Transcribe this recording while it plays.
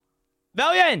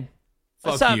Velion!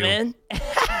 What's Fuck up, you. man?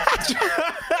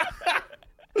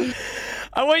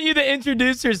 I want you to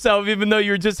introduce yourself, even though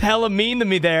you were just hella mean to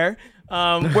me there.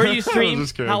 Where you stream?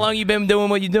 Just kidding. How long you been doing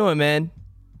what you doing, man?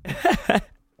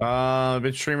 I've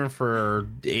been streaming for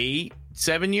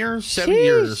 7 years. 7 Sheesh.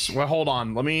 years. Well, hold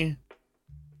on.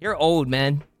 You're old,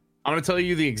 man. I'm gonna tell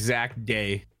you the exact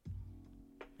day.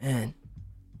 Man.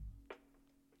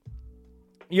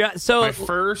 Yeah. So. My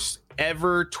first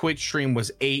ever Twitch stream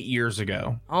was 8 years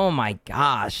ago. Oh my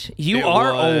gosh, you It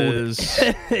are was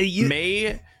old. You-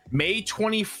 May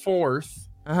 24th,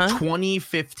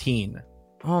 2015.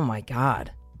 Oh my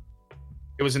god.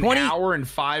 It was an 20 hour and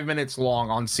 5 minutes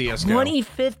long on CS:GO.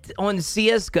 25th on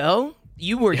CS:GO.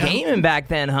 You were gaming back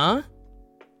then, huh?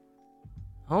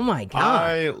 Oh my god.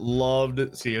 I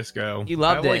loved CS:GO. You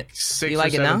loved I had it. like 6 You or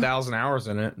like it now? 7,000 hours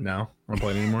in it. No, I don't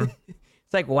play it anymore.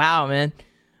 It's like, wow, man.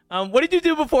 What did you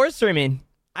do before streaming?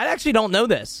 I actually don't know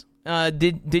this.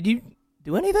 Did you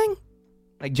do anything?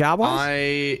 Like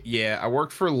job-wise? I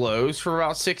worked for Lowe's for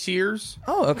about 6 years.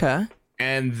 Oh, okay.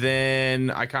 And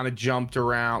then I kind of jumped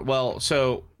around. Well,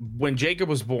 so when Jacob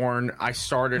was born, I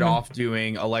started off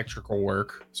doing electrical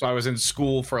work. So I was in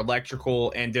school for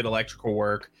electrical and did electrical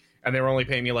work. And they were only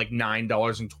paying me like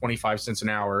 $9.25 an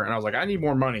hour. And I was like, I need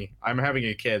more money. I'm having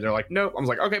a kid. They're like, nope. I was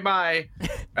like, okay, bye.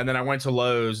 And then I went to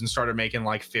Lowe's and started making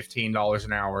like $15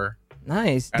 an hour.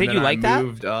 Nice. And Did then you like I that?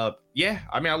 moved up. Yeah.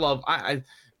 I mean, I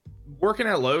working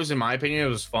at Lowe's, in my opinion, it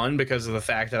was fun because of the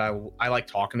fact that I like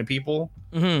talking to people.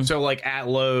 Mm-hmm. So like at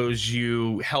Lowe's,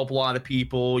 you help a lot of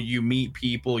people, you meet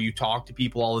people, you talk to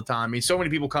people all the time. I mean, so many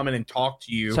people come in and talk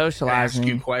to you, Socializing. ask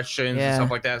you questions Yeah. and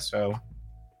stuff like that. So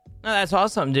No, that's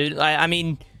awesome, dude. I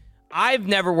mean, I've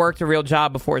never worked a real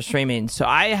job before streaming, so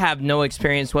I have no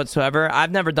experience whatsoever.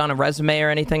 I've never done a resume or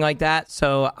anything like that,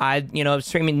 so if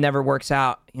streaming never works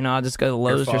out, I'll just go to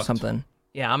Lowe's or fucked. something.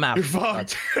 Yeah, I'm out. you're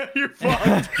fucked. You're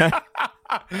fucked.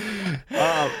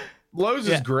 Lowe's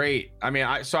is great. I mean,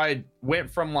 I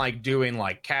went from like doing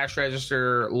like cash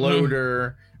register,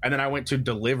 loader, and then I went to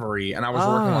delivery, and I was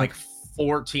working like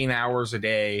 14 hours a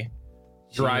day,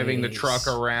 driving the Jeez. truck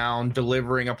around,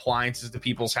 delivering appliances to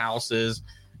people's houses.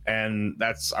 And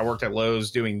I worked at Lowe's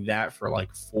doing that for like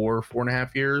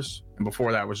 4.5 years. And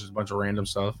before that was just a bunch of random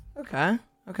stuff. Okay,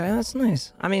 that's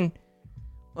nice. I mean,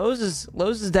 Lowe's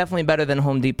is definitely better than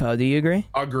Home Depot. Do you agree?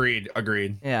 Agreed.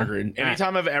 Yeah. Agreed.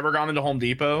 Anytime I've ever gone into Home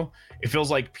Depot, it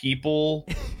feels like people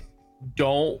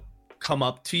don't come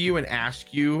up to you and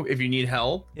ask you if you need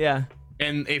help. Yeah.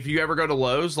 And if you ever go to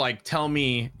Lowe's, like, tell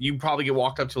me, you probably get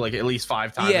walked up to like at least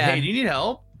 5 times. Yeah. Hey, do you need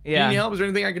help? Yeah. Do you need help? Is there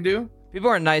anything I can do? People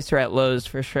are nicer at Lowe's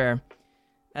for sure.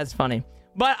 That's funny.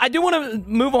 But I do want to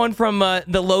move on from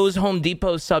the Lowe's Home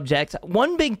Depot subject.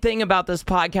 One big thing about this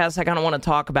podcast I kind of want to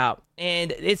talk about,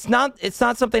 and it's not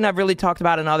something I've really talked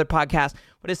about in other podcasts,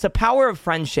 but it's the power of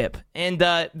friendship. And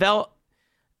Vel,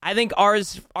 I think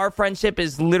our friendship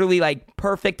is literally like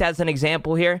perfect as an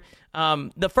example here.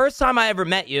 The first time I ever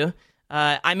met you,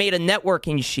 I made a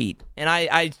networking sheet, and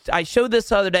I showed this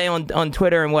the other day on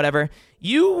Twitter and whatever.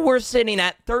 You were sitting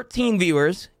at 13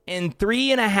 viewers and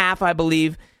 3.5, I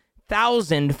believe,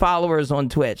 1,000 followers on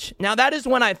Twitch. Now, that is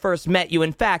when I first met you.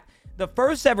 In fact, the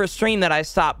first ever stream that I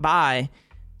stopped by,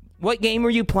 what game were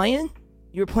you playing?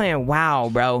 You were playing WoW,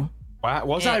 bro. Wow,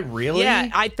 was I really? Yeah,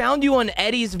 I found you on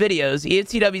Eddie's videos,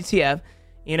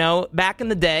 EFTWTF. Back in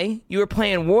the day, you were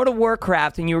playing World of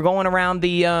Warcraft, and you were going around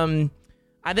the,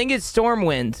 I think it's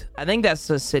Stormwind. I think that's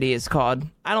the city it's called.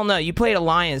 I don't know. You played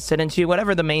Alliance, didn't you?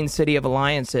 Whatever the main city of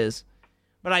Alliance is.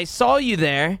 But I saw you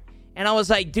there, and I was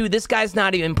like, dude, this guy's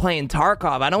not even playing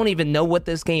Tarkov. I don't even know what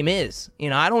this game is.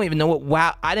 I don't even know what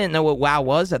WoW... I didn't know what WoW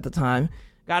was at the time.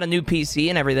 Got a new PC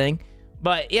and everything.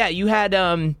 But, yeah, you had...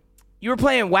 you were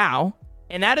playing WoW,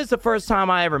 and that is the first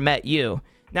time I ever met you.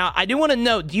 Now, I do want to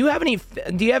know, do you have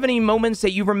any moments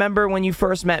that you remember when you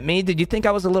first met me? Did you think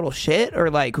I was a little shit, or,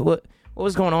 like, what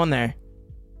was going on there?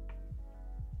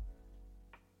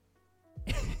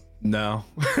 No.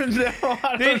 No.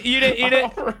 Dude, you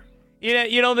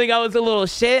don't think I was a little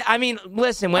shit? I mean,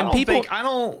 listen, when people... I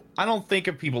don't think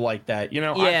of people like that.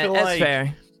 Yeah, I feel that's like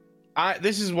fair.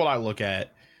 This is what I look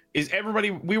at. Is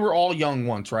everybody... We were all young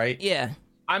once, right? Yeah.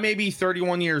 I may be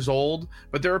 31 years old,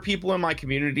 but there are people in my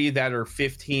community that are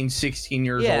 15, 16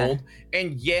 years old.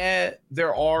 And yeah,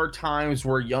 there are times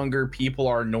where younger people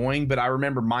are annoying, but I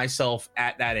remember myself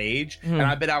at that age, and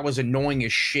I bet I was annoying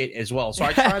as shit as well. So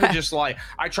I try to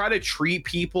I try to treat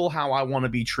people how I want to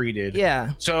be treated.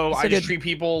 Yeah. So I just treat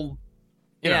people,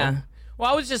 you know.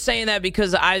 Well, I was just saying that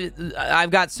because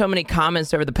I've got so many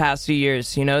comments over the past few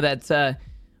years, that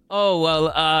Oh,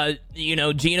 well,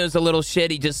 Geno's a little shit.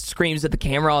 He just screams at the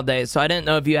camera all day. So I didn't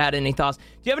know if you had any thoughts. Do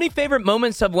you have any favorite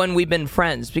moments of when we've been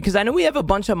friends? Because I know we have a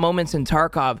bunch of moments in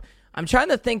Tarkov. I'm trying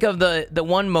to think of the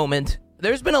one moment.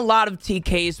 There's been a lot of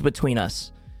TKs between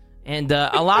us. And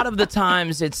a lot of the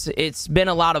times it's been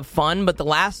a lot of fun. But the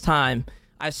last time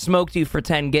I smoked you for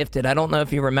 10 gifted. I don't know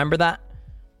if you remember that.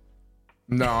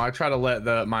 No, I try to let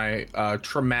my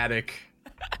traumatic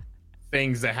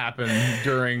things that happen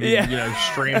during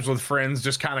streams with friends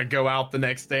just kind of go out the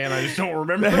next day, and I just don't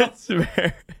remember. That's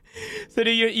fair. So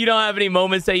do you don't have any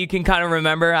moments that you can kind of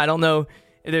remember? I don't know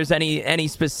if there's any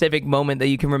specific moment that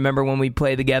you can remember when we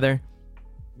play together.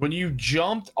 When you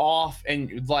jumped off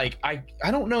and like I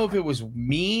don't know if it was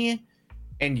me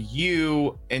and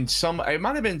you and it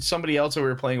might have been somebody else that we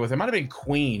were playing with. It might have been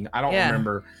Queen. I don't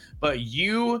remember. But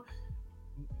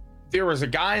there was a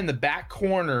guy in the back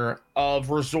corner of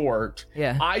Resort.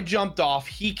 Yeah. I jumped off.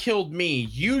 He killed me.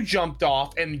 You jumped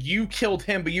off and you killed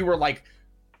him, but you were like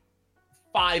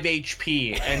 5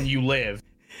 HP and you lived.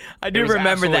 I do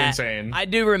remember that. Insane. I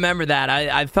do remember that.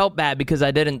 I felt bad because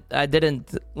I didn't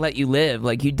let you live.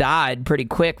 Like, you died pretty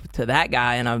quick to that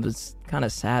guy, and I was kind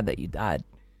of sad that you died.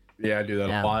 Yeah, I do that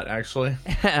a lot, actually.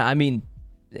 I mean,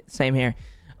 same here.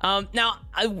 Now,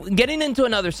 getting into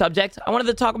another subject, I wanted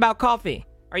to talk about coffee.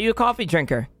 Are you a coffee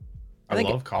drinker? I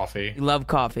love coffee. You love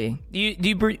coffee. Do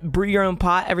you brew your own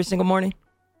pot every single morning?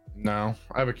 No,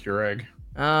 I have a Keurig.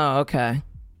 Oh, okay.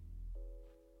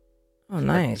 Oh,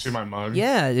 nice. See my mug?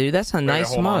 Yeah, dude, that's a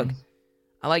nice mug. On.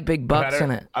 I like big bucks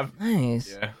in it.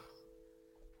 Nice. Yeah.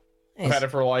 Nice. I've had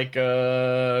it for like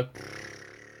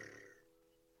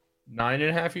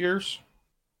 9.5 years.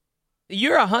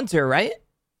 You're a hunter, right?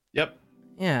 Yep.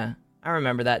 Yeah, I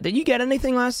remember that. Did you get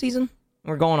anything last season?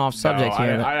 We're going off subject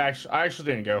here. I actually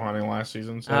didn't go hunting last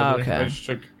season. Sadly. Okay. I just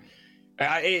took.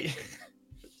 It's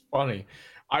funny.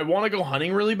 I want to go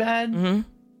hunting really bad,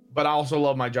 but I also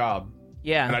love my job.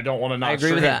 Yeah, and I don't want to not. I agree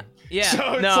stream. with that. Yeah,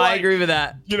 so I agree with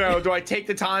that. Do I take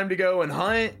the time to go and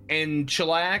hunt and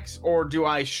chillax, or do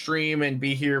I stream and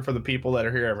be here for the people that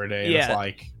are here every day? And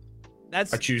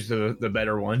it's I choose the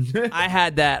better one. I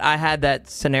had that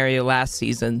scenario last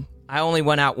season. I only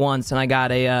went out once, and I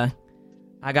got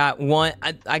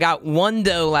one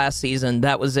doe last season.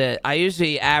 That was it. I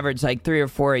usually average like 3 or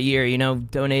 4 a year,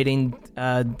 donating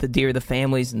the deer to the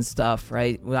families and stuff,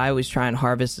 right? I always try and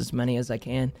harvest as many as I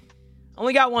can.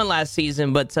 Only got one last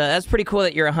season, but that's pretty cool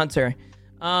that you're a hunter.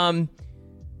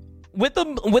 With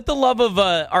the love of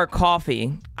our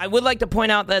coffee, I would like to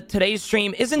point out that today's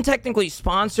stream isn't technically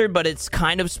sponsored, but it's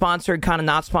kind of sponsored, kind of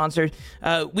not sponsored.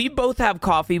 We both have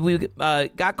coffee. We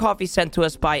got coffee sent to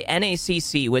us by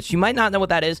NACC, which you might not know what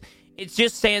that is. It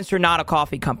just stands for Not a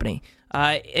Coffee Company.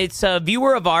 It's a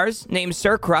viewer of ours named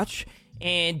Sir Crutch,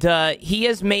 and he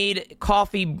has made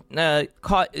coffee,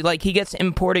 he gets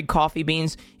imported coffee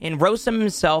beans and roasts them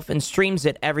himself and streams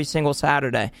it every single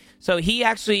Saturday. So he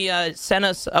actually sent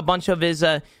us a bunch of his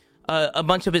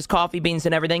coffee beans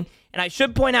and everything. And I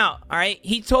should point out, all right,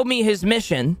 he told me his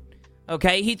mission.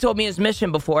 Okay, he told me his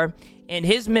mission before, and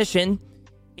his mission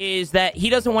is that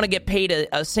he doesn't want to get paid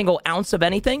a single ounce of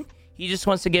anything. He just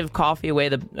wants to give coffee away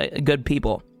to good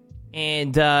people,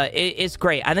 and it's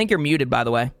great. I think you're muted, by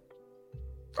the way.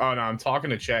 Oh, no, I'm talking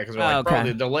to chat because they're like, bro,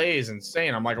 the delay is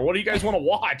insane. I'm like, what do you guys want to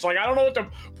watch? Like, I don't know what to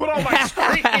put on my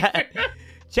screen.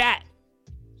 Chat,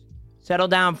 settle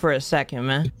down for a second,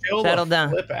 man. Settle down.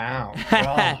 Flip out.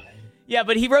 God. Yeah,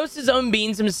 but he roasts his own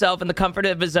beans himself in the comfort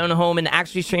of his own home and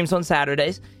actually streams on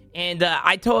Saturdays. And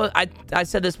I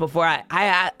said this before.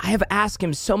 I have asked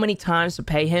him so many times to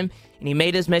pay him, and he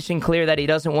made his mission clear that he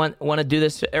doesn't want to do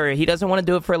this, or he doesn't want to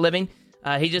do it for a living.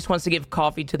 He just wants to give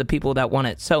coffee to the people that want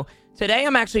it. So today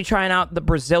I'm actually trying out the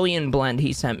Brazilian blend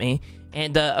he sent me.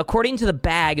 And according to the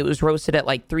bag, it was roasted at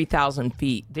like 3,000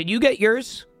 feet. Did you get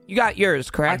yours? You got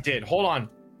yours, correct? I did. Hold on.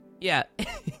 Yeah.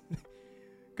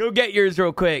 Go get yours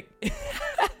real quick.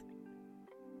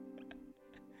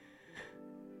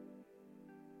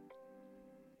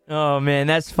 Oh, man,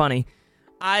 that's funny.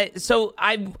 I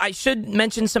should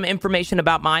mention some information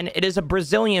about mine. It is a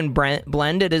Brazilian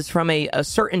blend. It is from a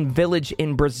certain village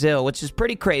in Brazil, which is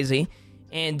pretty crazy.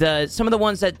 And some of the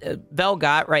ones that Vel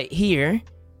got right here.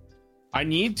 I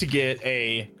need to get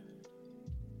a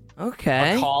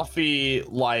Okay. A coffee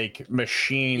like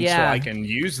machine so I can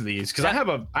use these because I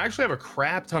actually have a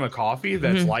crap ton of coffee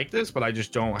that's like this, but I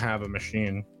just don't have a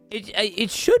machine.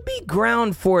 It should be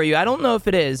ground for you. I don't know if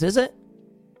it is. Is it?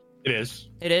 It is.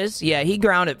 It is? Yeah, he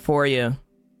ground it for you.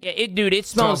 Yeah, it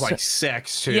smells like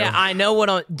sex too. Yeah, I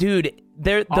know dude.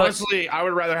 Honestly, I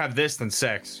would rather have this than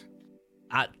sex.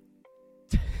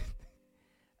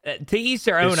 To each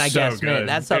their own, It's I so guess, man. good.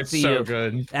 That's up It's to so you.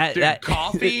 good. That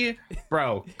Coffee,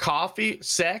 bro. Coffee,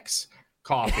 sex,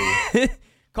 coffee.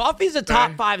 Coffee's a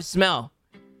top 5 smell.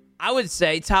 I would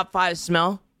say top 5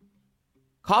 smell.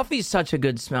 Coffee's such a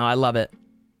good smell. I love it.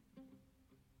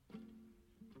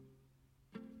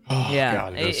 Oh, yeah,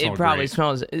 God, it probably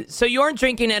smells. So you aren't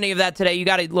drinking any of that today. You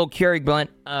got a little Keurig blend.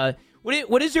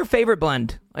 What is your favorite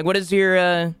blend? Like, what's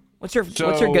your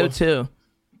go-to?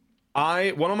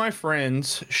 One of my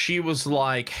friends, she was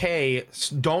like, "Hey,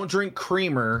 don't drink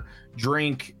creamer.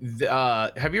 Drink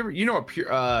have you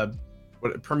ever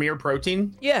what Premier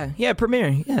Protein?" Yeah, Premier.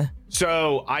 Yeah.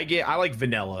 So I like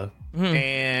vanilla.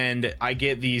 And I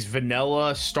get these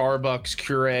vanilla Starbucks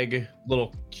Keurig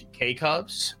little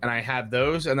K-cups, and I have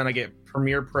those, and then I get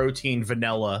Premier Protein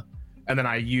vanilla, and then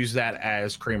I use that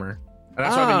as creamer. And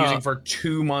that's what I've been using for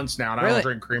 2 months now, and I don't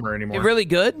drink creamer anymore. It's really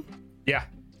good? Yeah,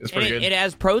 it's pretty good. It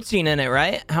has protein in it,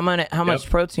 right? How much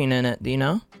protein in it, do you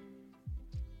know?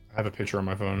 I have a picture on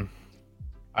my phone.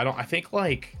 I think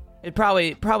like... It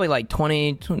probably like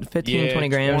 20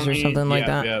 grams or something like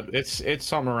that. Yeah, it's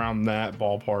something around that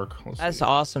ballpark. That's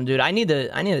awesome, dude. I need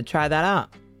to try that out.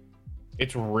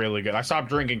 It's really good. I stopped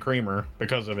drinking creamer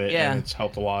because of it, and it's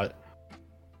helped a lot.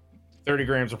 30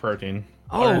 grams of protein.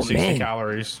 160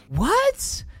 calories.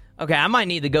 What? Okay, I might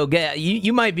need to go get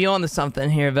you. Might be on to something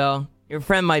here, Vel. Your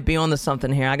friend might be on to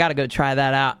something here. I got to go try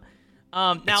that out.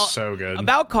 Now, it's so good.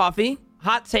 About coffee,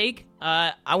 hot take.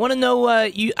 I want to know.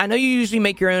 I know you usually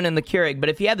make your own in the Keurig, but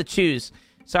if you had to choose,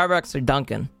 Starbucks or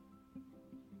Dunkin'?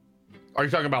 Are you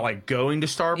talking about like going to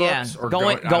Starbucks? Yeah, or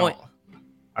going.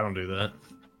 I don't do that.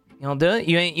 You don't do it.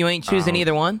 You ain't choosing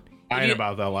either one. I ain't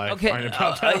about that life. Okay. I ain't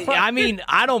about that life. I mean,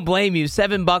 I don't blame you.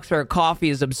 $7 for a coffee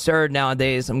is absurd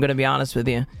nowadays. I'm gonna be honest with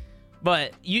you.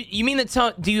 But you mean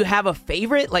that? Do you have a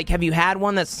favorite? Like, have you had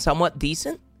one that's somewhat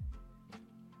decent?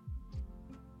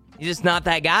 You're just not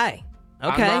that guy.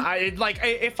 Okay.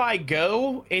 If I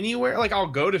go anywhere, like I'll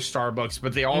go to Starbucks,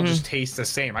 but they all just taste the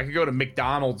same. I could go to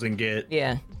McDonald's and get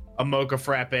a mocha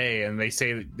frappe, and they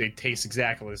say they taste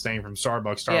exactly the same from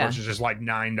Starbucks. Starbucks is just like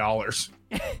 $9.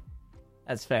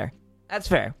 That's fair.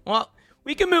 Well,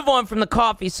 we can move on from the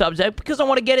coffee subject because I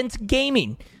want to get into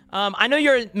gaming. I know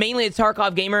you're mainly a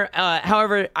Tarkov gamer.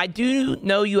 However, I do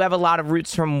know you have a lot of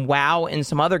roots from WoW and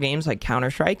some other games like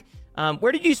Counter-Strike.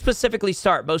 Where did you specifically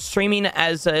start? Both streaming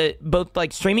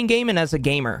streaming game and as a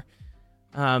gamer?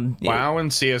 WoW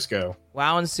and CSGO.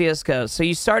 WoW and CSGO. So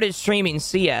you started streaming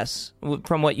CS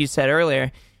from what you said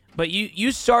earlier, but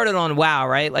you started on WoW,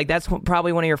 right? Like that's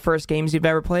probably one of your first games you've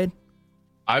ever played?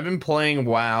 I've been playing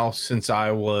WoW since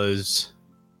I was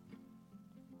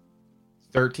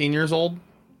 13 years old.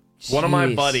 Jeez. One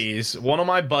of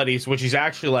my buddies, which he's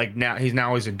actually like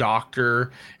he's a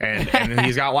doctor and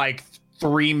he's got like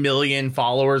 3 million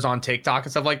followers on TikTok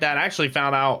and stuff like that. I actually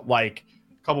found out like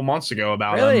a couple months ago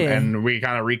about him, and we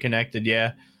kind of reconnected.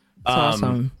 Yeah. That's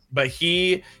awesome. But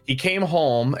he came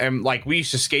home, and like we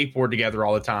used to skateboard together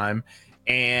all the time,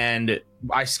 and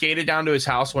I skated down to his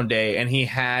house one day, and he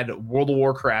had World of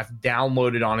Warcraft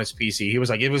downloaded on his PC. He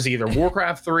was like, it was either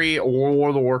Warcraft 3 or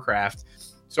World of Warcraft.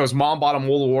 So his mom bought him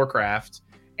World of Warcraft,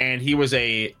 and he was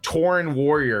a Tauren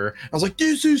warrior. I was like,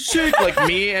 this is sick. Like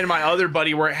me and my other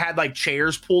buddy had like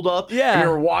chairs pulled up. Yeah. And we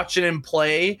were watching him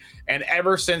play. And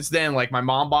ever since then, like my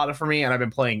mom bought it for me, and I've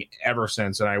been playing ever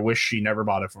since. And I wish she never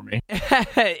bought it for me.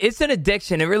 It's an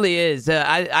addiction. It really is.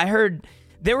 I heard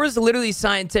there was literally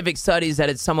scientific studies that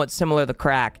it's somewhat similar to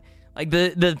crack. Like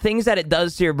the things that it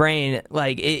does to your brain,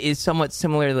 like it is somewhat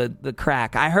similar to the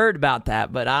crack. I heard about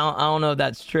that, but I don't know if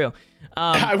that's true.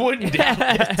 I wouldn't doubt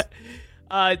it.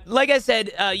 Like I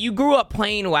said, you grew up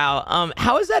playing WoW.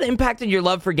 How has that impacted your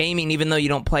love for gaming, even though you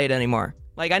don't play it anymore?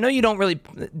 Like, I know you don't really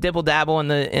dibble dabble in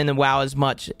the WoW as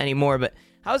much anymore, but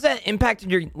how has that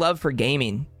impacted your love for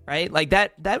gaming? Right, like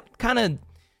that kind of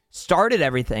started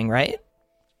everything, right?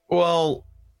 Well,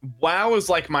 WoW is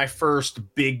like my first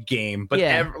big game, but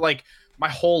like my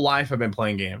whole life I've been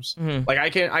playing games. Mm-hmm. Like I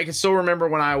can still remember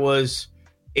when I was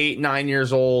 8-9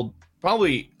 years old.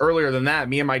 Probably earlier than that,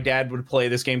 me and my dad would play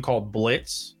this game called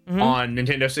Blitz on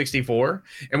Nintendo 64,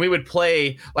 and we would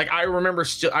play. Like I remember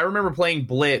playing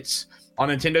Blitz on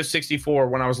Nintendo 64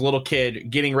 when I was a little kid,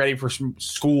 getting ready for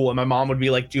school, and my mom would be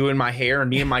like doing my hair, and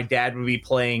me and my dad would be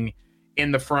playing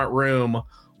in the front room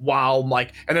while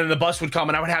and then the bus would come,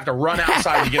 and I would have to run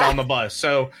outside to get on the bus.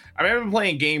 So I've been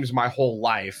playing games my whole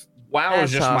life. WoW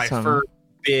was just awesome. My first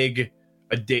big.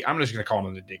 I'm just gonna call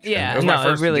it an addiction. Yeah,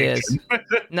 it really addiction.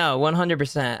 Is. No,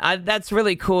 100%. That's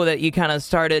really cool that you kind of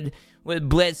started with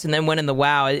Blitz and then went into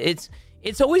WoW. It's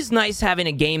it's always nice having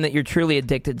a game that you're truly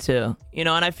addicted to, you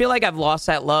know, and I feel like I've lost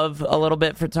that love a little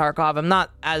bit for Tarkov. I'm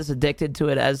not as addicted to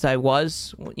it as I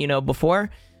was, you know, before.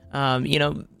 You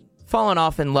know, falling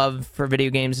off in love for video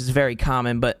games is very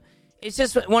common, but it's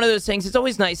just one of those things. It's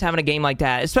always nice having a game like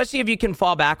that, especially if you can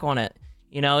fall back on it.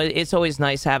 You know, it's always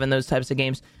nice having those types of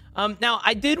games. Now,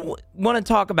 I did want to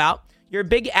talk about, you're a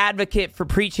big advocate for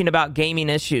preaching about gaming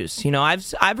issues. You know,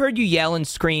 I've heard you yell and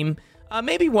scream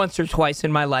maybe once or twice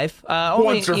in my life.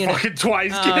 Once or fucking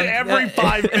twice. Every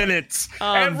 5 minutes.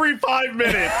 Every 5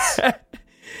 minutes.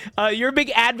 You're a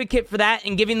big advocate for that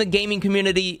and giving the gaming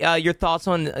community your thoughts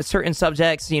on certain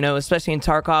subjects, you know, especially in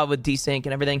Tarkov with desync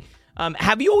and everything.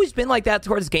 Have you always been like that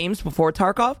towards games before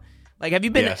Tarkov? Like, have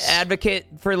you been an advocate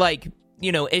for, like,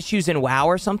 you know, issues in WoW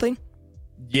or something?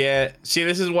 Yeah. See,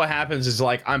 this is what happens is,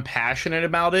 like, I'm passionate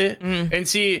about it. And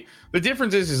see, the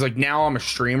difference is like, now I'm a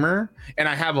streamer and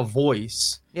I have a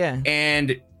voice. Yeah.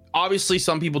 And obviously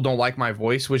some people don't like my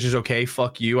voice, which is okay.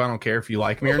 Fuck you. I don't care if you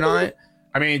like me or not.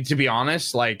 I mean, to be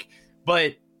honest, like,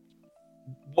 but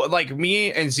like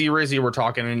me and Z-Rizzy were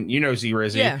talking, and you know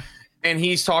Z-Rizzy, and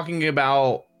he's talking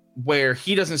about where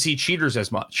he doesn't see cheaters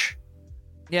as much.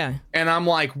 Yeah. And I'm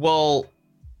like, well,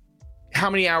 how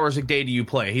many hours a day do you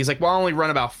play? He's like, well, I only run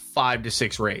about 5 to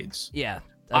 6 raids. Yeah.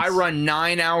 I run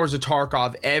 9 hours of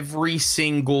Tarkov every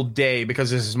single day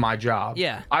because this is my job.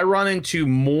 Yeah. I run into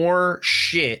more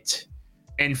shit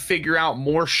and figure out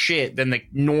more shit than the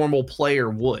normal player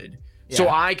would. Yeah. So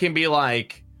I can be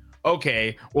like,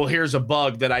 okay, well, here's a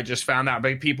bug that I just found out.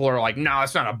 But people are like, no,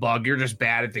 it's not a bug. You're just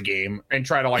bad at the game, and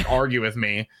try to like argue with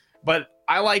me. But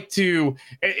I like to,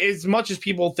 as much as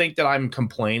people think that I'm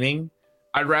complaining,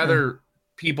 I'd rather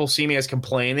people see me as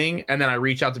complaining, and then I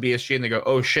reach out to BSG and they go,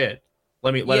 oh shit,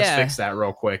 let us fix that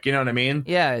real quick. You know what I mean?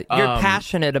 Yeah, you're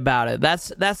passionate about it.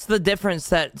 That's the difference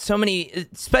that so many,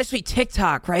 especially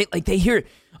TikTok, right? Like, they hear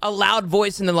a loud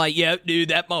voice and they're like, yeah, dude,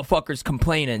 that motherfucker's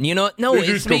complaining. You know, no,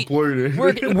 it's me.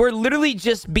 We're literally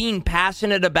just being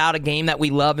passionate about a game that we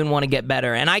love and want to get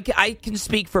better. And I can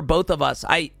speak for both of us.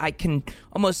 I can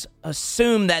almost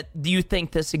assume that you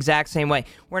think this exact same way.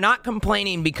 We're not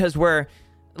complaining because we're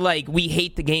like, we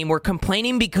hate the game. We're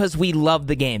complaining because we love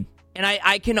the game. And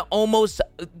I can almost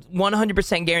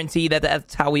 100% guarantee that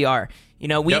that's how we are. You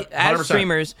know, we as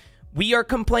streamers, we are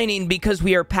complaining because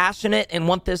we are passionate and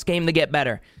want this game to get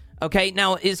better. Okay,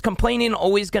 now, is complaining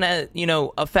always going to, you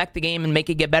know, affect the game and make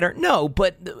it get better? No,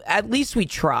 but at least we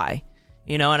try,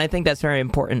 you know, and I think that's very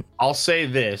important. I'll say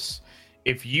this.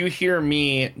 If you hear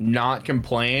me not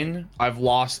complain, I've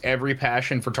lost every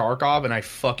passion for Tarkov and I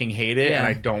fucking hate it and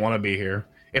I don't want to be here.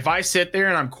 If I sit there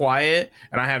and I'm quiet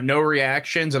and I have no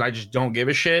reactions and I just don't give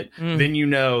a shit, then you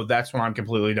know that's when I'm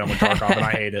completely done with Tarkov and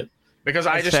I hate it. Because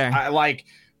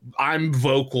I'm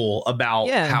vocal about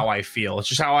how I feel. It's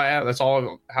just how I am. That's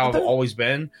how I've always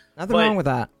been. Nothing wrong with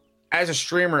that. As a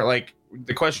streamer, like,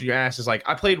 the question you asked is like,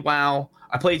 I played WoW,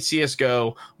 I played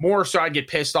CSGO, more so I'd get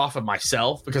pissed off of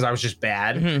myself because I was just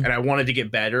bad and I wanted to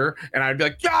get better. And I'd be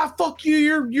like, yeah, fuck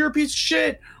you, you're a piece of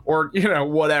shit. Or, you know,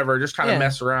 whatever, just kind of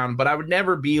mess around. But I would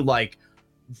never be like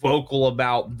vocal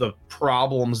about the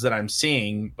problems that I'm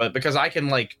seeing. But because I can,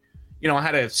 like, you know, I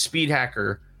had a speed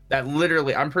hacker that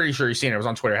literally, I'm pretty sure you've seen it. It was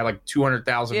on Twitter. I had like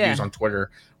 200,000 views on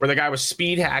Twitter where the guy was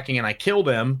speed hacking and I killed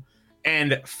him.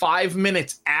 And 5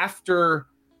 minutes after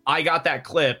I got that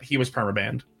clip, he was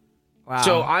permabanned. Wow.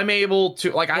 So I'm able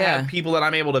to, like, I have people that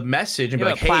I'm able to message and be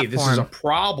like, hey, this is a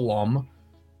problem.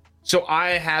 So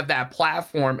I have that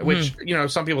platform, which, you know,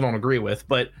 some people don't agree with,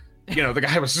 but, you know, the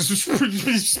guy was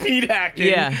speed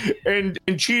hacking and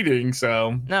cheating.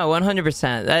 So no,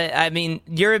 100%. I mean,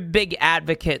 you're a big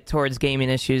advocate towards gaming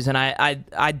issues, and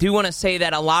I do want to say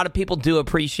that a lot of people do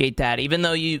appreciate that, even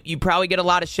though you probably get a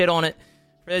lot of shit on it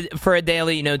for a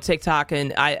daily, you know, TikTok,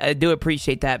 and I do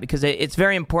appreciate that because it's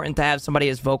very important to have somebody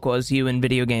as vocal as you in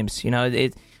video games. You know,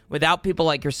 without people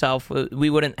like yourself, we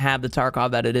wouldn't have the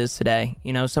Tarkov that it is today.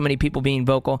 You know, so many people being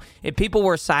vocal. If people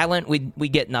were silent, we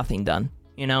get nothing done.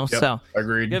 You know, so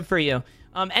agreed. Good for you.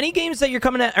 Any games that you're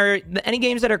coming at, or any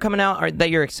games that are coming out, or that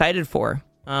you're excited for?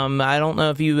 I don't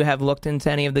know if you have looked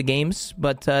into any of the games,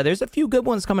 but there's a few good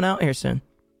ones coming out here soon.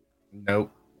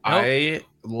 Nope. I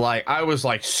was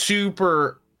like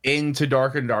super into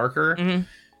Dark and Darker, and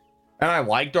I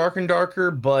like Dark and Darker,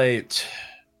 but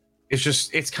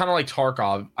it's kind of like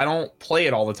Tarkov. I don't play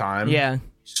it all the time. Yeah.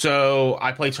 So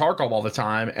I play Tarkov all the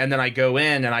time, and then I go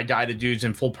in and I die to dudes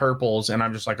in full purples, and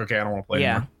I'm just like, okay, I don't want to play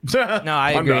anymore. No,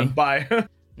 I agree. I'm done. Bye.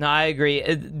 No, I agree.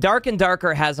 Dark and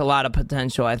Darker has a lot of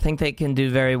potential. I think they can do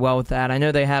very well with that. I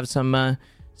know they have some of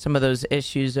those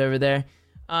issues over there.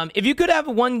 If you could have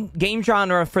one game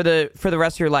genre for the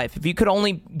rest of your life, if you could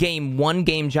only game one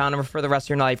game genre for the rest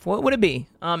of your life, what would it be?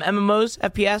 MMOs,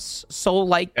 FPS,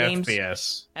 Soul-like games?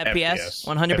 FPS.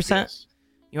 100%?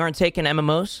 You aren't taking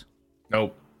MMOs?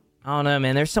 Nope. I don't know,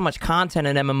 man. There's so much content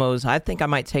in MMOs. I think I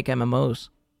might take MMOs.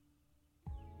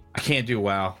 I can't do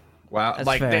WoW. Wow. That's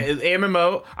like, fair. the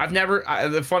MMO,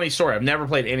 the funny story, I've never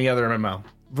played any other MMO.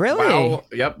 Really?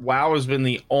 WoW has been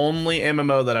the only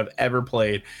MMO that I've ever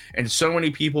played, and so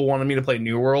many people wanted me to play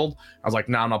New World. I was like,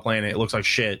 nah, I'm not playing it. It looks like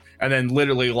shit. And then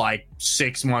literally like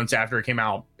 6 months after it came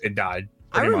out, it died.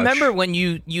 I remember when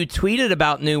you tweeted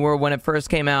about New World when it first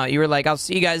came out. You were like, I'll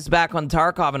see you guys back on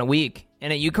Tarkov in a week.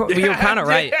 And you were kind of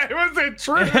right. Yeah, it was a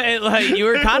truth. Like, you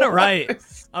were kind of right.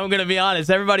 I'm going to be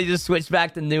honest. Everybody just switched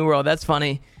back to New World. That's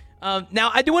funny.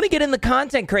 Now, I do want to get into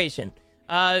content creation.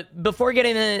 Before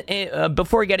getting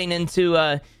into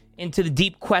the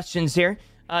deep questions here,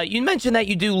 you mentioned that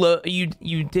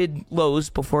you did lows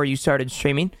before you started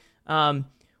streaming.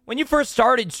 When you first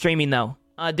started streaming, though,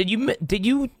 did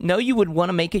you know you would want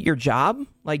to make it your job?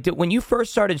 Like, when you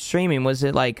first started streaming, was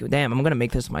it like, damn, I'm gonna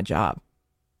make this my job?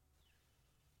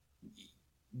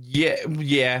 Yeah.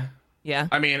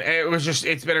 I mean,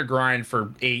 it's been a grind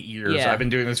for 8 years. Yeah. I've been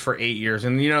doing this for 8 years.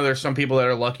 And, there's some people that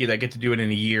are lucky that get to do it in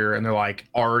a year and they're like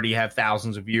already have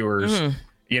thousands of viewers,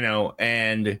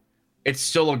 and it's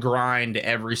still a grind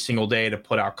every single day to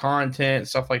put out content,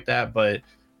 stuff like that. But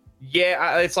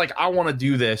yeah, it's like, I want to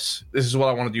do this. This is what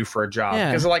I want to do for a job.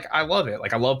 Because I love it.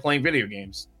 Like, I love playing video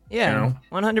games. Yeah,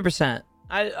 100%.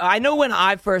 I know when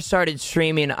I first started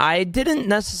streaming, I didn't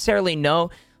necessarily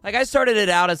know. Like, I started it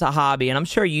out as a hobby, and I'm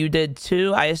sure you did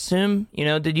too, I assume.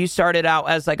 Did you start it out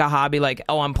as like a hobby, like,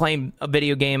 oh, I'm playing a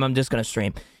video game, I'm just going to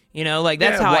stream? Like,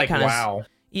 that's how I kind of... Wow.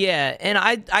 Yeah, and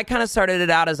I kind of started it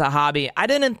out as a hobby. I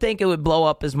didn't think it would blow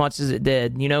up as much as it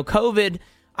did. COVID,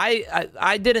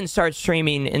 I didn't start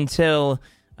streaming until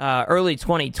early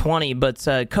 2020, but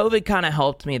COVID kind of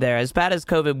helped me there. As bad as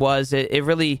COVID was, it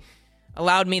really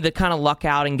allowed me to kind of luck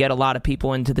out and get a lot of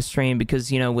people into the stream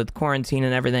because, with quarantine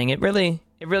and everything, it really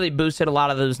boosted a lot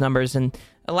of those numbers and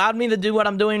allowed me to do what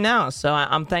I'm doing now. So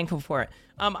I'm thankful for it.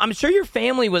 I'm sure your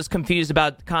family was confused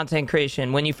about content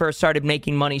creation when you first started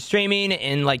making money streaming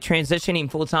and like transitioning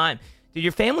full time. Did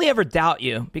your family ever doubt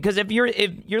you? Because if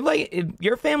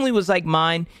your family was like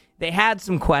mine, they had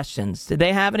some questions. Did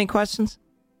they have any questions?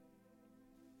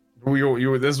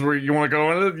 This is where you want to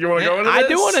go into? You want to go into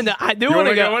this? I do want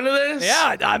to go into this.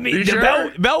 Yeah, I mean, you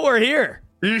sure? Bell, we're here.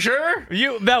 You sure?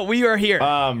 Bell, we are here.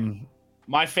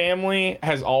 My family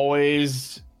has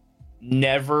always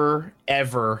never,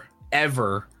 ever,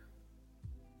 ever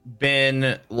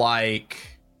been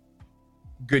like,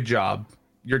 good job.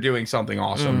 You're doing something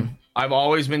awesome. I've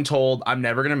always been told I'm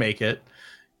never going to make it.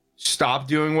 Stop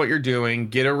doing what you're doing.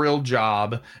 Get a real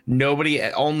job.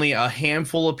 Only a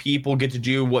handful of people get to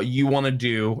do what you want to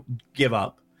do. Give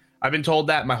up. I've been told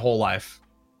that my whole life.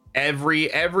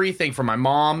 Everything from my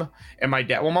mom and my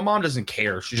dad. Well, my mom doesn't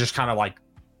care. She's just kind of like,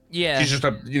 she's just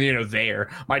there.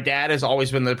 My dad has always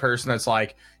been the person that's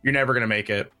like, you're never gonna make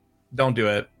it. Don't do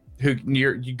it.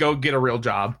 You go get a real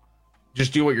job.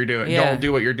 Just do what you're doing. Yeah. Don't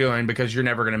do what you're doing because you're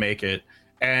never gonna make it.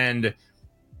 And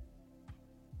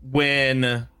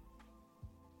when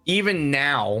even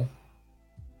now,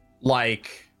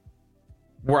 like,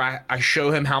 where I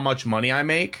show him how much money I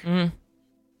make,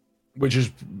 which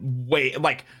is way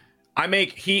like I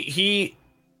make he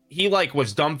like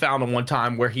was dumbfounded one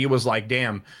time where he was like,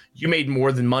 damn, you made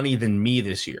more money than me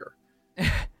this year.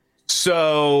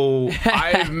 So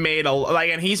I've made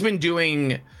and he's been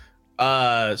doing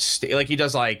like he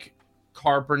does like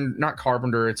not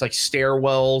carpenter, it's like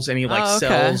stairwells, and he like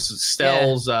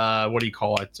sells what do you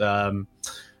call it,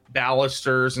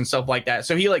 balusters and stuff like that.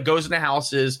 So he like goes into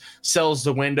houses, sells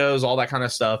the windows, all that kind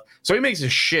of stuff. So he makes a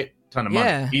shit ton of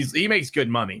money. He makes good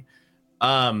money.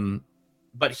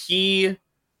 But he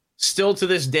still to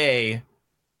this day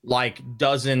like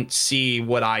doesn't see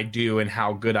what I do and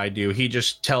how good I do. He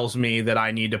just tells me that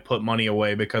I need to put money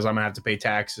away because I'm gonna have to pay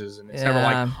taxes, and it's never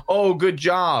like, oh, good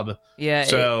job. Yeah.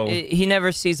 So he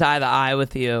never sees eye to eye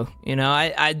with you.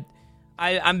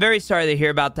 I'm very sorry to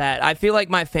hear about that. I feel like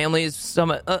my family is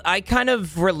I kind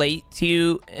of relate to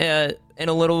you in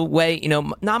a little way.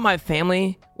 Not my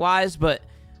family wise, but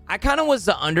I kind of was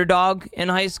the underdog in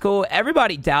high school.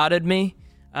 Everybody doubted me.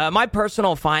 My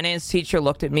personal finance teacher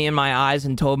looked at me in my eyes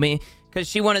and told me, because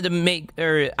she wanted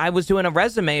to I was doing a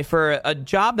resume for a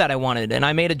job that I wanted, and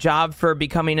I made a job for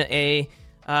becoming a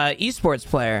esports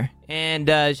player. And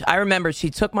I remember she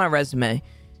took my resume,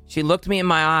 she looked me in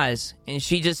my eyes, and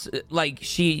she just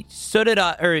she stood it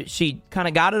up, or she kind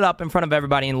of got it up in front of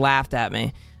everybody and laughed at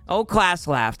me. Whole class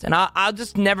laughed, and I'll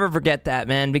just never forget that,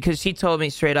 man, because she told me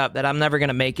straight up that I'm never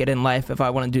gonna make it in life if I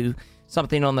want to do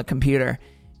something on the computer.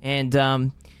 And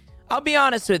I'll be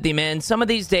honest with you, man. Some of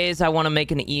these days I want to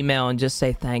make an email and just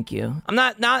say thank you. I'm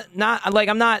not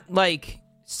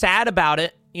sad about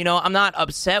it. You know, I'm not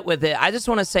upset with it. I just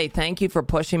want to say thank you for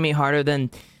pushing me harder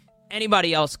than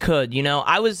anybody else could. You know,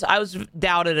 I was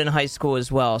doubted in high school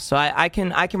as well, so I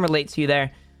can relate to you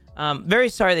there. Very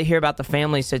sorry to hear about the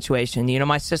family situation. You know,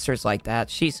 my sister's like that.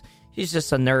 She's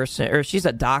just a nurse, or she's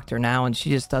a doctor now, and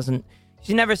she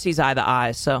never sees eye to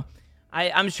eye. So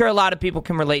I'm sure a lot of people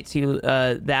can relate to you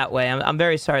that way. I'm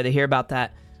very sorry to hear about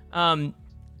that.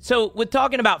 So with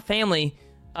talking about family,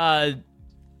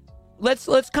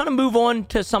 let's kind of move on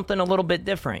to something a little bit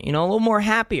different, you know, a little more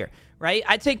happier, right?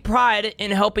 I take pride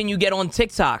in helping you get on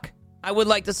TikTok. I would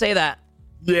like to say that.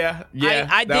 Yeah.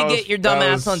 I did get your dumb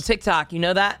ass on TikTok, you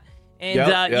know that?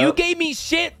 And you gave me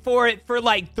shit for it for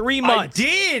like 3 months. I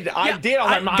did.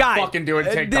 I'm not fucking doing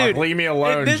TikTok. Dude, leave me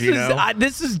alone, Genooo.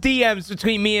 This is DMs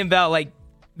between me and Val. Like,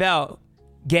 Val,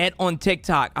 get on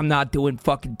TikTok. I'm not doing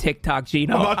fucking TikTok,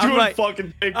 Genooo. I'm not doing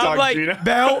fucking TikTok, I'm like, Genooo.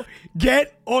 Val,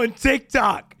 get on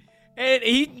TikTok. And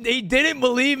he didn't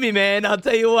believe me, man. I'll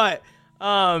tell you what.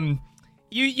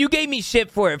 You gave me shit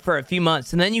for it for a few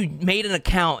months, and then you made an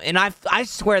account, and I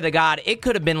swear to God, it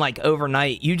could have been like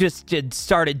overnight. You just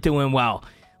started doing well.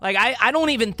 Like, I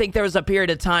don't even think there was a period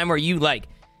of time where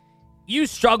you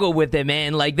struggled with it,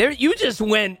 man. Like, you just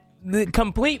went the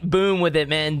complete boom with it,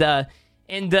 man. I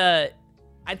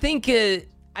think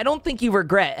I don't think you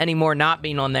regret anymore not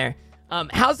being on there.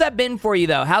 How's that been for you,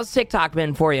 though? How's TikTok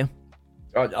been for you?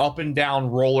 Up and down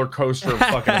roller coaster of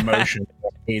fucking emotion. I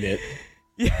hate it.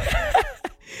 Yeah.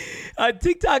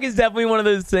 TikTok is definitely one of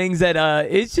those things that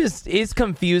it's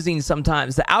confusing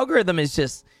sometimes. The algorithm is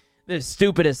just the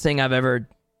stupidest thing I've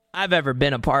ever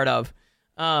been a part of.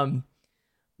 But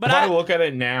if I look at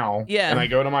it now, and I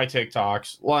go to my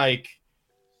TikToks, like,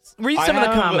 read some of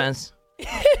the comments.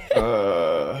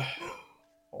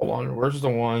 Hold on, where's the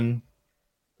one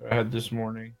I had this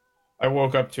morning? I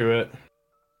woke up to it.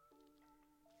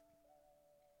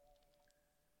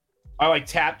 I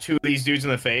tapped 2 of these dudes in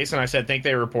the face, and I said, "Think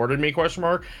they reported me?" ?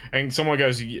 And someone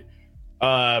goes,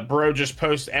 "Bro, just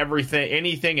post everything,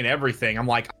 anything, and everything." I'm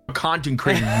like, "I'm a content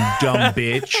creator, you dumb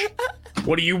bitch.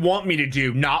 What do you want me to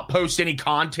do? Not post any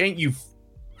content? You."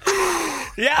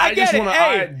 Yeah, I get it.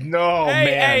 Man.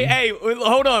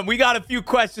 Hold on. We got a few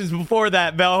questions before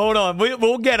that, Bell. Hold on.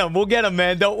 We'll get them. We'll get them,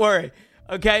 man. Don't worry.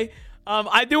 Okay.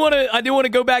 I do want to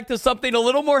go back to something a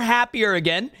little more happier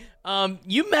again.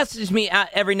 You message me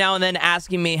every now and then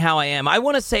asking me how I am. I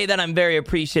want to say that I'm very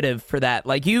appreciative for that.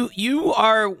 Like, you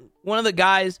are one of the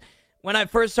guys, when I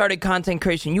first started content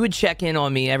creation, you would check in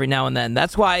on me every now and then.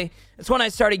 That's when I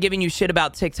started giving you shit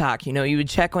about TikTok. You know, you would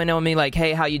check in on me like,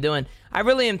 "Hey, how you doing?" I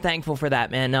really am thankful for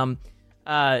that, man.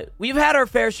 We've had our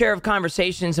fair share of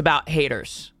conversations about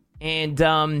haters,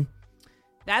 and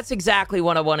that's exactly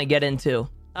what I want to get into.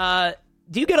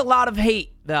 Do you get a lot of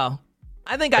hate, though?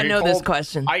 I think I know this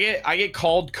question. I get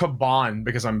called Kaban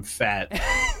because I'm fat.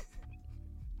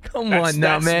 Come on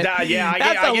now, man. I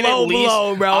get a low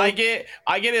blow, bro. I get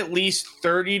at least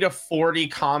 30 to 40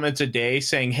 comments a day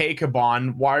saying, "Hey,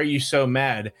 Kaban, why are you so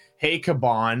mad? Hey,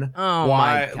 Kaban, oh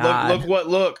why? My God.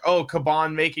 Look. Oh,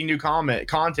 Kaban making new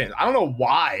content. I don't know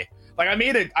why. Like, I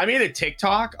made a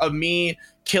TikTok of me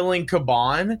killing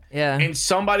Kaban, and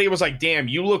somebody was like, "Damn,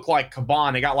 you look like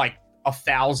Kaban." It got like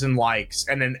 1,000 likes,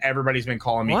 and then everybody's been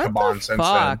calling me Kaban since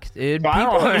then. Dude, I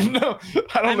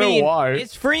don't know why.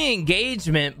 It's free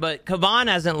engagement, but Kaban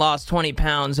hasn't lost 20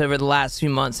 pounds over the last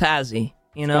few months, has he?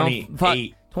 You know,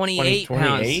 28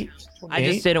 pounds. I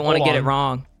just didn't want to get it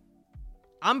wrong.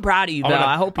 I'm proud of you, though.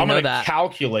 I hope you know that. I'm gonna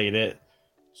calculate it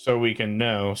so we can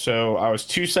know. So I was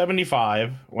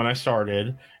 275 when I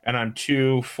started, and I'm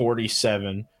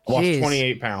 247. I lost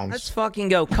 28 pounds. Let's fucking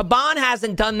go. Kaban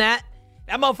hasn't done that.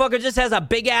 That motherfucker just has a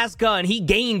big ass gun. He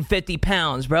gained 50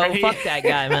 pounds, bro. Fuck that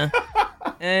guy, man.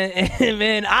 and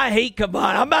man, I hate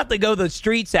Kaban. I'm about to go to the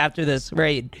streets after this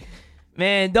raid.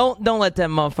 Man, don't let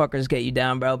them motherfuckers get you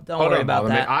down, bro. Don't worry about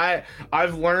that.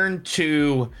 I've learned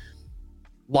to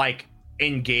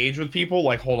engage with people.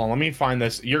 Like, hold on, let me find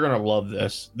this. You're gonna love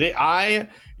this.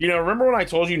 Remember when I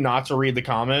told you not to read the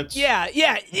comments? Yeah.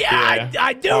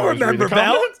 I do remember,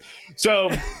 Bell.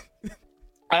 So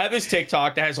I have this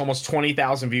TikTok that has almost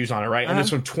 20,000 views on it, right? And it's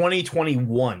from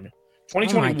 2021.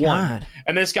 2021. Oh,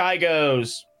 and this guy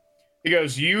goes,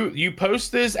 you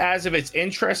post this as if it's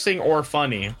interesting or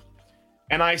funny.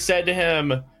 And I said to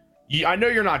him, I know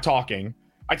you're not talking.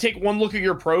 I take one look at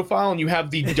your profile and you have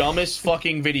the dumbest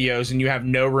fucking videos and you have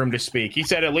no room to speak. He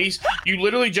said, at least you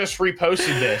literally just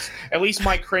reposted this. At least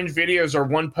my cringe videos are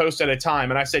one post at a time.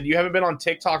 And I said, you haven't been on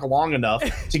TikTok long enough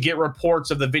to get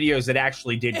reports of the videos that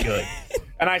actually did good.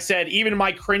 And I said, even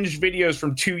my cringe videos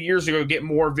from 2 years ago get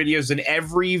more videos than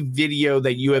every video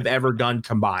that you have ever done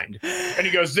combined. And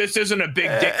he goes, this isn't a big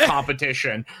dick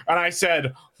competition. And I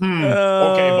said,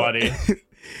 okay, buddy.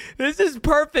 This is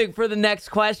perfect for the next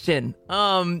question.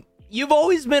 You've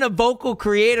always been a vocal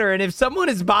creator, and if someone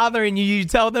is bothering you, you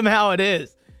tell them how it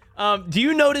is. Do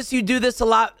you notice you do this a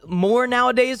lot more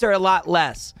nowadays or a lot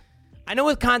less? I know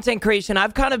with content creation,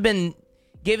 I've kind of been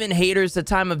giving haters the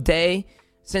time of day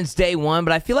since day one,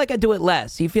 but I feel like I do it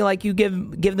less. You feel like you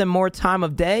give them more time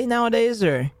of day nowadays,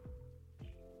 or?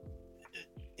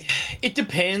 It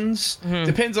depends.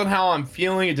 Depends on how I'm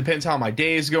feeling. It depends how my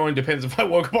day is going. Depends if I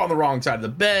woke up on the wrong side of the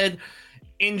bed.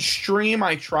 In stream,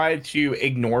 I try to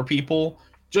ignore people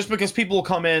just because people will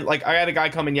come in. Like, I had a guy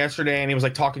come in yesterday and he was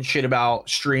like talking shit about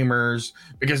streamers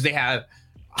because they have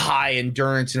high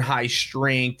endurance and high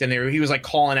strength, and he was like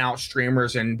calling out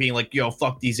streamers and being like, yo,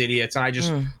 fuck these idiots. And I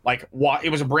just like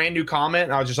it was a brand new comment,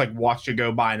 and I was just like watched it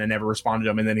go by, and I never responded to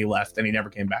him, and then he left and he never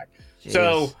came back. Jeez.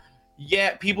 So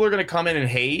yeah, people are gonna come in and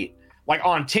hate. Like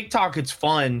on TikTok, it's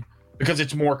fun because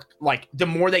it's more like the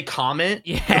more they comment,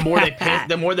 the more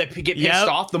they get pissed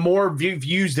off, the more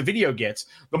views the video gets,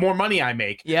 the more money I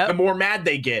make, the more mad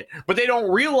they get. But they don't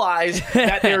realize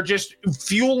that they're just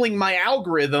fueling my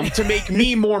algorithm to make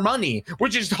me more money,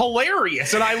 which is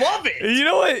hilarious, and I love it.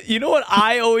 You know what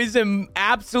I always am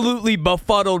absolutely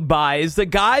befuddled by is the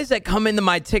guys that come into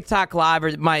my TikTok live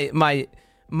or my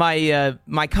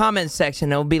comment section.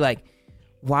 They'll be like,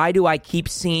 why do I keep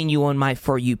seeing you on my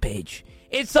For You page?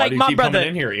 It's like, my brother, coming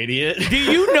in here, idiot. Do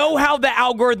you know how the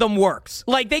algorithm works?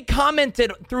 Like, they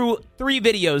commented through 3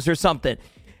 videos or something.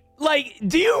 Like,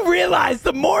 do you realize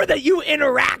the more that you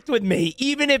interact with me,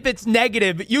 even if it's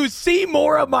negative, you see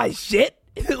more of my shit?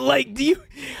 Like,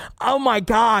 oh my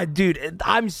God, dude,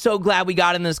 I'm so glad we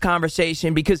got in this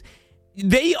conversation because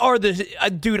they are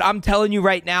dude, I'm telling you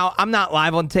right now, I'm not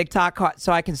live on TikTok,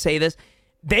 so I can say this.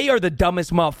 They are the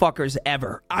dumbest motherfuckers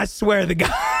ever. I swear to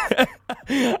God.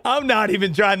 I'm not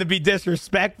even trying to be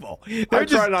disrespectful. I'm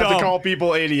trying not to call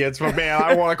people idiots, but man,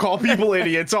 I want to call people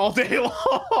idiots all day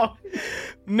long.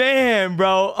 Man,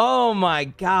 bro. Oh my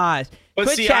gosh. But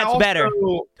Twitch chat's better.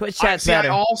 Twitch chat's better.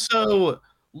 I also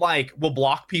will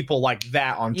block people like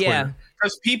that on Twitter. Yeah.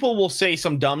 Because people will say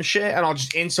some dumb shit and I'll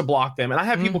just insta block them. And I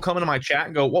have people come into my chat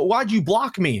and go, well, why'd you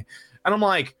block me? And I'm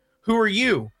like, who are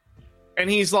you? And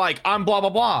he's like, I'm blah, blah,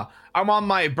 blah. I'm on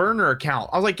my burner account.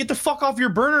 I was like, get the fuck off your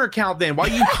burner account then. Why are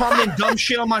you commenting dumb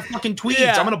shit on my fucking tweets?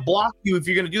 Yeah. I'm going to block you if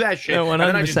you're going to do that shit. No, and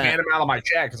then I just ban him out of my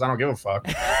chat because I don't give a fuck.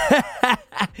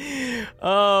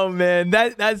 Oh, man.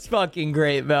 That's fucking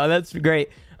great, Val. That's great.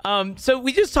 So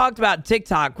we just talked about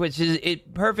TikTok, which is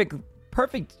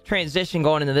perfect transition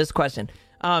going into this question.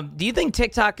 Do you think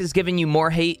TikTok is giving you more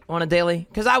hate on a daily?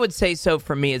 Because I would say so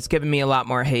for me. It's giving me a lot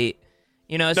more hate,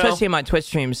 especially in my Twitch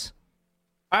streams.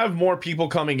 I have more people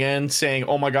coming in saying,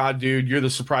 oh my God, dude, you're the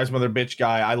surprise mother bitch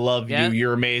guy. I love you.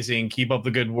 You're amazing. Keep up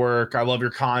the good work. I love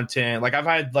your content. Like, I've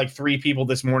had like 3 people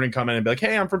this morning come in and be like,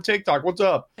 hey, I'm from TikTok. What's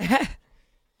up?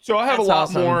 So I have a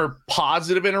lot more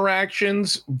positive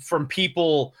interactions from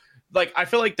people. Like, I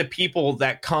feel like the people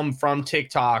that come from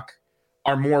TikTok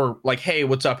are more like, hey,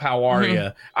 what's up? How are you?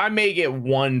 I may get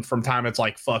one from time it's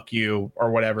like, fuck you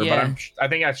or whatever. But I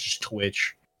think that's just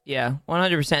Twitch. Yeah,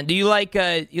 100%. Do you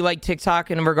like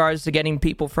TikTok in regards to getting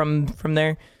people from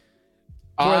there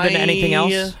more than anything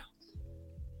else?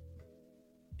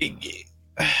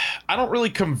 I don't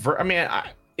really convert. I mean,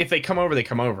 if they come over, they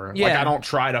come over. Yeah. Like, I don't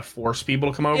try to force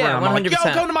people to come over. Yeah, and I'm 100%. like,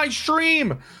 yo, come to my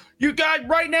stream. You guys,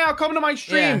 right now, come to my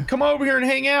stream. Yeah. Come over here and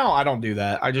hang out. I don't do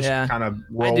that. I just kind of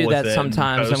roll with it. I do that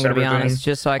sometimes, I'm going to be honest,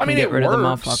 just so I can get rid of the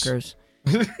motherfuckers.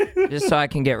 Just so I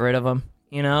can get rid of them,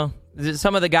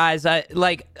 Some of the guys,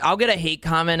 I'll get a hate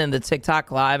comment in the TikTok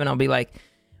live, and I'll be like,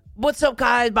 what's up,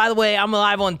 guys? By the way, I'm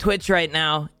live on Twitch right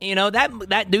now.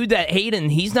 That dude that hating,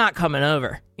 he's not coming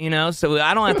over, so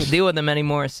I don't have to deal with him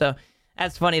anymore. So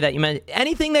that's funny that you mentioned.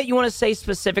 Anything that you want to say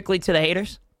specifically to the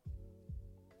haters?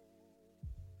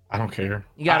 I don't care.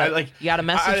 You got a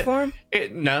message for him?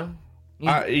 No.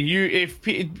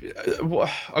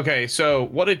 Okay, so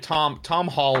what did Tom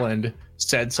Holland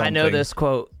said something? I know this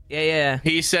quote. Yeah.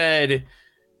 He said,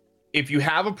 if you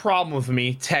have a problem with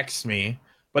me, text me.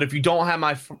 But if you don't have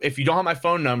my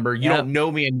phone number, you don't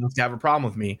know me enough to have a problem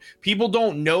with me. People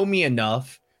don't know me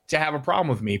enough to have a problem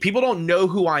with me. People don't know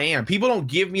who I am. People don't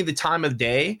give me the time of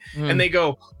day, and they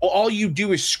go, well, all you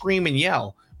do is scream and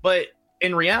yell. But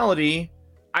in reality,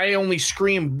 I only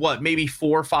scream maybe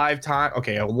 4 or 5 times.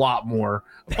 Okay, a lot more.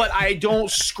 But I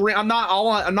don't scream. I'm not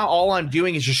all I'm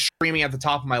doing is just screaming at the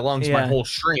top of my lungs my whole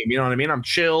stream. You know what I mean? I'm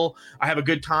chill. I have a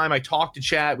good time. I talk to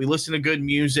chat. We listen to good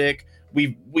music.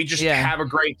 We just have a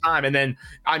great time. And then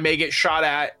I may get shot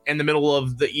at in the middle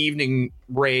of the evening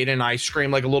raid and I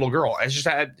scream like a little girl. I just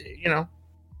had,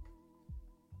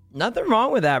 Nothing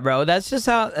wrong with that, bro. That's just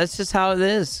how it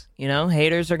is.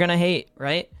 Haters are gonna hate,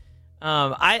 right?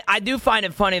 I do find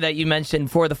it funny that you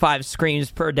mentioned 4 to 5 screams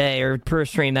per day or per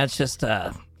stream. That's just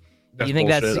you think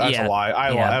bullshit. That's a lie.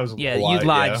 That was a lie. You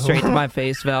lied straight to my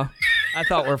face, Val. I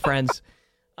thought we're friends.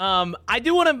 I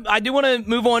do want to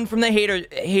move on from the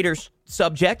hater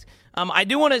subject. I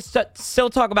do want to still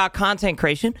talk about content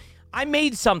creation. I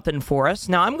made something for us.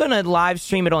 Now I'm going to live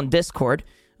stream it on Discord,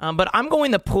 but I'm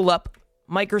going to pull up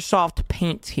Microsoft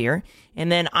Paint here,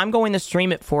 and then I'm going to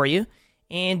stream it for you.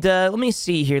 And let me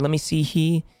see here.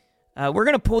 We're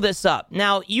going to pull this up.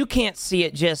 Now, you can't see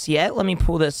it just yet. Let me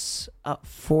pull this up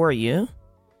for you.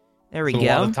 There we go. A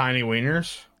lot of tiny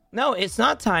wieners? No, it's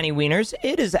not tiny wieners.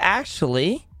 It is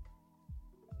actually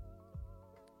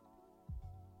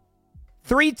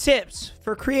 3 tips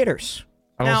for creators.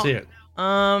 I don't see it.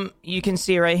 You can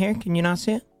see it right here. Can you not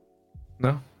see it?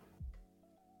 No.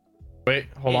 Wait,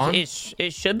 hold on. It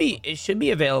should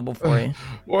be available for you.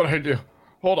 What did I do?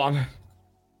 Hold on.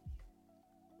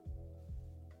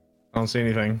 I don't see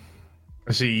anything.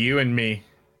 I see you and me.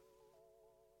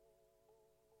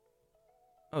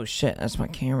 Oh shit, that's my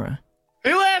camera.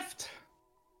 He left!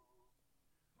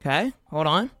 Okay, hold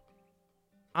on.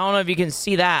 I don't know if you can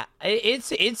see that. It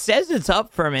says it's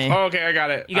up for me. Oh, okay, I got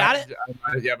it. You got it?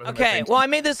 Yeah. Okay, well, I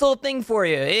made this little thing for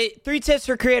you. 3 tips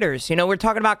for creators. We're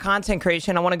talking about content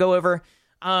creation. I want to go over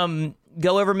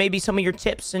maybe some of your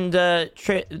tips. And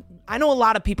I know a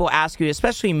lot of people ask you,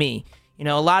 especially me,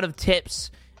 a lot of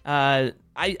tips. I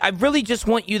really just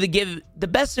want you to give the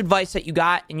best advice that you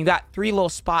got, and you got 3 little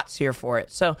spots here for it.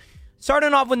 So,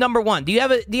 starting off with number 1, do you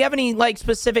have any like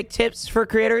specific tips for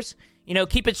creators?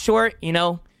 Keep it short.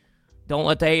 Don't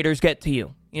let the haters get to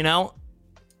you.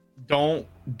 Don't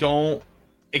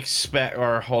expect.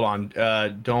 Or hold on.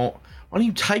 Don't. Why don't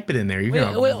you type it in there? You're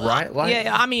gonna write like.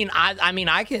 Yeah. I mean,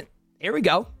 I can. Here we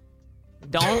go.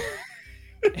 Don't.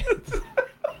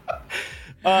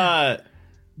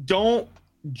 Don't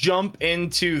jump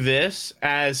into this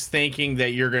as thinking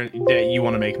that you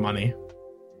want to make money.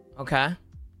 Okay.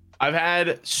 I've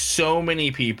had so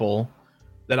many people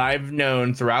that I've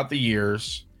known throughout the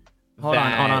years. Hold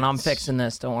on. I'm fixing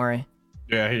this. Don't worry.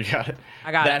 Yeah, you got it.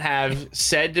 I got it. That have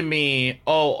said to me,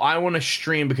 "Oh, I want to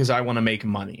stream because I want to make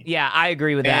money." Yeah, I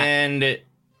agree with that. And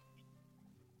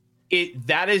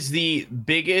that is the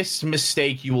biggest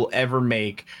mistake you will ever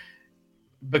make,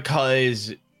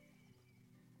 because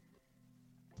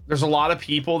there's a lot of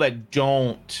people that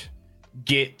don't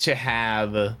get to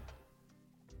have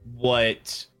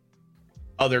what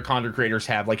other content creators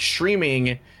have. Like,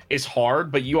 streaming is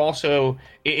hard, but you also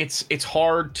it's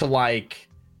hard to, like,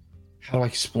 how do I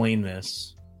explain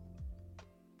this?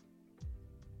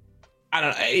 I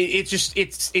don't know.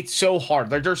 It's so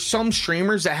hard. Like, there's some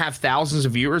streamers that have thousands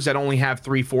of viewers that only have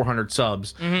 300-400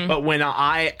 subs. Mm-hmm. But when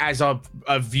I, as a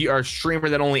streamer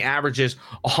that only averages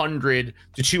 100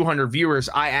 to 200 viewers,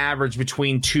 I average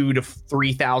between 2,000 to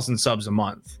 3,000 subs a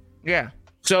month. Yeah.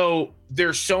 So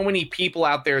there's so many people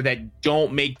out there that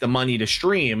don't make the money to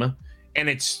stream, and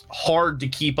it's hard to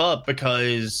keep up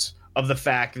because of the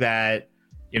fact that,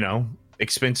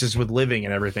 expenses with living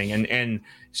and everything. And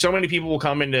so many people will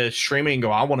come into streaming and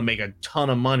go, I want to make a ton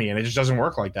of money. And it just doesn't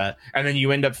work like that. And then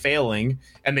you end up failing,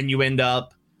 and then you end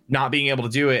up not being able to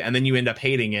do it. And then you end up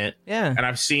hating it. Yeah. And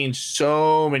I've seen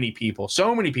so many people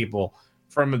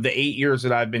from the 8 years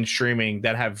that I've been streaming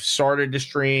that have started to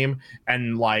stream.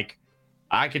 And, like,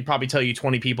 I could probably tell you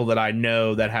 20 people that I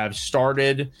know that have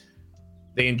started,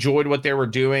 they enjoyed what they were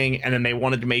doing, and then they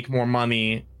wanted to make more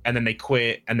money, and then they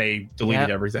quit and they deleted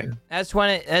everything. That's when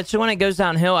it goes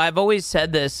downhill. I've always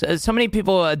said this. So many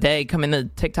people a day come into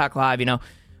TikTok Live,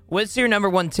 what's your number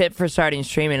 1 tip for starting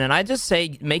streaming? And I just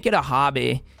say, make it a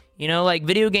hobby. Like,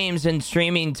 video games and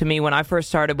streaming to me when I first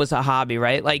started was a hobby,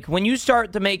 right? Like, when you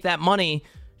start to make that money,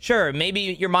 sure, maybe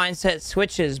your mindset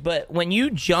switches, but when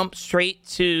you jump straight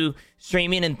to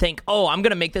streaming and think, oh, I'm going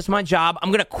to make this my job, I'm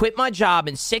going to quit my job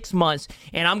in 6 months,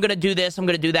 and I'm going to do this, I'm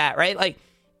going to do that, right? Like,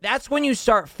 that's when you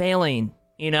start failing,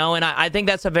 and I think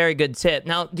that's a very good tip.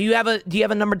 Now, do you have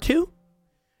a number 2?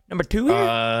 Number 2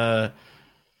 here?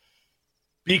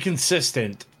 Be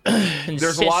consistent.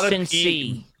 There's a lot of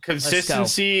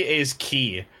consistency is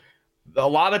key. A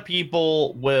lot of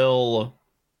people will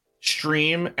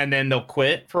stream and then they'll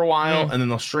quit for a while, and then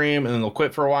they'll stream and then they'll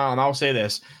quit for a while. And I'll say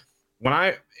this,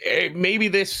 maybe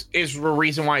this is the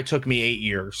reason why it took me 8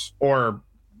 years, or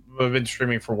I've been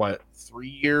streaming for what, 3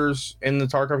 years in the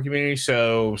Tarkov community,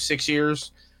 so 6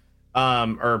 years,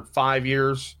 or 5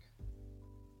 years.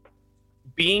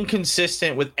 Being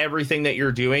consistent with everything that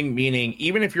you're doing, meaning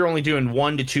even if you're only doing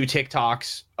 1 to 2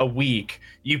 TikToks a week,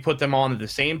 you put them on at the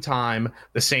same time,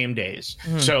 the same days.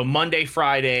 So Monday,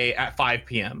 Friday at 5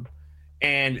 p.m.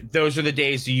 And those are the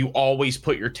days that you always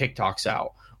put your TikToks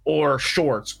out. Or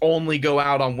shorts only go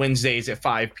out on Wednesdays at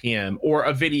 5 p.m. Or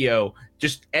a video,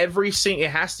 just it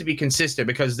has to be consistent,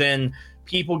 because then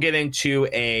people get into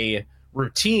a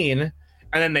routine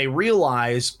and then they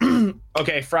realize,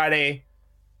 okay, Friday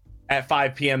at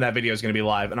 5 p.m. that video is going to be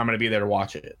live and I'm going to be there to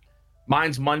watch it.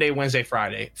 Mine's Monday, Wednesday,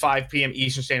 Friday, 5 p.m.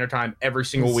 Eastern Standard Time every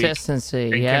single week.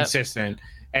 Consistency, consistent.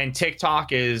 And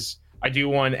TikTok is, I do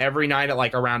one every night at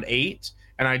like around 8,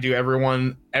 and I do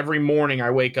every morning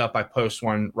I wake up, I post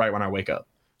one right when I wake up.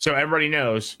 So everybody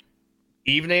knows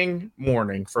evening,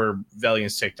 morning for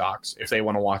Velion's TikToks if they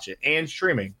want to watch it, and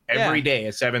streaming every day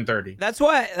at 7:30. That's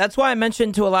why I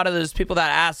mentioned to a lot of those people that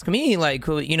ask me, like,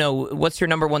 you know, what's your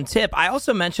number one tip? I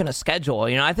also mention a schedule.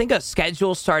 You know, I think a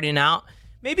schedule starting out,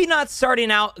 maybe not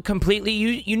starting out completely.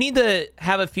 You need to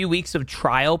have a few weeks of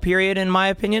trial period, in my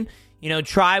opinion. You know,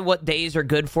 try what days are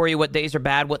good for you, what days are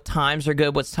bad, what times are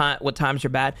good, what times are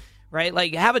bad. Right?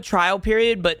 Like, have a trial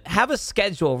period, but have a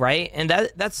schedule, right? And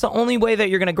that's the only way that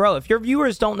you're going to grow. If your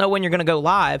viewers don't know when you're going to go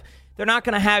live, they're not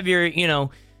going to have your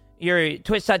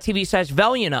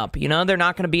twitch.tv/Velion up. You know, they're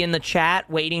not going to be in the chat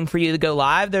waiting for you to go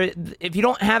live. If you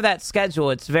don't have that schedule,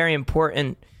 it's very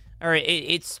important, or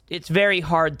it's very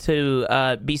hard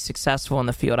to be successful in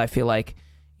the field, I feel like,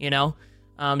 you know?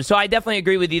 So I definitely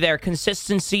agree with you there.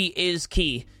 Consistency is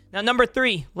key. Now, number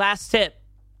 3, last tip.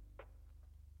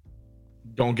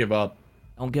 Don't give up.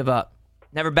 Don't give up.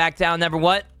 Never back down. Never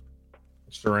what?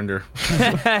 Surrender.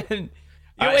 Wait,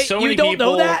 so you don't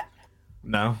know that?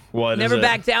 No. What? Never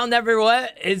back down. Never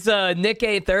what? It's Nick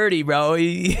A30, bro.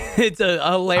 It's a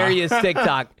hilarious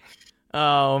TikTok.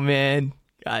 Oh man,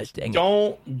 gosh dang it!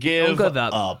 Don't give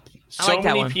up. So like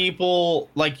many people,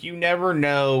 like, you never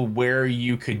know where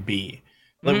you could be.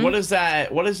 Like, what is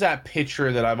that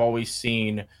picture that I've always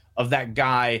seen of that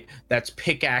guy that's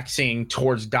pickaxing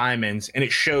towards diamonds, and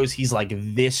it shows he's like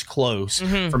this close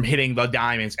from hitting the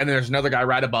diamonds, and there's another guy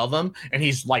right above him and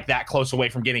he's like that close away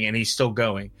from getting it, and he's still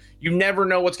going. You never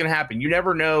know what's going to happen. You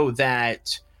never know that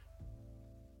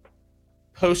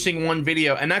posting one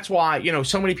video, and that's why, you know,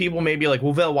 so many people may be like,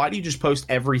 well, Vel, why do you just post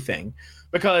everything?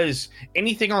 Because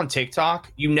anything on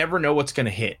TikTok, you never know what's going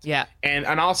to hit. Yeah. And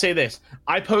I'll say this.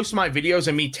 I post my videos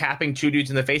and me tapping 2 dudes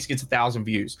in the face gets 1,000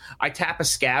 views. I tap a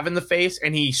scav in the face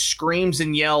and he screams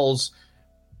and yells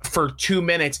for 2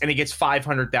 minutes and he gets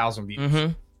 500,000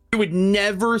 views. You would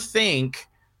never think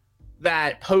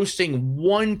that posting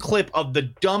one clip of the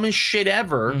dumbest shit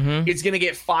ever is going to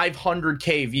get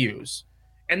 500K views.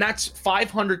 And that's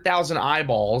 500,000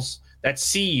 eyeballs that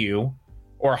see you.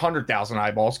 Or 100,000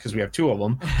 eyeballs, because we have 2 of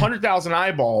them. 100,000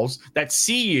 eyeballs that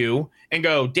see you and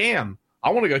go, damn,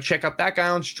 I want to go check out that guy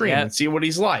on stream and see what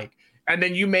he's like. And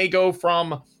then you may go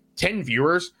from 10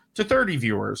 viewers to 30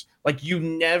 viewers. Like, you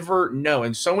never know.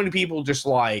 And so many people just,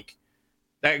 like,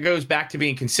 that goes back to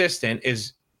being consistent,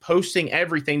 is posting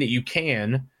everything that you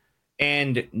can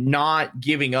and not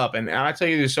giving up. And I tell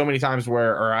you, there's so many times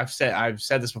where, or I've said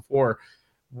this before,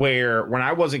 where when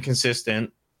I wasn't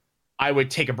consistent, I would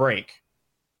take a break.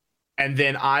 And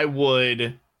then I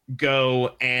would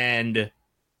go and,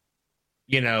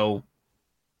 you know,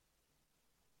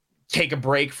 take a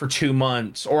break for 2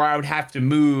 months, or I would have to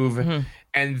move.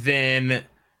 And then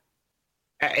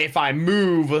if I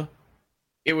move,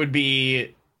 it would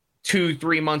be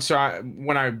 2-3 months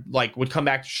when I like would come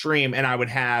back to stream, and I would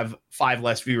have 5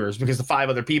 less viewers, because the 5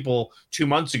 other people 2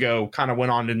 months ago kind of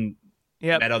went on and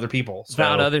met other people,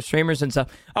 found other streamers and stuff.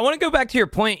 I want to go back to your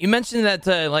point. You mentioned that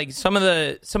like some of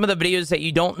the videos that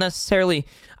you don't necessarily.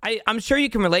 I'm sure you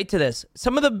can relate to this.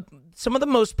 Some of the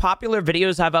most popular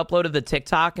videos I've uploaded to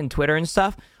TikTok and Twitter and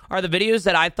stuff are the videos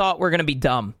that I thought were going to be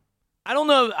dumb. I don't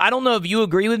know if you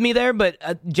agree with me there, but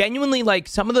genuinely, like,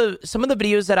 some of the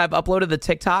videos that I've uploaded to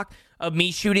TikTok of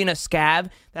me shooting a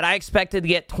scav that I expected to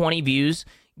get 20 views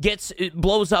it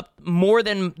blows up more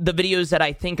than the videos that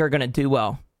I think are going to do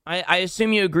well. I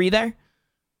assume you agree there?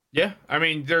 Yeah, I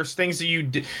mean, there's things that you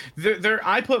do.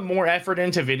 I put more effort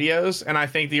into videos, and I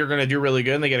think that you're going to do really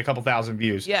good, and they get a couple thousand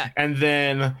views. Yeah. And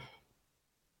then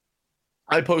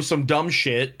I post some dumb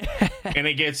shit, and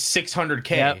it gets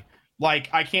 600K. Like,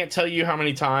 I can't tell you how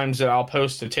many times that I'll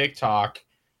post a TikTok,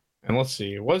 And let's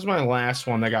see, what was my last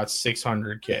one that got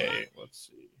 600K? Let's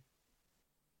see.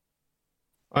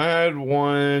 I had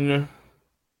one.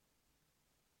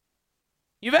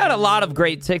 You've had a lot of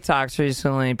great TikToks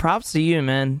recently. Props to you,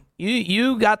 man.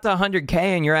 You got the 100K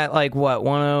and you're at like what,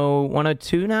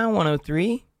 102 now,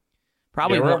 103?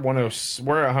 Probably. Yeah, we're at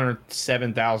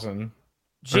 107,000.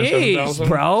 Jeez,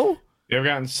 bro. They've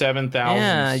gotten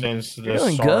 7,000 since the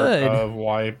start of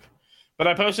Wipe. But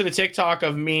I posted a TikTok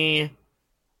of me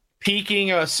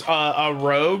peeking a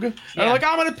rogue. And I'm like,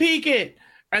 I'm gonna peek it.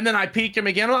 And then I peeked him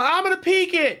again. I'm gonna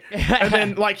peek it. And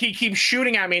then like he keeps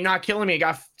shooting at me, not killing me. It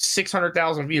got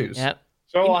 600,000 views. Yep.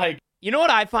 So like, you know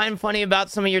what I find funny about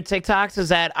some of your TikToks is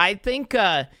that I think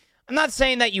I'm not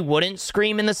saying that you wouldn't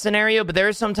scream in the scenario, but there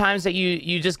are some times that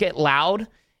you just get loud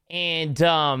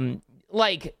and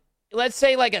like let's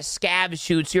say like a scab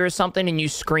shoots you or something and you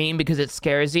scream because it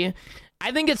scares you.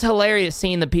 I think it's hilarious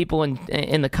seeing the people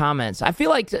in the comments. I feel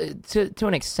like to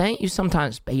an extent you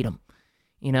sometimes bait them.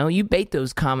 You know, you bait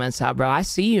those comments out, bro. I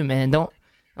see you, man. Don't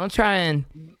try and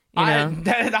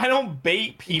I don't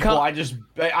bait people. I do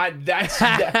that's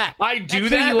that who you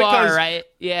because are, right?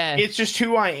 Yeah, it's just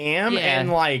who I am,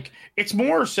 and like it's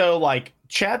more so like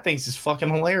Chad thinks it's fucking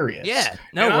hilarious. Yeah,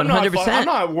 no, 100%. I'm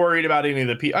not worried about any of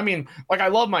the people. I mean, like I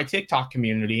love my TikTok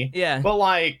community. Yeah, but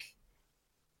like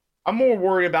I'm more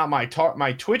worried about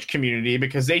my Twitch community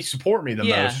because they support me the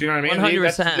most. You know what I mean?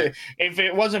 100%. If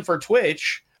it wasn't for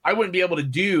Twitch, I wouldn't be able to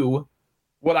do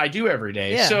what I do every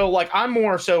day. Yeah. So like I'm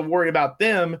more so worried about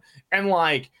them, and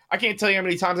like I can't tell you how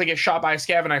many times I get shot by a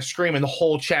scav and I scream and the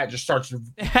whole chat just starts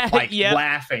like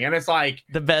laughing, and it's like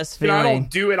the best feeling. I don't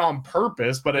do it on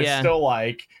purpose, but it's still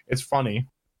like it's funny.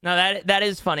 No, that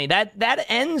is funny. That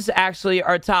ends actually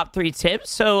our top 3 tips.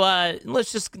 So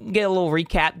let's just get a little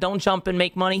recap. Don't jump and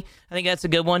make money. I think that's a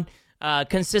good one.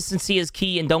 Consistency is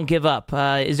key, and don't give up.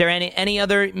 Is there any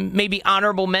other maybe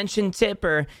honorable mention tip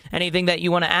or anything that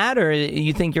you want to add, or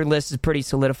you think your list is pretty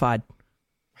solidified?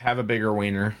 Have a bigger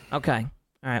wiener. Okay.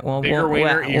 All right. Well, bigger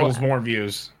wiener equals more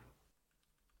views.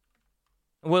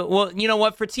 Well, you know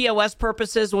what? For TOS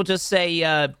purposes, we'll just say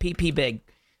PP big.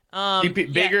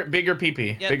 Bigger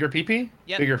PP. Yep. Bigger PP.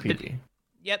 Yep. Bigger PP.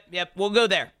 Yep. We'll go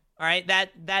there. All right.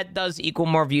 That does equal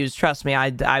more views. Trust me.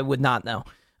 I would not know.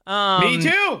 Me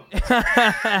too.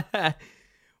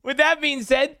 With that being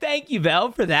said, thank you,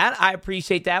 Vel, for that. I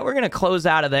appreciate that. We're going to close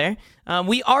out of there.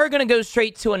 We are going to go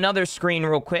straight to another screen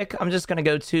real quick. I'm just going to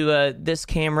go to this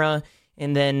camera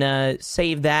and then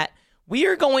save that. We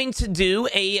are going to do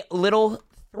a little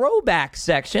throwback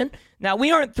section. Now,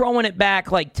 we aren't throwing it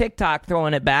back like TikTok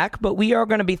throwing it back, but we are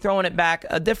going to be throwing it back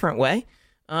a different way.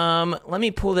 Let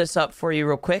me pull this up for you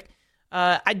real quick.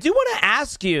 I do want to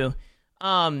ask you,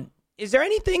 is there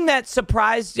anything that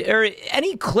surprised, or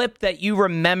any clip that you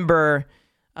remember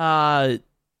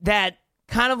that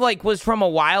kind of like was from a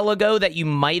while ago that you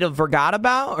might have forgot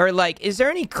about? Or like, is there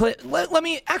any clip? Let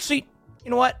me actually,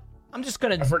 you know what? I'm just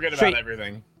going to forget about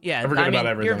everything. Yeah, I forget about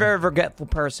everything. You're a very forgetful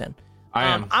person. I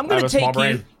am. I'm going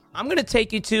to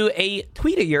take you to a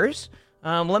tweet of yours.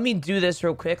 Let me do this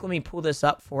real quick. Let me pull this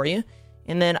up for you.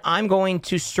 And then I'm going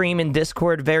to stream in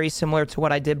Discord very similar to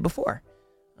what I did before.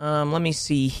 Let me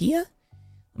see here.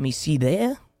 Let me see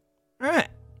there. All right.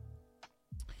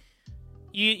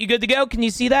 You good to go? Can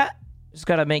you see that? Just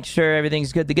got to make sure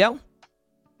everything's good to go.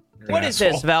 What is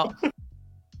this, Val?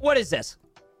 What is this?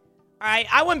 All right.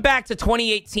 I went back to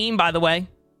 2018, by the way.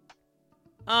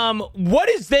 What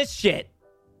is this shit?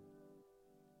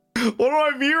 One of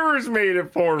my viewers made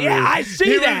it for me. Yeah, I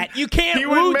see that. You can't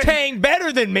Wu-Tang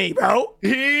better than me, bro.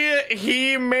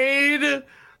 He made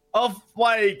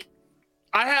like,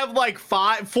 I have like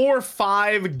 4 or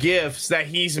 5 gifts that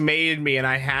he's made me, and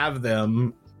I have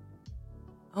them.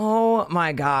 Oh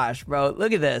my gosh, bro.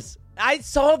 Look at this. I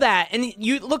saw that, and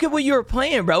you look at what you were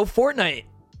playing, bro. Fortnite.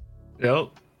 Yep.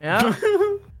 Yeah.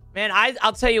 Man,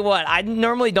 I'll tell you what. I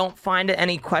normally don't find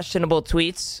any questionable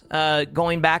tweets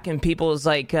going back in people's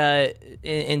like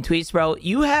in tweets, bro.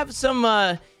 You have some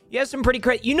pretty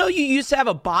crazy. You know, you used to have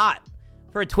a bot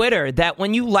for Twitter that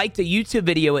when you liked a YouTube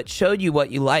video, it showed you what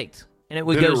you liked, and it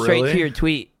would go straight to your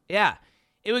tweet. Yeah,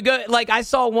 it would go. Like I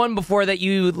saw one before that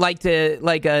you liked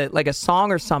like a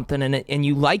song or something, and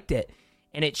you liked it,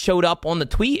 and it showed up on the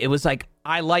tweet. It was like,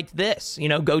 I liked this. You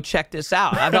know, go check this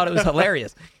out. I thought it was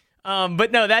hilarious.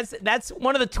 But no, that's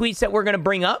one of the tweets that we're going to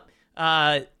bring up.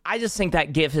 I just think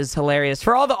that GIF is hilarious.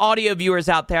 For all the audio viewers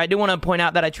out there, I do want to point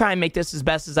out that I try and make this as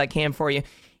best as I can for you.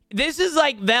 This is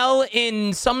like Vel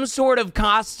in some sort of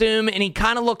costume, and he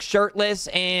kind of looks shirtless,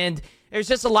 and there's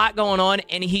just a lot going on,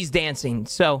 and he's dancing.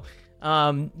 So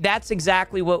that's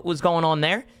exactly what was going on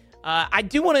there. I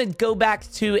do want to go back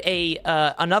to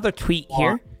another tweet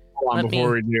here. Hold on,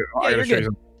 before we do, I gotta show you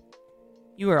something.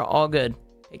 You are all good.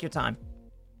 Take your time.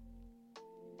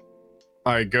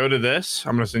 All right, go to this.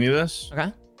 I'm gonna send you this.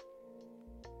 Okay.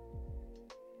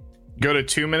 Go to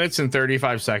 2 minutes and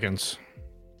 35 seconds.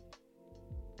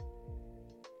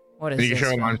 What is this? You can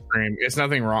show it on screen. It's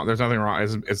nothing wrong. There's nothing wrong.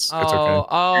 It's okay.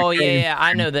 Oh, yeah.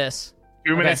 I know this.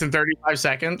 2 minutes and 35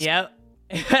 seconds. Yep.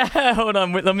 Hold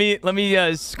on. Let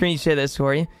me screen share this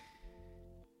for you.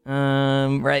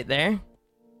 Right there.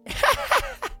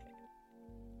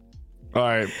 All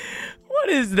right. What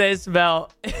is this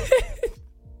about?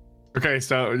 Okay,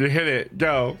 so you hit it.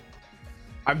 Go.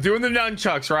 I'm doing the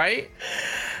nunchucks, right?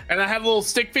 And I have a little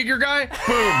stick figure guy.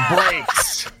 Boom,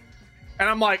 breaks. And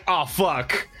I'm like, oh,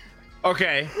 fuck.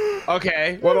 Okay.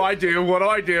 What do I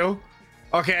do?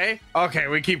 Okay,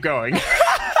 we keep going.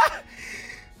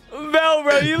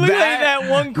 Bro, you look like that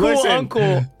one cool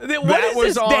uncle.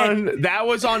 That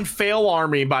was on Fail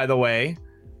Army, by the way.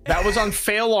 That was on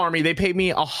Fail Army. They paid me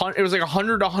it was like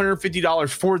 $100 to $150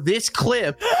 for this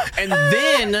clip, and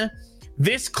then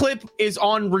this clip is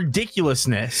on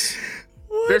Ridiculousness.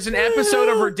 There's an episode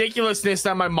of Ridiculousness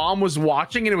that my mom was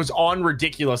watching, and it was on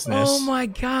Ridiculousness. Oh my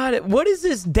god, what is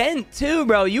this dent too,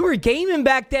 bro? You were gaming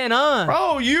back then, huh?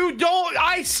 Bro, you don't.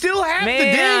 I still have the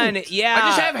dent. Yeah, I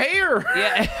just have hair.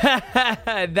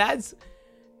 Yeah, that's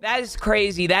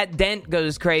crazy. That dent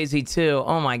goes crazy too.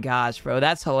 Oh my gosh, bro,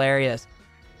 that's hilarious.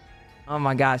 Oh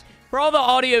my gosh. For all the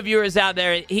audio viewers out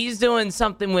there, he's doing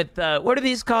something with what are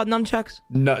these called? Nunchucks?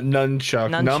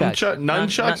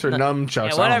 Nunchucks or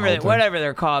nunchucks? Yeah, whatever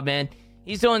they're called, man.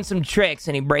 He's doing some tricks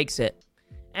and he breaks it.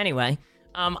 Anyway,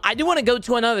 I do want to go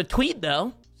to another tweet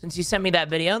though, since you sent me that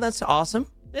video. That's awesome.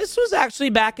 This was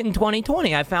actually back in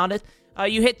 2020. I found it.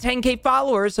 You hit 10K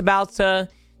followers about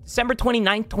December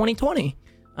 29th, 2020.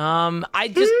 I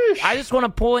just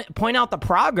want to point out the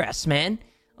progress, man.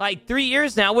 Like 3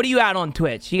 years now. What are you at on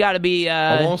Twitch? You got to be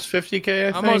almost 50K.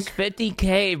 I think almost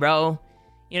 50K, bro.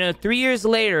 3 years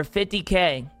later,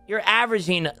 50K. You're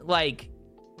averaging like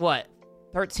what,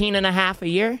 13 and a half a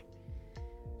year?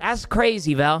 That's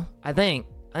crazy, Val. I think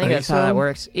that's how that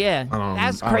works. Yeah,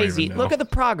 that's crazy. Look at the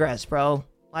progress, bro.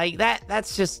 Like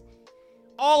that's just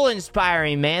all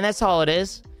inspiring, man. That's all it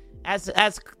is. That's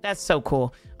so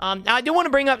cool. Now I do want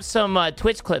to bring up some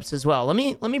Twitch clips as well. Let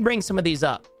me bring some of these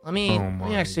up. Let me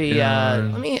actually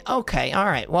okay, all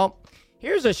right. Well,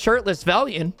 here's a shirtless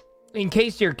Velion, in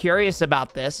case you're curious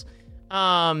about this.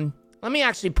 Let me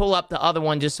actually pull up the other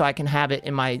one just so I can have it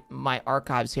in my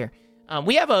archives here.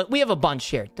 We have a bunch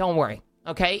here. Don't worry.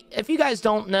 Okay? If you guys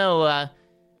don't know,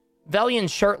 Velion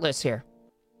shirtless here.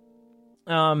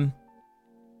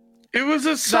 It was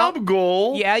a sub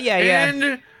goal. Yeah.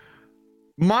 And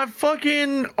my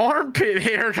fucking armpit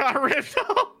hair got ripped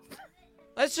off.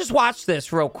 Let's just watch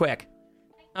this real quick.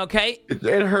 Okay?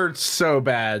 It hurts so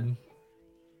bad.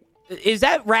 Is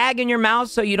that rag in your mouth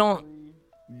so you don't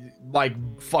like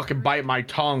fucking bite my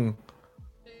tongue?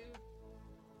 2,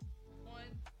 1.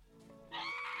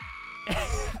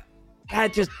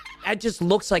 That just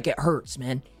looks like it hurts,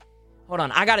 man. Hold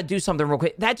on, I gotta do something real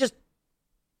quick.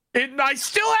 I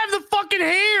still have the fucking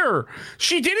hair.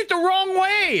 She did it the wrong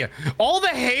way. All the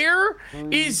hair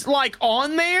is like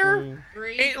on there.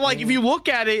 Like if you look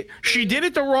at it, she did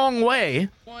it the wrong way.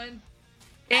 1.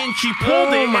 And she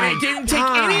pulled it and it didn't take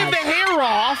any of the hair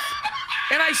off.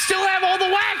 And I still have all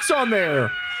the wax on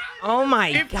there. Oh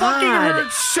my god. It fucking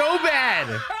hurts so bad.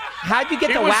 How'd you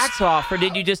get the wax off, or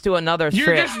did you just do another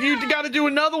strip? You got to do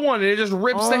another one, and it just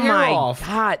rips the hair off. Oh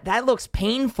my god, that looks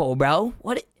painful, bro.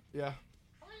 What? Yeah.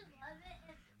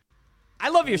 I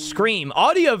love your scream.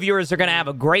 Audio viewers are gonna have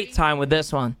a great time with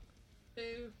this one.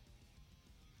 2,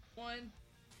 1.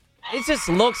 It just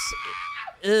looks.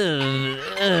 No,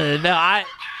 I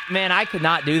could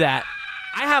not do that.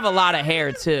 I have a lot of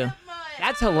hair too.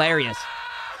 That's hilarious.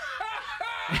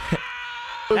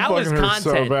 That was content.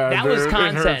 So bad, that was dude.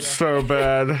 content. It hurts so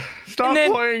bad. Stop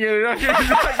playing it. I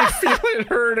can feel it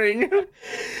hurting.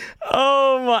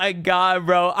 Oh my god,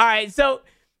 bro. All right, so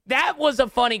that was a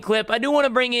funny clip. I do want to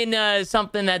bring in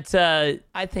something that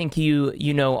I think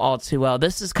you know all too well.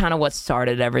 This is kind of what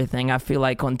started everything, I feel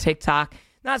like, on TikTok.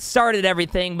 Not started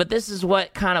everything, but this is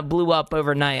what kind of blew up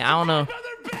overnight. I don't know.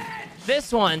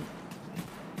 This one.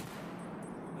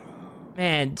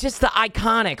 Man, just the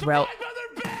iconic, bro.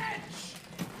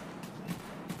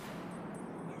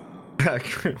 That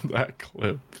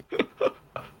clip.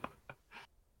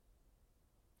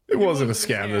 It wasn't a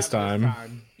scam this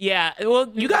time. Yeah,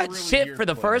 well, you got really shit for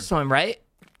the first one, right?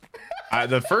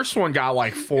 The first one got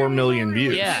like 4 million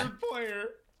views. Yeah.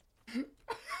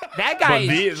 That guy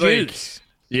is juice.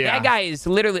 Yeah. That guy is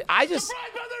literally.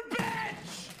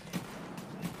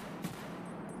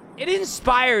 It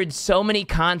inspired so many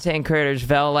content creators,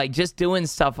 Vel, like just doing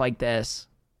stuff like this.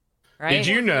 Right? Did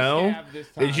you know?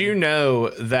 Did you know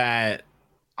that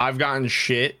I've gotten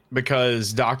shit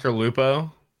because Dr.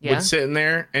 Lupo would sit in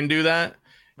there and do that?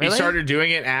 Really? He started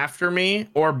doing it after me,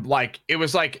 or like it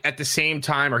was like at the same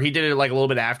time, or he did it like a little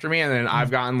bit after me, and then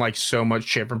I've gotten like so much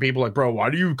shit from people like, bro, why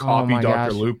do you copy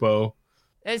Dr. Lupo?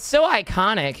 It's so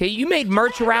iconic. You made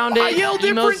merch around it. I yell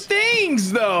different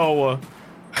things though.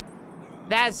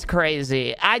 That's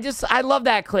crazy. I love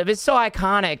that clip. It's so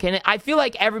iconic, and I feel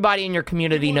like everybody in your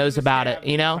community knows about it.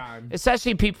 You know,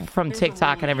 especially people from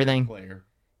TikTok and everything.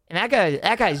 And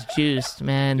that guy's juiced,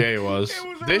 man. Yeah, he was.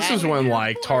 This is when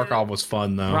like Tarkov was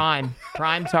fun though. Prime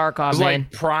Tarkov, it was man.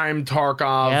 Like prime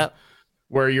Tarkov,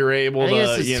 where you're able to,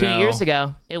 this is 2 years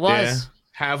ago. It was.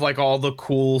 Have like all the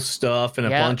cool stuff and a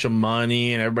bunch of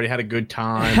money, and everybody had a good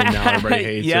time, and now everybody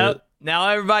hates it. Now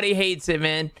everybody hates it,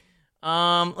 man.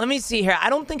 Let me see here. I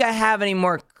don't think I have any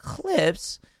more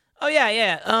clips. Oh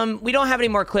yeah. We don't have any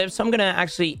more clips, so I'm gonna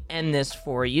actually end this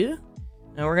for you.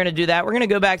 And we're gonna do that. We're gonna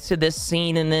go back to this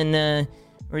scene, and then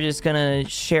we're just gonna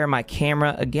share my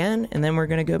camera again, and then we're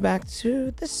gonna go back to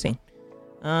this scene.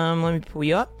 Let me pull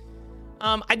you up.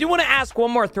 I do want to ask one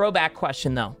more throwback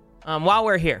question though. While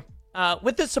we're here.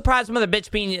 With the surprise mother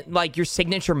bitch being like your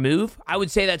signature move, I would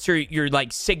say that's your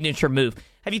like signature move.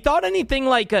 Have you thought anything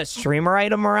like a streamer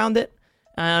item around it?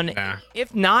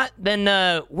 If not, then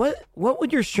what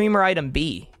would your streamer item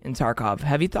be in Tarkov?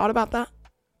 Have you thought about that?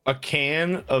 A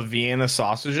can of Vienna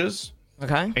sausages.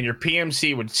 Okay. And your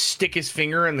PMC would stick his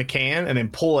finger in the can and then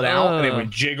pull it out, and it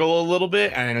would jiggle a little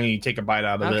bit, and then you take a bite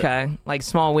out of it. Okay, like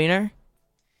small wiener.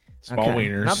 Small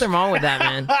wieners. Nothing wrong with that,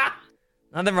 man.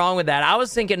 Nothing wrong with that. I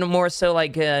was thinking more so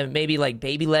like maybe like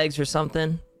baby legs or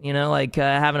something. You know, like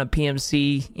having a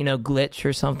PMC, glitch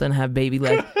or something. Have baby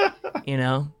leg.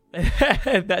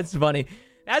 That's funny.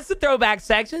 That's the throwback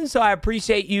section. So I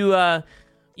appreciate you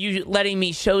you letting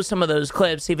me show some of those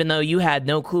clips, even though you had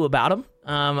no clue about them.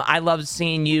 I love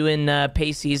seeing you in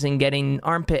Pacey's and getting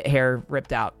armpit hair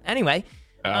ripped out. Anyway.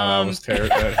 That was terrible.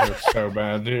 That hurt so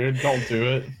bad, dude. Don't do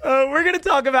it.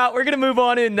 We're gonna move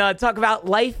on and talk about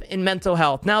life and mental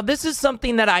health. Now, this is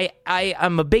something that I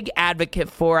am a big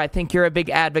advocate for. I think you're a big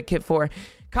advocate for.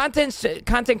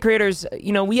 Content creators,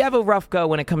 we have a rough go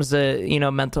when it comes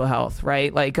to, mental health,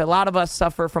 right? Like a lot of us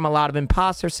suffer from a lot of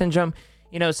imposter syndrome,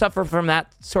 suffer from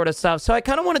that sort of stuff. So I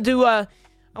kind of want to do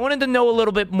I wanted to know a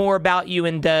little bit more about you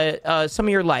and some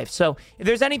of your life. So if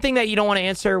there's anything that you don't want to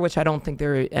answer, which I don't think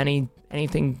there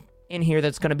anything in here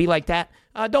that's going to be like that,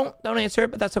 don't answer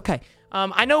it, but that's okay.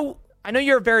 I know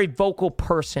you're a very vocal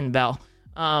person, Vel.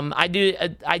 I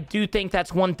do think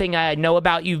that's one thing I know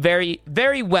about you very,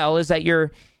 very well, is that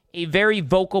you're a very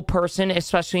vocal person,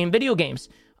 especially in video games.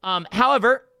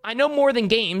 However, I know more than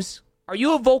games. Are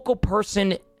you a vocal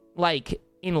person like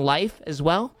in life as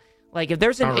well? Like, if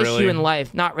there's an issue in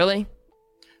life, not really?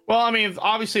 Well, I mean,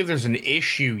 obviously, if there's an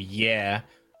issue, yeah.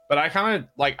 But I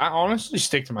honestly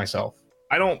stick to myself.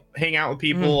 I don't hang out with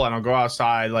people. I don't go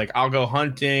outside. Like, I'll go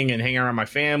hunting and hang around my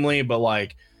family. But,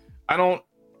 like, I don't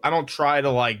try to,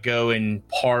 like, go and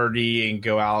party and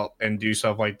go out and do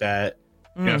stuff like that.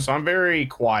 So I'm very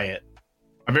quiet.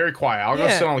 I'll go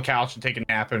sit on the couch and take a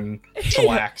nap and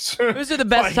chillax. Those are the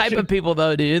best type of people,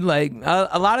 though, dude. Like,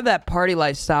 a lot of that party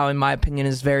lifestyle, in my opinion,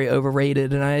 is very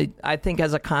overrated. And I think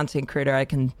as a content creator, I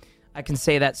can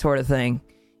say that sort of thing.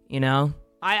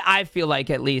 I feel like,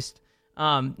 at least.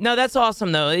 No, that's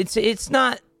awesome, though. It's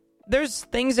not. There's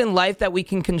things in life that we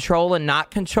can control and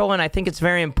not control, and I think it's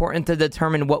very important to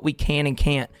determine what we can and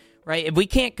can't. Right? If we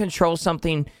can't control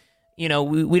something, we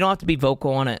don't have to be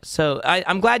vocal on it. So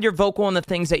I'm glad you're vocal on the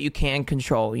things that you can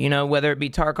control, whether it be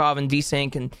Tarkov and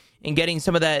desync and getting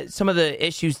some of the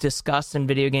issues discussed in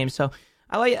video games. So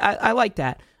I like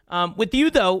that. With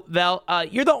you though, Vel,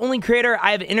 you're the only creator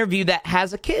I have interviewed that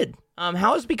has a kid.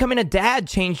 How has becoming a dad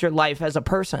changed your life as a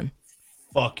person?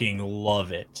 Fucking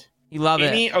love it. You love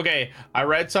it. Okay, I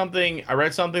read something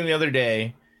the other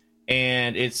day,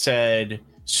 and it said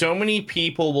so many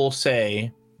people will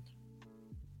say,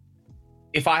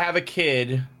 if I have a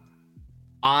kid,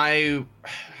 I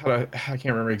can't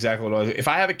remember exactly what it was. If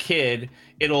I have a kid,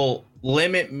 it'll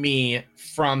limit me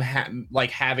from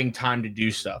having time to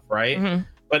do stuff, right? Mm-hmm.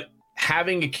 But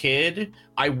having a kid,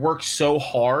 I work so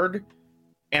hard,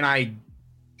 and I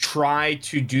try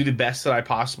to do the best that I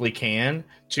possibly can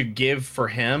to give for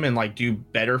him and like do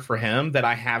better for him, that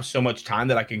I have so much time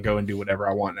that I can go and do whatever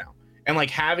I want now. And like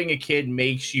having a kid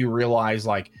makes you realize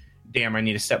like, damn, I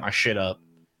need to set my shit up.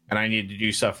 And I need to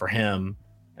do stuff for him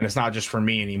and it's not just for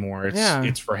me anymore.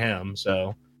 It's for him.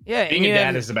 So yeah, being a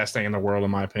dad is the best thing in the world,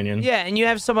 in my opinion. Yeah, and you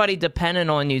have somebody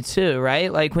dependent on you too,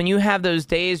 right? Like when you have those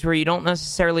days where you don't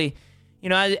necessarily,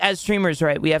 as streamers,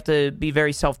 right? We have to be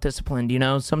very self-disciplined.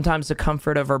 Sometimes the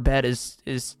comfort of our bed is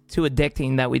too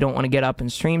addicting that we don't want to get up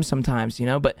and stream sometimes.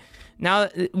 But now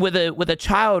with a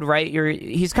child, right?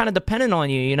 He's kind of dependent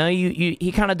on you.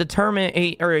 He kind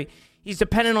of he's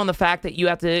dependent on the fact that you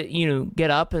have to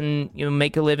get up and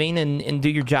make a living and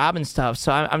do your job and stuff.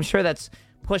 So I'm sure that's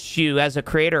pushed you as a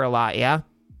creator a lot. Yeah.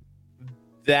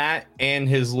 That and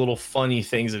his little funny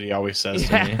things that he always says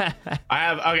to me.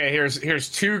 Here's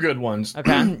two good ones.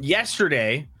 Okay.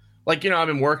 Yesterday, I've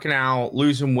been working out,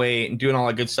 losing weight, and doing all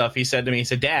that good stuff. He said to me, he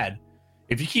said, "Dad,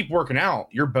 if you keep working out,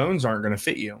 your bones aren't going to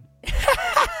fit you."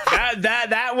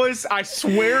 that was, I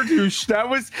swear to, that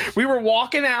was, we were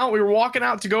walking out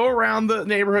to go around the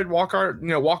neighborhood, walk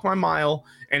my mile,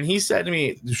 and he said to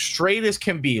me, straight as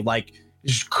can be, like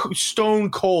stone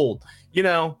cold,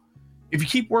 if you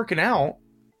keep working out,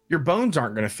 your bones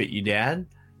aren't going to fit you, Dad.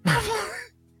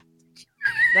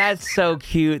 That's so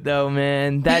cute though,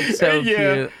 man. That's so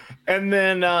cute. And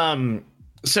then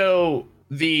so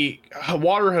the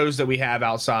water hose that we have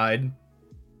outside,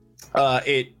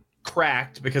 it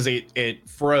cracked because it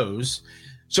froze,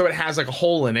 so it has like a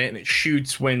hole in it and it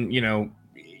shoots when you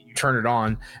turn it on.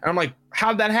 And I'm like,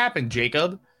 how'd that happen,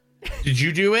 Jacob? Did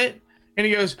you do it? And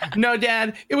he goes, no,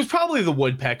 Dad, it was probably the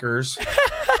woodpeckers.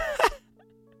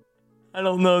 I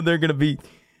don't know, they're gonna be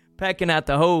pecking at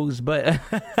the hose, but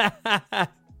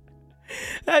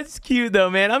that's cute though,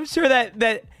 man. I'm sure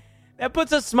that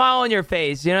puts a smile on your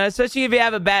face, especially if you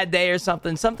have a bad day or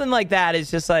something like that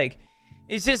is just like,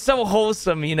 it's just so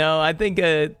wholesome, I think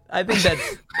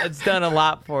that's done a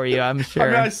lot for you, I'm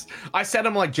sure. I said,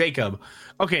 I'm like, Jacob,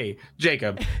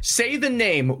 say the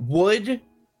name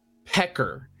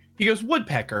woodpecker. He goes,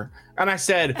 woodpecker. And I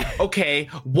said, okay,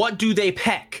 what do they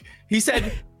peck? He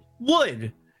said,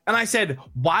 wood. And I said,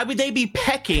 why would they be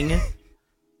pecking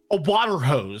a water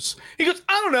hose? He goes,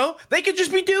 I don't know. They could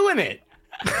just be doing it.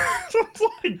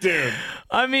 Like, dude.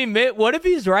 I mean, what if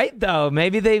he's right though?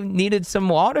 Maybe they needed some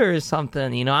water or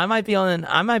something. I might be on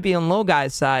little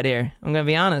guy's side here. I'm gonna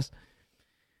be honest.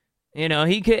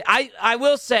 He could. I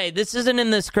will say this isn't in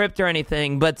the script or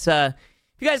anything, but if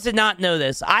you guys did not know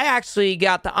this, I actually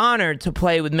got the honor to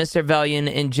play with Mr.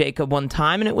 Velion and Jacob one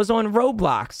time, and it was on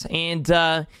Roblox.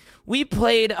 And we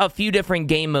played a few different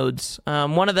game modes.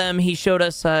 One of them, he showed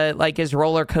us like his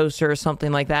roller coaster or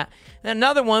something like that. And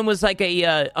another one was like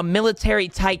a military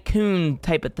tycoon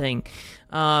type of thing.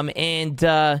 And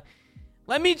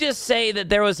let me just say that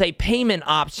there was a payment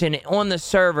option on the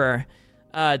server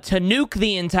to nuke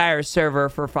the entire server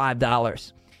for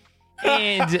 $5.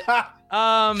 And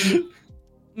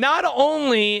not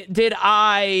only did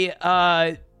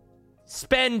I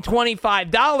spend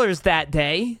 $25 that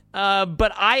day,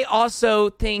 but I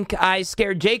also think I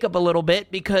scared Jacob a little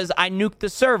bit because I nuked the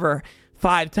server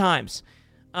 5 times.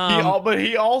 But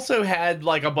he also had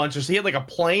like he had like a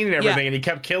plane and everything, and he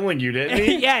kept killing you, didn't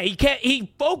he? Yeah,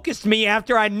 he focused me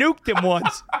after I nuked him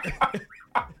once.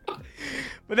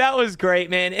 But that was great,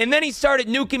 man. And then he started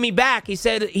nuking me back. He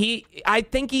said I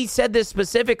think he said this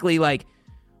specifically, like,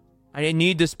 I didn't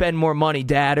need to spend more money,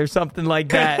 Dad, or something like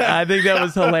that. I think that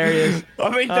was hilarious.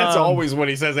 I think that's always what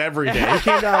he says every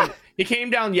day. He came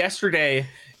down yesterday,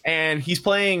 and he's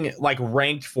playing like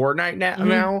ranked Fortnite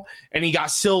now, and he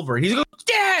got silver. He's like,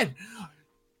 Dad,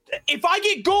 if I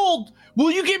get gold,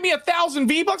 will you give me 1,000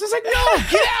 V-Bucks? I was like, no,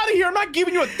 get out of here. I'm not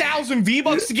giving you 1,000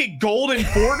 V-Bucks to get gold in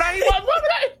Fortnite.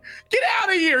 Get out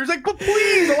of here. He's like, but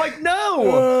please. I'm like, no.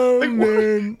 Oh, like,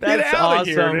 man. That's out awesome. Of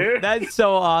here, dude. That's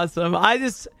so awesome.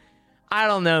 I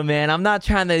don't know, man. I'm not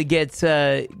trying to get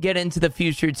into the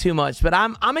future too much, but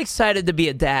I'm excited to be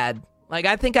a dad. Like,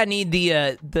 I think I need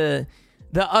the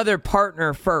other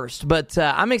partner first, but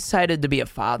I'm excited to be a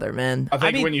father, man. I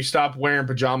think when you stop wearing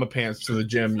pajama pants to the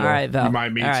gym, you might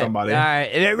meet somebody. All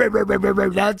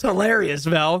right, that's hilarious,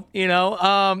 Vel.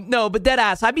 No, but dead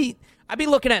ass. I'd be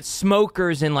looking at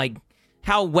smokers and like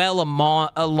how well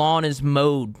a lawn is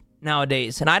mowed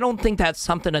nowadays, and I don't think that's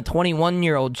something a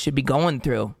 21-year-old should be going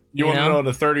through. You want to know what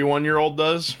a 31-year-old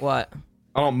does? What?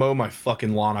 I don't mow my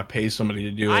fucking lawn. I pay somebody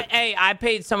to do it. I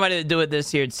paid somebody to do it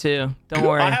this year too. Don't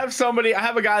worry. I have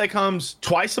a guy that comes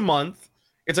twice a month.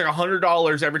 It's like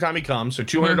 $100 every time he comes, so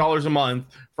 $200 a month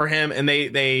for him, and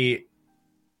they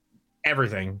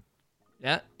everything.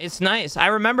 Yeah, it's nice. I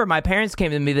remember my parents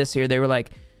came to me this year. They were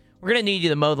like, "We're gonna need you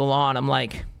to mow the lawn." I'm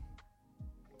like,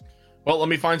 "Well, let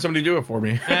me find somebody to do it for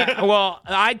me." well,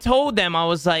 I told them, I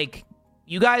was like,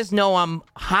 you guys know I'm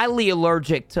highly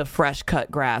allergic to fresh cut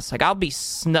grass. Like I'll be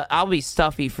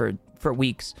stuffy for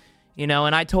weeks, you know.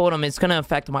 And I told him it's gonna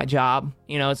affect my job.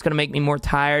 You know, it's gonna make me more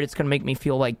tired. It's gonna make me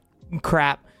feel like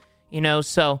crap, you know.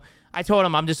 So I told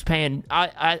him I'm just paying.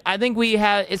 I think we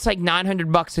have it's like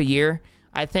 $900 a year.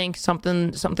 I think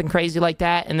something crazy like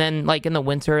that. And then like in the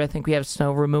winter, I think we have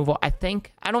snow removal. I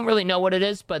don't really know what it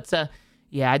is, but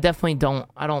yeah, I definitely don't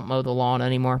mow the lawn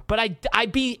anymore. But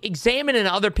I'd be examining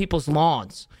other people's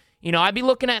lawns. You know, I'd be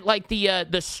looking at like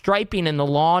the striping in the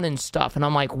lawn and stuff, and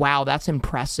I'm like, wow, that's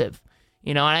impressive.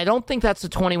 You know, and I don't think that's a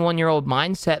 21-year-old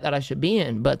mindset that I should be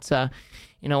in. But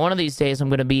you know, one of these days I'm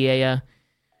gonna be a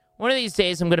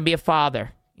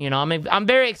father. You know, I'm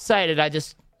very excited.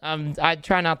 I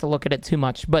try not to look at it too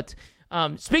much. But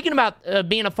speaking about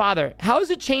being a father, how has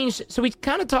it changed? So we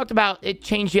kind of talked about it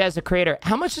changed you as a creator.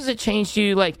 How much has it changed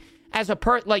you, like, as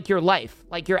like your life,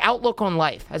 like your outlook on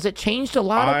life? Has it changed a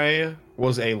lot? I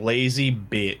was a lazy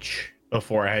bitch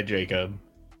before I had Jacob.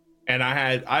 And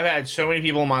I've had so many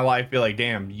people in my life be like,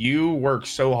 damn, you work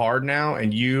so hard now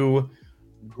and you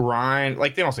grind.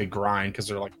 Like, they don't say grind because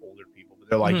they're like older people, but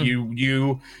they're like, you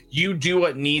do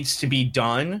what needs to be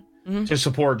done to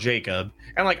support Jacob.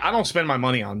 And like, I don't spend my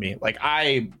money on me. Like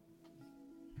I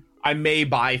may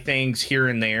buy things here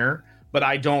and there, but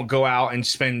I don't go out and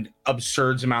spend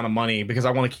absurd amount of money because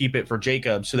I want to keep it for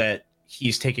Jacob so that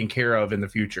he's taken care of in the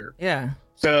future. Yeah.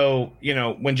 So, you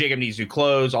know, when Jacob needs new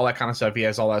clothes, all that kind of stuff, he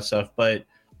has all that stuff. But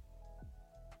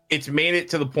it's made it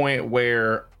to the point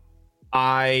where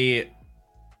I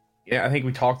think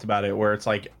we talked about it, where it's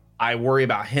like I worry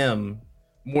about him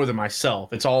more than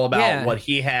myself. It's all about what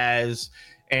he has,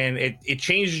 and it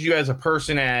changes you as a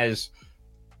person, as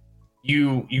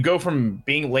you go from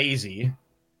being lazy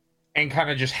and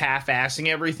kind of just half-assing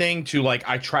everything to like,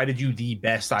 I try to do the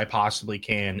best I possibly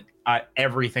can at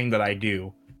everything that I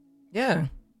do. Yeah,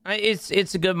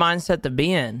 it's a good mindset to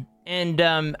be in, and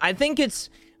I think it's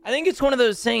one of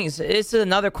those things. It's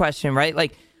another question, right?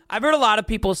 Like, I've heard a lot of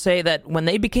people say that when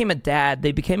they became a dad,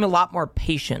 they became a lot more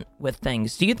patient with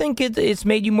things. Do you think it's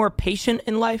made you more patient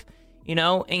in life? You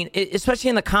know, and especially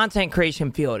in the content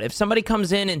creation field. If somebody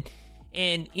comes in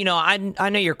and you know, I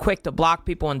know you're quick to block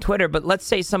people on Twitter, but let's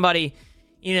say somebody,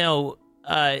 you know,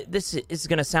 this is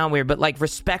gonna sound weird, but like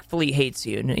respectfully hates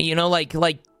you. You know, like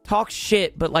talk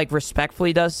shit, but like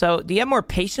respectfully does so. Do you have more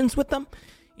patience with them?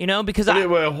 You know, because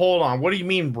wait, hold on. What do you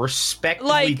mean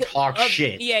respectfully talk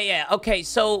shit? Yeah. Okay,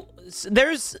 so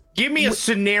there's... Give me a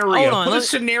scenario. Put a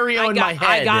scenario in my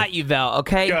head. I got you, Val,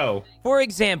 okay? Go. For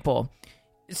example,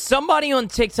 somebody on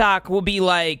TikTok will be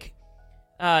like,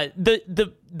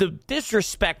 the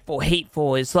disrespectful,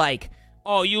 hateful is like,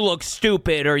 oh, you look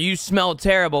stupid or you smell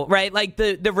terrible, right? Like,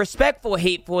 the respectful,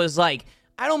 hateful is like,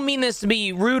 I don't mean this to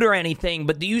be rude or anything,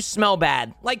 but do you smell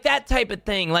bad? Like, that type of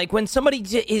thing. Like, when somebody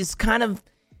is kind of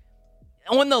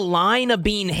on the line of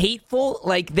being hateful,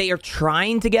 like they are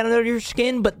trying to get under your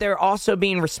skin, but they're also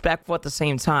being respectful at the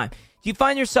same time. Do you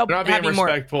find yourself not being having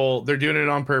respectful? They're doing it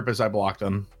on purpose. I block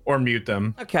them or mute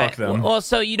them. Okay. Fuck them. Well,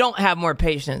 so you don't have more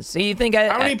patience. So you think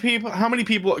how many people?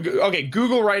 Okay,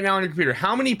 Google right now on your computer.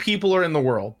 How many people are in the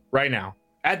world right now?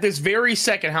 At this very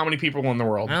second, how many people are in the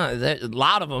world? There's a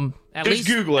lot of them. Just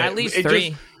Google it. At least 3.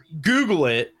 Just Google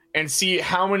it and see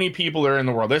how many people are in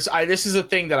the world. This is a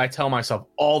thing that I tell myself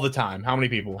all the time. How many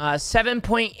people?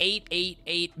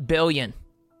 7.888 billion.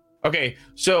 Okay,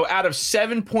 so out of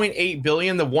 7.8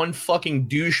 billion, the one fucking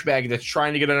douchebag that's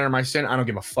trying to get under my skin, I don't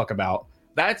give a fuck about.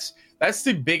 That's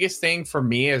the biggest thing for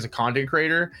me as a content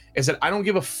creator, is that I don't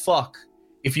give a fuck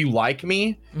if you like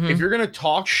me. If you're going to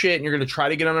talk shit and you're going to try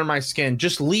to get under my skin,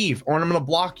 just leave, or I'm going to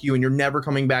block you and you're never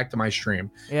coming back to my stream.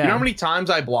 Yeah. You know how many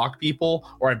times I block people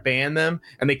or I ban them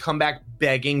and they come back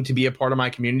begging to be a part of my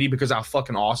community because how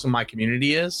fucking awesome my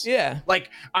community is? Yeah. Like,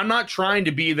 I'm not trying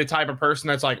to be the type of person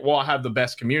that's like, well, I have the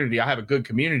best community. I have a good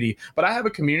community, but I have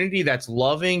a community that's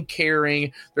loving,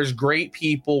 caring. There's great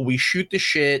people. We shoot the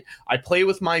shit. I play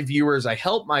with my viewers. I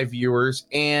help my viewers.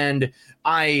 And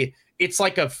it's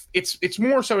like it's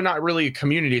more so not really a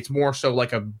community. It's more so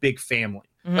like a big family.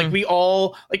 Like, we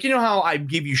all, like, you know how I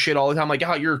give you shit all the time, like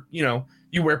how you're, you know,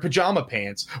 you wear pajama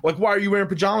pants. Like, why are you wearing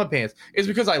pajama pants? It's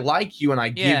because I like you and I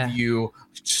give you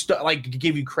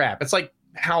give you crap. It's like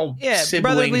how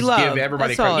siblings give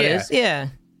everybody crap. Yeah.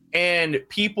 And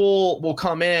people will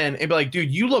come in and be like, dude,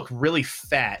 you look really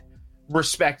fat,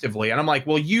 respectively. And I'm like,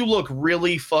 well, you look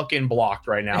really fucking blocked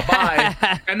right now.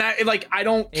 Bye. And that, like, I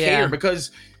don't care because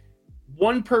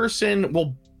one person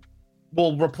will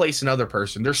replace another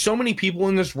person. There's so many people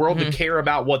in this world that care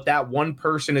about what that one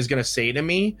person is going to say to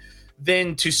me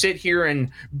than to sit here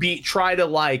and try to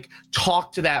like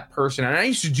talk to that person. And I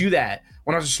used to do that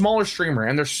when I was a smaller streamer,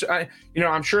 and there's,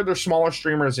 I'm sure there's smaller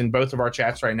streamers in both of our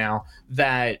chats right now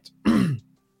that,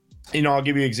 I'll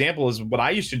give you an example is what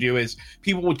I used to do is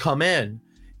people would come in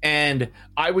and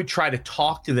I would try to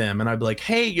talk to them and I'd be like,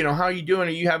 hey, how are you doing?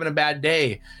 Are you having a bad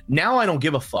day? Now I don't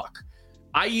give a fuck.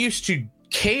 I used to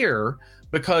care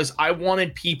because I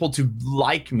wanted people to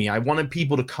like me. I wanted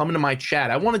people to come into my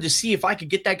chat. I wanted to see if I could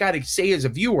get that guy to say as a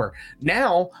viewer.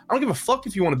 Now, I don't give a fuck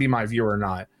if you want to be my viewer or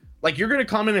not. Like, you're going to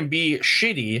come in and be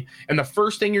shitty, and the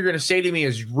first thing you're going to say to me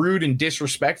is rude and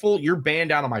disrespectful, you're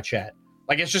banned out of my chat.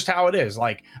 Like, it's just how it is.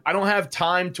 Like, I don't have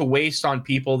time to waste on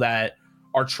people that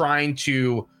are trying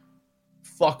to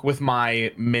fuck with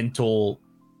my mental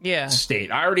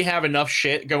state. I already have enough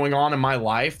shit going on in my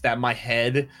life that my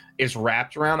head is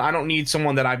wrapped around. I don't need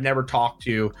someone that I've never talked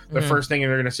to. The first thing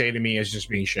they're going to say to me is just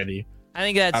being shitty. I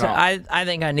think I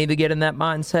think I need to get in that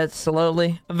mindset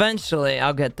slowly. Eventually,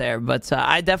 I'll get there, but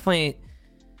I definitely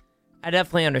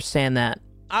understand that.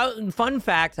 Fun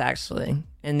fact, actually,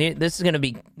 and this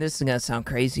is gonna sound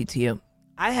crazy to you.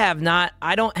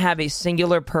 I don't have a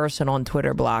singular person on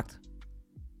Twitter blocked.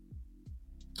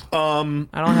 I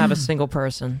don't have a single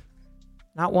person.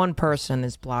 Not one person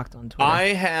is blocked on Twitter. I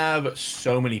have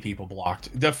so many people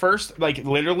blocked. The first,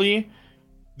 literally,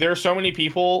 there are so many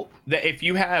people that if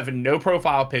you have no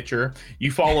profile picture,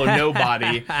 you follow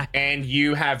nobody, and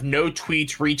you have no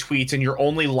tweets, retweets, and you're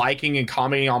only liking and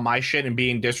commenting on my shit and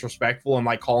being disrespectful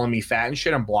and calling me fat and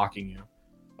shit, I'm blocking you.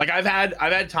 I've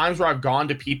had times where I've gone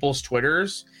to people's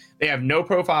Twitters, they have no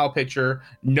profile picture,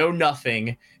 no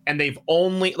nothing, and they've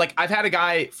only I've had a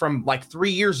guy from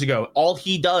 3 years ago, all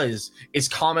he does is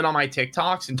comment on my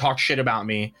TikToks and talk shit about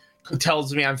me,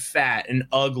 tells me I'm fat and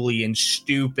ugly and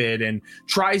stupid and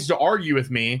tries to argue with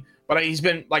me, but he's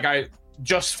been I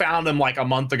just found him a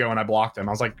month ago and I blocked him.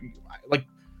 I was like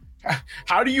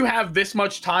how do you have this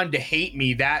much time to hate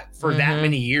me that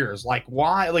many years?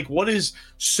 Why? What is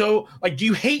so do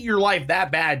you hate your life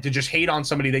that bad to just hate on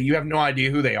somebody that you have no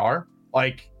idea who they are?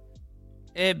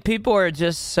 People are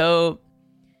just so...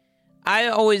 I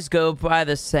always go by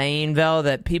the saying, Vel,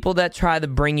 that people that try to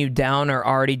bring you down are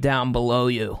already down below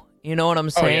you. You know what I'm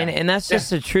saying? Oh, yeah. And that's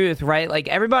just the truth, right?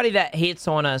 Everybody that hates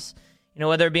on us,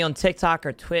 whether it be on TikTok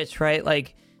or Twitch, right?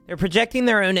 They're projecting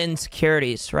their own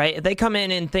insecurities, right? If they come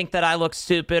in and think that I look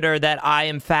stupid or that I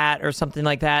am fat or something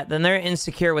like that, then they're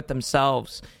insecure with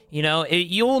themselves.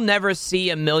 You'll never see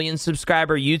a 1 million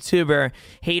subscriber YouTuber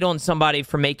hate on somebody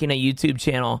for making a YouTube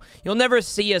channel. You'll never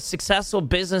see a successful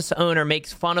business owner make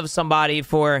fun of somebody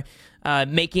for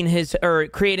making his or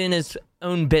creating his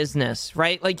own business,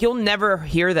 right? You'll never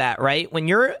hear that, right? When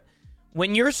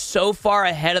you're so far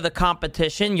ahead of the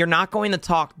competition, you're not going to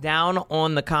talk down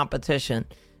on the competition.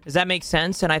 Does that make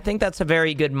sense? And I think that's a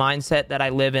very good mindset that I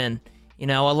live in.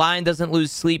 A lion doesn't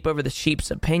lose sleep over the sheep's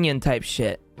opinion type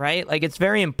shit, right? It's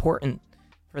very important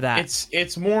for that.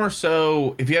 It's more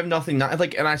so if you have nothing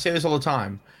and I say this all the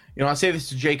time. I say this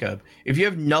to Jacob. If you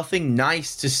have nothing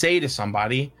nice to say to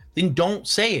somebody, then don't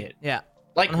say it. Yeah.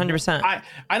 100%.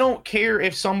 I don't care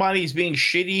if somebody's being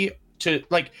shitty to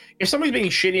if somebody's being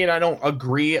shitty and I don't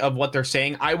agree of what they're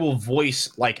saying, I will voice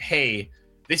hey,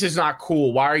 this is not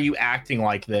cool. Why are you acting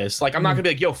like this? I'm not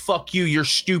gonna be yo, fuck you, you're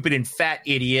stupid and fat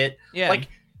idiot. Yeah.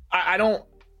 I don't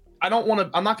want to.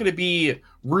 I'm not gonna be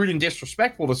rude and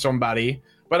disrespectful to somebody,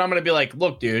 but I'm gonna be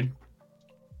look, dude,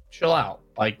 chill out.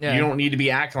 You don't need to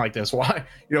be acting like this. Why?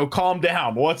 Calm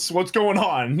down. What's going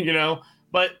on?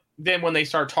 But then when they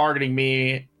start targeting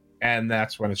me, and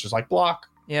that's when it's just block.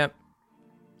 Yep.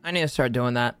 I need to start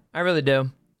doing that. I really do.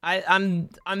 I'm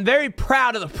very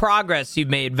proud of the progress you've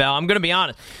made, Vel. I'm gonna be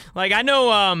honest. I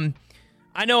know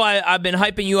I've been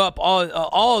hyping you up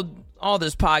all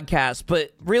this podcast, but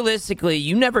realistically,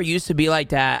 you never used to be like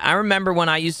that. I remember when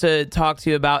I used to talk to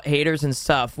you about haters and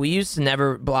stuff. We used to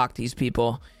never block these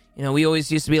people. We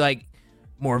always used to be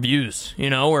more views,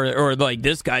 or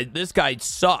this guy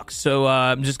sucks, so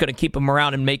I'm just gonna keep him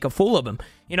around and make a fool of him.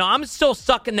 I'm still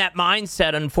stuck in that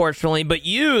mindset, unfortunately, but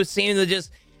you seem to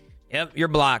just... Yep, you're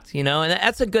blocked, and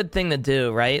that's a good thing to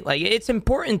do, right? It's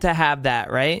important to have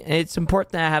that, right? It's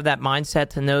important to have that mindset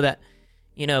to know that,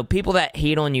 people that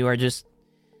hate on you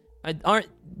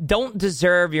don't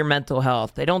deserve your mental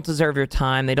health. They don't deserve your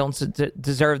time. They don't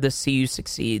deserve to see you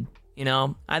succeed,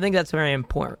 I think that's very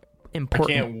important.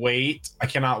 I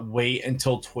cannot wait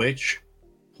until Twitch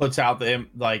puts out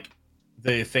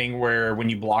the thing where when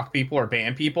you block people or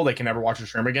ban people, they can never watch your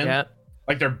stream again. Yep.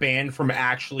 They're banned from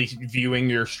actually viewing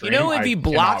your stream. If you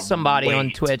block somebody on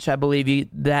Twitch, I believe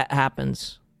that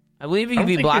happens. I believe if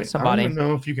you block somebody. I don't even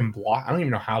know if you can block. I don't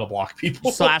even know how to block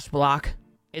people. /block.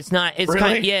 It's not. It's Really?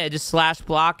 kind of, yeah. Just slash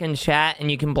block and chat,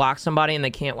 and you can block somebody, and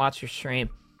they can't watch your stream.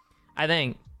 I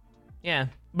think. Yeah,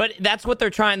 but that's what they're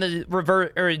trying to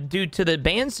revert or do to the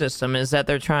ban system, is that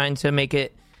they're trying to make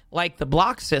it like the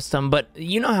block system. But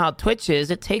you know how Twitch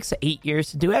is; it takes 8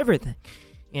 years to do everything.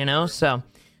 You know, so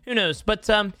who knows? But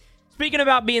speaking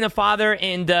about being a father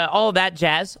and all of that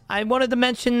jazz, I wanted to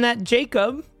mention that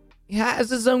Jacob has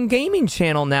his own gaming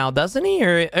channel now, doesn't he?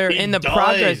 Or He in the does.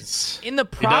 progress, He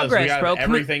does. We have bro.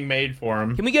 everything made for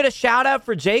him. Can we get a shout out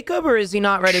for Jacob, or is he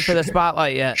not ready for the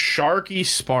spotlight yet? Sharky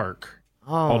Spark.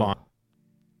 Oh, Hold on.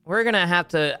 We're gonna have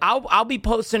to. I'll be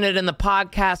posting it in the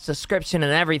podcast description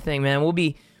and everything, man. We'll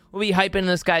be hyping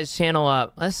this guy's channel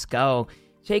up. Let's go.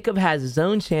 Jacob has his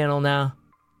own channel now.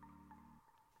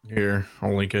 Here,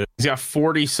 I'll link it. He's got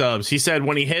 40 subs. He said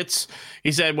when he hits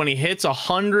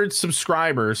 100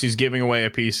 subscribers, he's giving away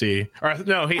a PC. Or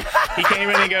no, he came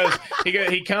in and goes,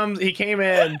 he came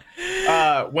in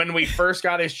when we first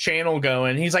got his channel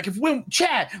going. He's like, when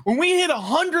we hit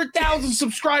 100,000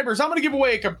 subscribers, I'm gonna give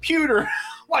away a computer.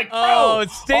 Like, bro, Oh,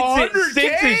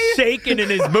 Stintz is shaking in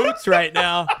his boots right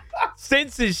now.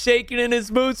 Stintz is shaking in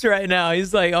his boots right now.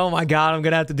 He's like, oh my God, I'm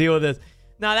gonna have to deal with this.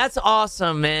 No, that's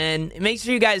awesome, man. Make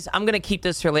sure you guys, I'm going to keep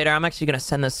this for later. I'm actually going to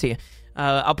send this to you.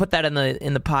 I'll put that in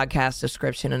the podcast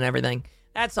description and everything.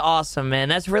 That's awesome, man.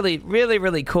 That's really, really,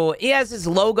 really cool. He has his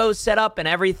logo set up and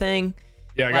everything.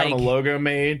 Yeah, I got him a logo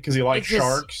made because he likes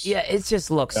sharks. Yeah, it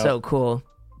just looks so cool.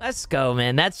 Let's go,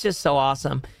 man. That's just so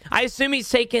awesome. I assume he's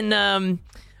taken a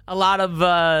lot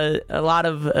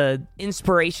of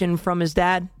inspiration from his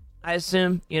dad. I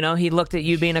assume, he looked at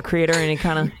you being a creator and he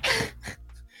kind of...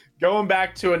 Going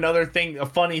back to another thing, a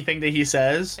funny thing that he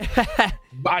says,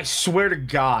 I swear to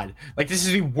God, like this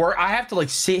is the worst. I have to like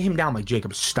sit him down, like,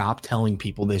 Jacob, stop telling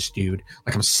people this, dude.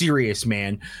 Like, I'm serious,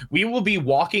 man. We will be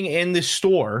walking in this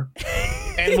store,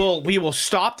 and we will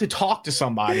stop to talk to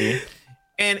somebody,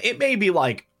 and it may be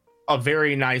like a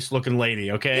very nice looking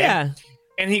lady, okay? Yeah.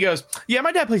 And he goes, "Yeah,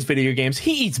 my dad plays video games.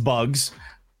 He eats bugs."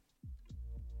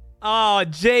 Oh,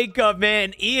 Jacob,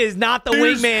 man, he is not the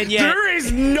wingman yet. There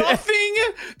is nothing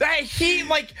that he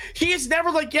is never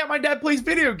like, yeah, my dad plays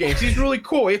video games. He's really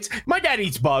cool. It's my dad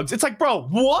eats bugs. It's like, bro,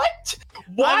 what?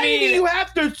 Why do you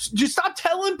have to just stop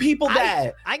telling people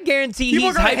that? I guarantee People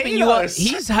he's are gonna hyping hate you up. us.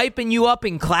 He's hyping you up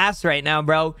in class right now,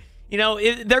 bro.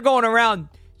 They're going around.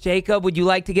 Jacob, would you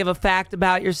like to give a fact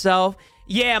about yourself?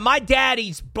 Yeah, my dad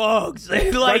eats bugs.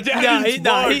 He's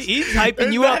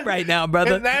hyping you up right now,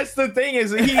 brother. And that's the thing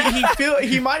is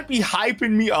he might be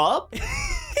hyping me up,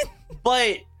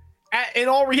 but in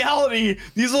all reality,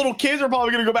 these little kids are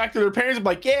probably going to go back to their parents and be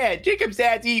like, yeah, Jacob's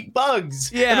dads eat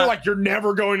bugs. Yeah. And they're like, you're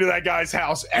never going to that guy's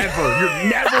house ever. You're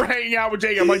never hanging out with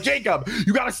Jacob. I'm like, Jacob,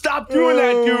 you got to stop doing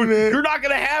that, dude. Man. You're not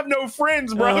going to have no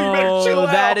friends, bro. You better chill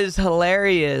out. That is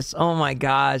hilarious. Oh, my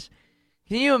gosh.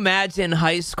 Can you imagine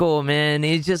high school, man?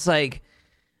 He's just like,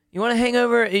 you want to hang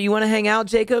over? You want to hang out,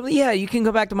 Jacob? Yeah, you can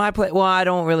go back to my place. Well, I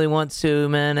don't really want to,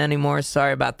 man, anymore.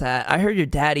 Sorry about that. I heard your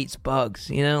dad eats bugs.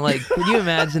 Could you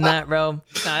imagine that, bro? Nah,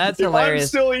 that's hilarious. I'm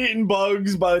still eating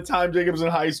bugs by the time Jacob's in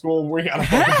high school. We got a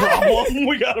fucking problem.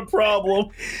 We got a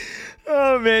problem.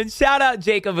 Oh, man. Shout out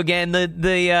Jacob again.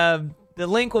 The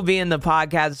link will be in the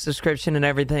podcast description and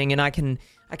everything, and I can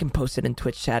post it in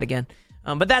Twitch chat again.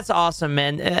 But that's awesome,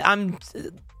 man.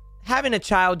 Having a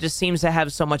child just seems to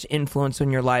have so much influence on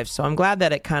your life, so I'm glad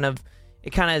that it kind of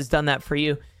has done that for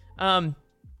you.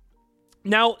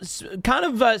 Now,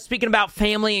 speaking about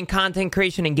family and content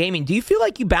creation and gaming, do you feel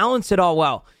like you balance it all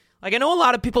well? Like, I know a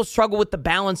lot of people struggle with the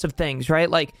balance of things, right?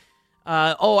 Like,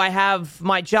 I have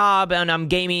my job and I'm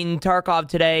gaming Tarkov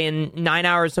today and 9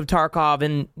 hours of Tarkov.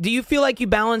 And do you feel like you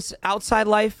balance outside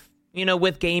life,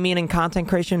 with gaming and content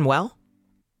creation well?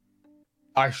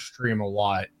 I stream a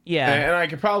lot. Yeah. And I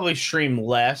could probably stream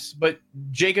less, but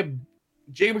Jacob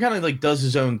kind of like does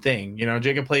his own thing.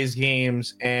 Jacob plays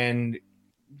games and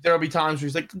there'll be times where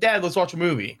he's like, Dad, let's watch a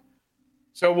movie.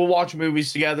 So we'll watch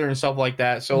movies together and stuff like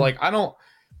that. So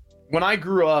when I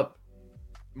grew up,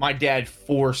 my dad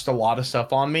forced a lot of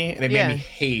stuff on me and it made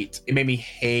me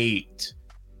hate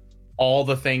all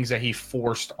the things that he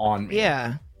forced on me.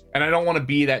 Yeah. And I don't want to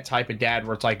be that type of dad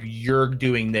where it's like, you're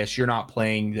doing this, you're not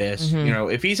playing this. Mm-hmm.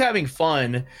 If he's having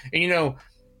fun, and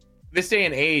this day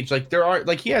and age, like there are,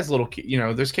 like he has little,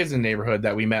 there's kids in the neighborhood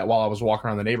that we met while I was walking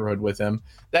around the neighborhood with him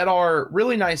that are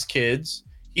really nice kids.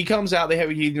 He comes out,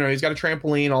 he's got a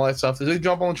trampoline, all that stuff. They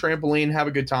jump on the trampoline, have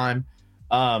a good time.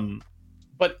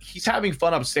 But he's having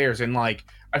fun upstairs. And like,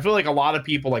 I feel like a lot of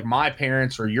people, like my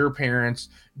parents or your parents,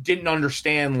 didn't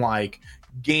understand like,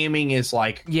 gaming is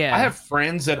like, I have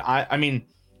friends that I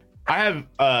have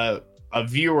a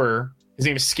viewer, His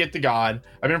name is Skit the God.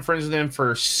 I've been friends with him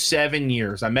for 7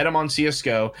 years. I met him on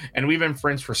CSGO, and we've been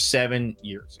friends for 7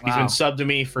 years. He's been subbed to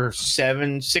me for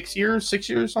 6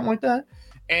 years, something like that.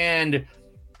 And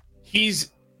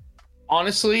he's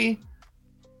honestly,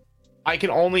 I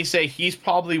can only say he's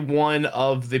probably one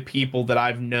of the people that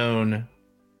I've known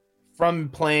from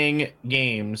playing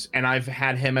games, and I've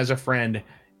had him as a friend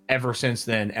ever since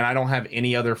then. And I don't have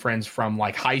any other friends from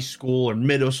like high school or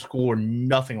middle school or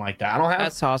nothing like that.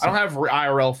 That's awesome. I don't have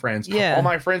IRL friends. Yeah. All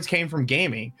my friends came from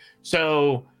gaming.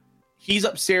 So he's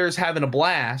upstairs having a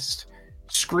blast,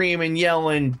 screaming,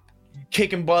 yelling,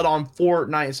 kicking butt on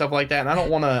Fortnite and stuff like that. And I don't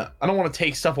want to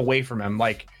take stuff away from him.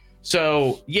 Like,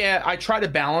 so yeah, I try to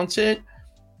balance it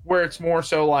where it's more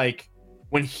so like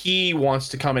when he wants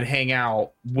to come and hang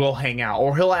out, we'll hang out,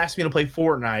 or he'll ask me to play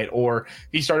Fortnite, or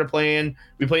we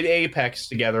played Apex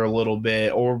together a little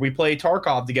bit, or we play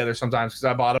Tarkov together sometimes because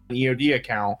I bought him an EOD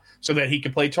account so that he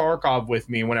could play Tarkov with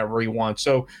me whenever he wants.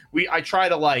 So I try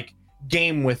to like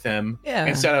game with him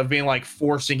instead of being like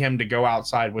forcing him to go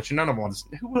outside, which none of us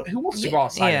who wants to go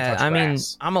outside and touch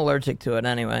grass? I'm allergic to it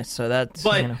anyway, so that's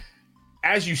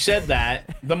as you said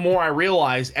that, the more I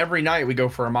realize every night we go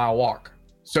for a mile walk.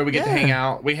 So we get to hang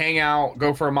out. We hang out,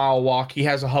 go for a mile walk. He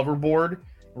has a hoverboard,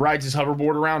 rides his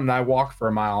hoverboard around, and I walk for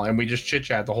a mile, and we just chit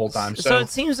chat the whole time. So it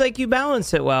seems like you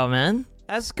balance it well, man.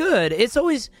 That's good. It's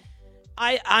always,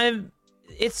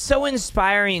 it's so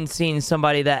inspiring seeing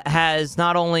somebody that has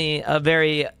not only a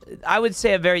very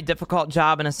difficult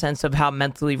job in a sense of how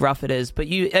mentally rough it is, but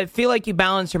I feel like you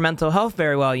balance your mental health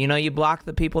very well. You know, you block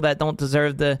the people that don't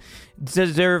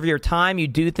deserve your time. You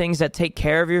do things that take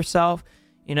care of yourself.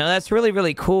 You know, that's really,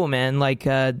 really cool, man. Like,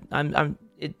 it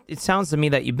sounds to me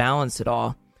that you balance it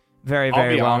all very,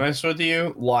 very well. I'll be honest with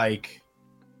you, like,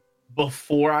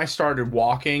 before I started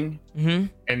walking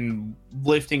and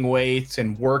lifting weights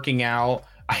and working out,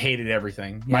 I hated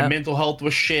everything. Yep. My mental health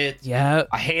was shit. Yeah.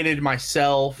 I hated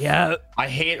myself. Yeah. I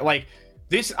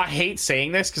hate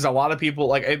saying this because a lot of people,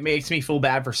 like, it makes me feel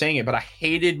bad for saying it, but I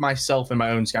hated myself in my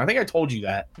own skin. I think I told you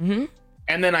that. Mm-hmm.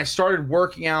 And then I started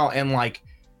working out, and like,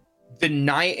 the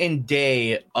night and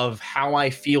day of how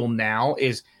I feel now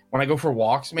is when I go for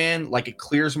walks, man, like it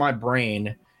clears my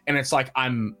brain, and it's like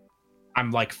I'm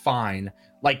like fine.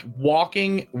 Like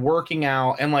walking, working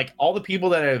out, and like all the people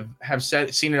that have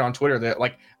seen it on Twitter that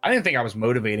like I didn't think I was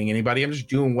motivating anybody. I'm just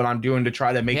doing what I'm doing to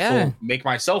try to make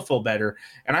myself feel better.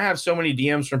 And I have so many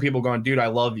DMs from people going, dude, I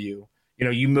love you. You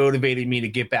know, you motivated me to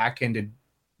get back into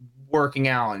working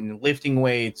out and lifting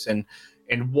weights and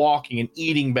walking and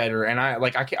eating better. And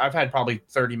I've had probably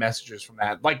 30 messages from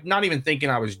that, like not even thinking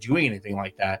I was doing anything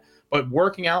like that, but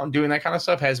working out and doing that kind of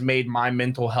stuff has made my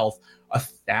mental health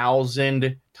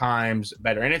 1,000 times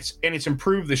better. And it's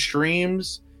improved the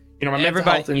streams, you know, my mental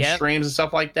health and streams and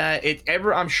stuff like that.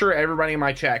 I'm sure everybody in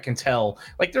my chat can tell,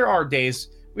 like there are days,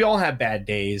 we all have bad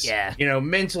days, you know,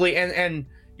 mentally. And,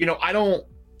 you know,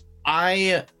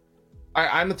 I'm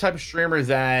the type of streamer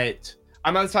that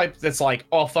I'm not the type that's like,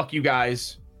 oh, fuck you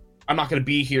guys, I'm not going to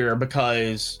be here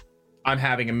because I'm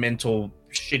having a mental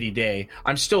shitty day.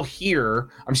 I'm still here.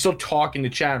 I'm still talking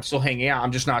to chat. I'm still hanging out.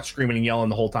 I'm just not screaming and yelling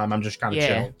the whole time. I'm just kind of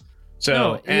chill.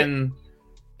 So,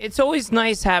 it's always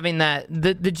nice having that.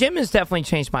 The gym has definitely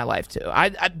changed my life too.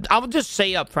 I'll just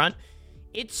say up front,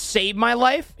 it saved my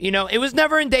life. You know, it was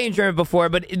never in danger before,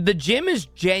 but the gym has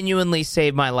genuinely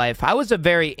saved my life. I was a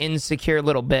very insecure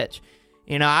little bitch.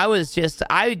 You know,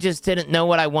 I just didn't know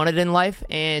what I wanted in life,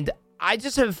 and I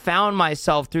just have found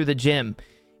myself through the gym.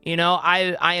 You know,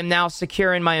 I am now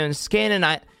secure in my own skin, and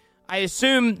I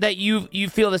assume that you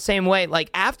feel the same way. Like,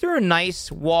 after a nice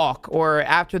walk or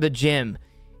after the gym,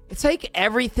 it's like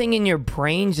everything in your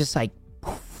brain just like,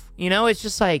 poof, you know, it's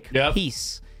just like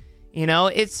peace. You know,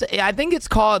 I think it's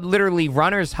called literally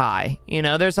runner's high. You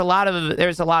know, there's a lot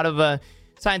of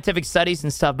scientific studies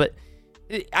and stuff, but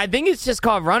I think it's just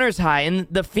called runner's high, and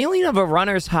the feeling of a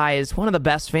runner's high is one of the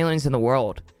best feelings in the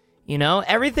world. You know,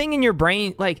 everything in your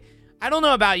brain, like, I don't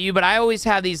know about you, but I always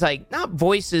have these, like, not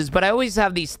voices, but I always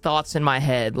have these thoughts in my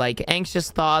head, like anxious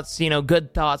thoughts, you know,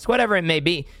 good thoughts, whatever it may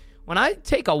be. When I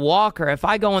take a walk, or if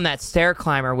I go on that stair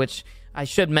climber, which I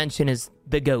should mention is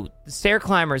the GOAT. The stair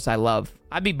climbers I love.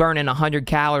 I'd be burning 100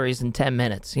 calories in 10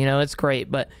 minutes. You know, it's great.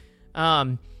 But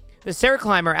the stair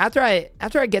climber, after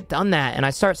I get done that and I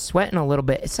start sweating a little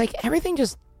bit, it's like everything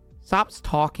just stops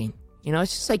talking. You know,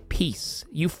 it's just like peace,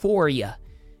 euphoria.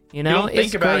 You know, you don't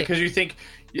think about it because you think,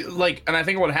 like, and I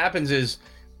think what happens is,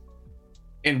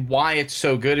 and why it's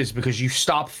so good is because you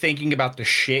stop thinking about the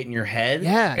shit in your head.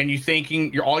 Yeah.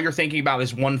 And all you're thinking about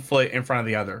is one foot in front of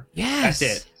the other. Yes. That's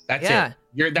it. That's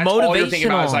it. That's all you're thinking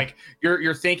about is like,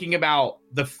 you're thinking about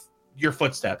your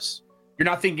footsteps. You're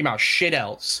not thinking about shit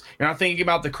else. You're not thinking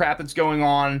about the crap that's going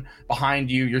on behind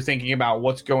you. You're thinking about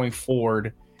what's going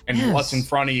forward and what's in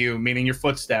front of you, meaning your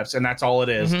footsteps, and that's all it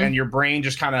is. And your brain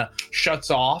just kind of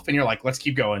shuts off, and you're like, let's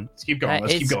keep going. Let's keep going.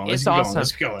 Let's keep going. Let's keep going.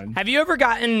 Let's keep going. Have you ever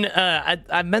gotten,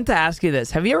 I meant to ask you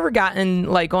this. Have you ever gotten,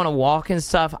 like, on a walk and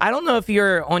stuff? I don't know if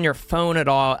you're on your phone at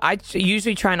all. I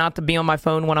usually try not to be on my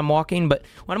phone when I'm walking, but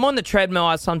when I'm on the treadmill,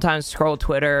 I sometimes scroll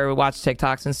Twitter or watch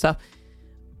TikToks and stuff.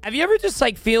 Have you ever just,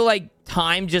 like, feel like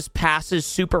time just passes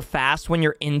super fast when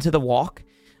you're into the walk?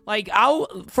 Like,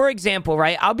 for example,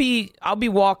 right, I'll be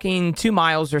walking 2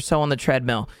 miles or so on the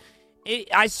treadmill.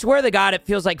 I swear to God, it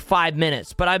feels like 5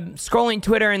 minutes, but I'm scrolling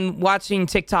Twitter and watching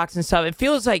TikToks and stuff. It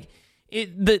feels like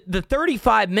the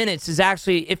 35 minutes is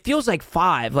actually, it feels like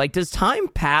 5. Like, does time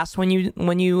pass when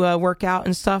you work out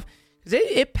and stuff? Because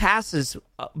it passes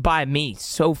by me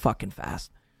so fucking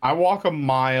fast. I walk a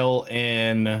mile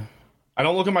and I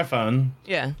don't look at my phone.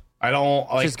 Yeah. I don't,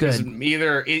 like, just good.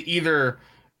 Either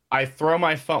I throw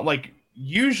my phone, like,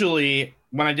 usually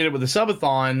when I did it with the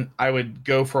subathon, I would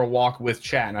go for a walk with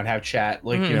chat, and I'd have chat,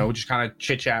 like, you know, just kind of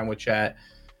chit-chatting with chat.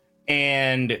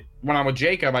 And when I'm with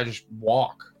Jacob, I just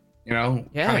walk, you know,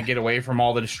 kind of get away from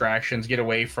all the distractions, get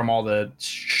away from all the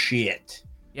shit.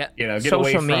 Yeah. You know, get social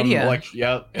away from media. Like,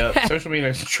 yep. Social media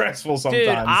is stressful sometimes.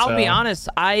 Dude, I'll be honest,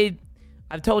 I've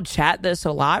told chat this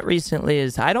a lot recently,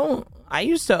 is I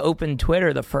used to open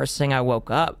Twitter the first thing I woke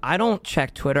up. I don't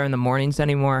check Twitter in the mornings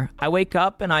anymore. I wake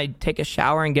up and I take a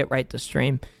shower and get right to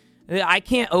stream. I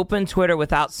can't open Twitter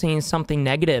without seeing something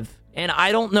negative. And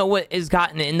I don't know what has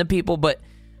gotten into people, but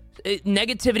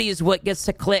negativity is what gets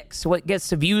the clicks, what gets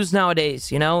the views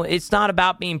nowadays. You know, it's not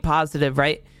about being positive,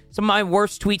 right? Some of my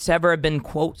worst tweets ever have been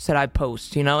quotes that I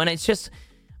post, you know, and it's just,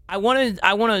 I want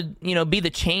to, you know, be the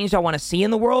change I want to see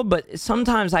in the world, but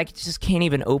sometimes I just can't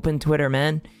even open Twitter,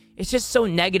 man. It's just so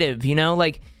negative, you know?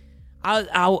 Like,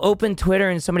 I'll open Twitter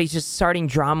and somebody's just starting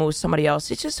drama with somebody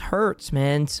else. It just hurts,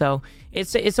 man. So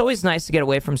it's always nice to get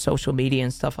away from social media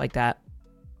and stuff like that,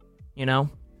 you know?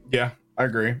 Yeah, I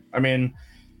agree. I mean,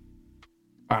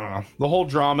 I don't know. The whole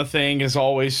drama thing is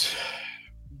always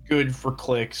good for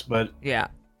clicks, but yeah,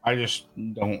 I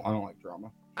don't like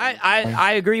drama.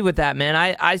 I agree with that, man.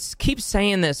 I keep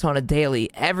saying this on a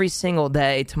daily, every single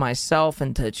day, to myself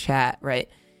and to chat, right?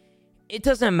 It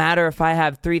doesn't matter if I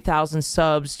have 3,000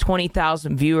 subs,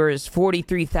 20,000 viewers,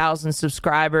 43,000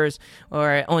 subscribers,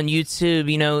 or on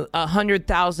YouTube, you know,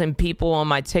 100,000 people on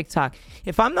my TikTok.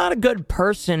 If I'm not a good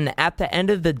person at the end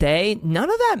of the day, none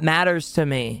of that matters to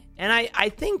me. And I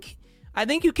think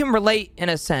you can relate in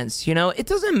a sense, you know? It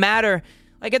doesn't matter.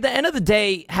 Like, at the end of the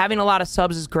day, having a lot of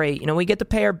subs is great. You know, we get to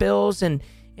pay our bills and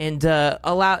kind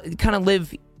of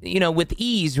live, you know, with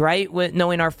ease, right? With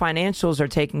knowing our financials are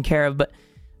taken care of. But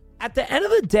at the end of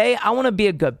the day, I want to be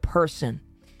a good person,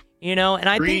 you know? And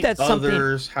I think that's something.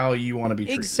 Others how you want to be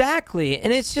treated. Exactly.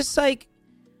 And it's just like,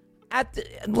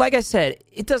 like I said,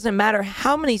 it doesn't matter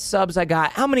how many subs I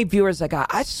got, how many viewers I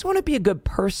got. I just want to be a good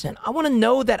person. I want to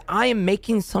know that I am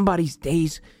making somebody's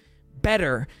days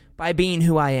better by being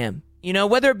who I am. You know,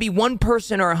 whether it be one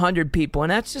person or 100 people.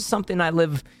 And that's just something I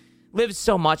live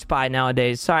so much by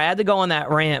nowadays. Sorry, I had to go on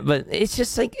that rant, but it's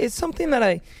just like, it's something that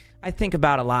I think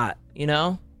about a lot, you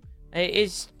know? I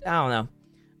don't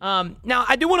know. Now,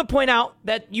 I do want to point out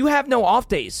that you have no off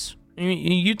days.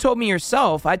 You told me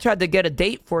yourself. I tried to get a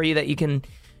date for you that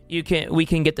we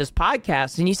can get this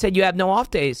podcast, and you said you have no off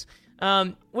days.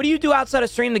 What do you do outside of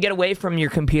stream to get away from your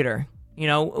computer? You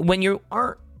know, when you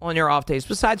aren't on your off days,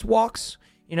 besides walks.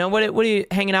 You know, what are you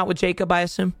hanging out with Jacob? I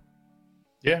assume.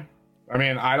 Yeah. I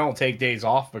mean, I don't take days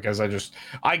off because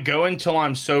I go until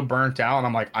I'm so burnt out and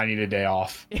I'm like, I need a day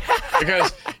off.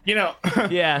 Because, you know,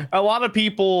 yeah, a lot of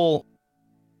people,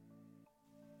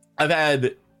 I've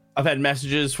had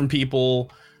messages from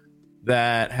people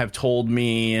that have told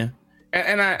me,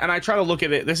 and I try to look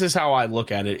at it. This is how I look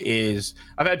at it is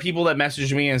I've had people that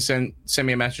message me and send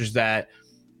me a message that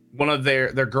one of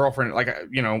their girlfriend, like,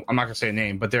 you know, I'm not gonna say a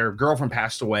name, but their girlfriend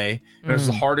passed away and it was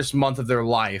the hardest month of their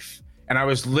life. And I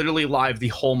was literally live the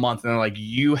whole month. And they're like,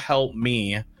 you helped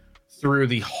me through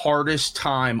the hardest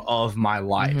time of my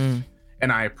life.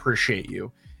 And I appreciate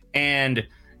you. And,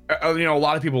 you know, a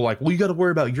lot of people are like, well, you got to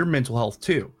worry about your mental health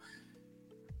too.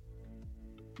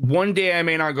 One day I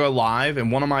may not go live and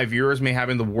one of my viewers may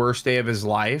having the worst day of his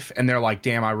life. And they're like,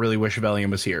 damn, I really wish Velion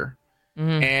was here.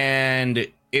 And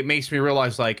it makes me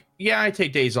realize, like, yeah, I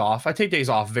take days off. I take days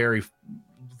off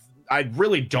I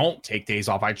really don't take days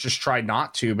off. I just try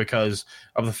not to because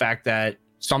of the fact that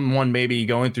someone may be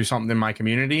going through something in my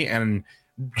community and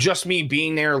just me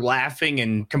being there laughing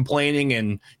and complaining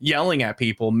and yelling at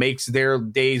people makes their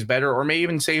days better, or may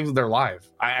even save their life.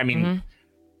 I mean,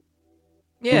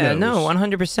 yeah, no,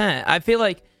 100%. I feel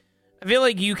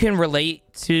like you can relate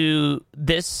to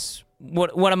this.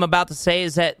 What I'm about to say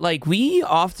is that, like, we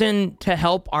often, to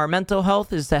help our mental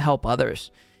health is to help others.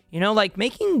 You know, like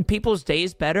making people's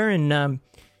days better and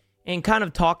kind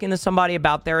of talking to somebody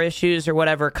about their issues or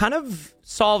whatever kind of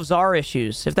solves our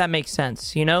issues, if that makes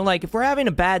sense. You know, like if we're having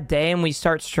a bad day and we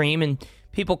start stream and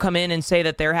people come in and say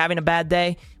that they're having a bad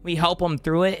day, we help them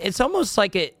through it. It's almost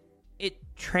like it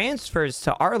transfers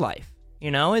to our life.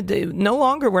 You know, no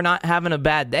longer we're not having a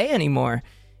bad day anymore.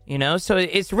 You know, so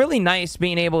it's really nice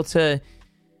being able to,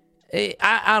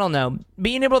 I don't know,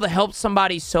 being able to help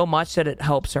somebody so much that it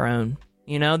helps our own.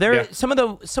 You know, some of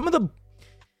the.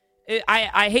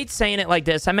 I hate saying it like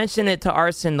this. I mentioned it to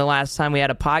Arson the last time we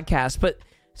had a podcast, but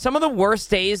some of the worst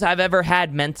days I've ever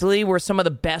had mentally were some of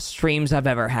the best streams I've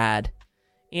ever had.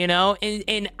 You know,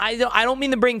 and I don't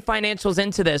mean to bring financials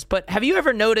into this, but have you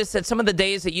ever noticed that some of the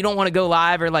days that you don't want to go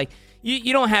live, or like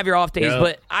you don't have your off days,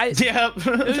 but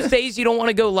those days you don't want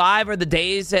to go live are the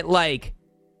days that like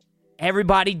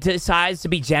everybody decides to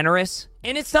be generous,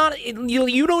 and it's not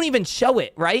you don't even show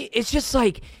it, right? It's just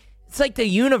like it's like the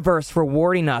universe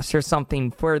rewarding us or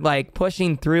something for like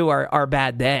pushing through our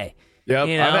bad day. Yep,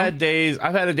 you know?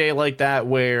 I've had a day like that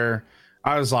where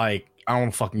I was like, I don't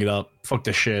want to fucking get up. Fuck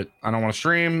this shit. I don't want to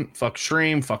stream. Fuck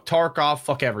Tarkov.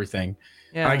 Fuck everything.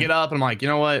 Yeah. And I get up and I'm like, you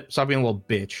know what? Stop being a little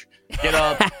bitch. Get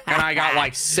up. And I got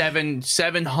like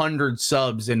 700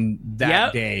 subs in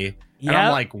that day. And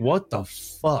I'm like, what the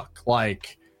fuck?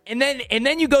 Like, and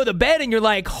then you go to bed and you're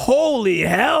like, holy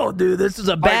hell, dude, this is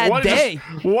a bad day.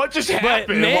 What just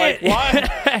happened? Like,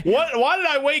 why did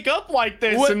I wake up like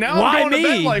this? And now I'm going to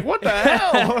bed like, what the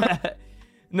hell?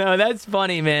 No, that's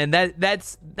funny, man.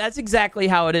 That's exactly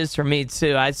how it is for me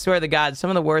too. I swear to God, some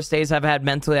of the worst days I've had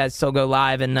mentally, I still go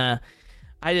live, and I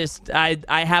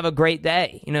have a great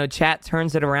day. You know, chat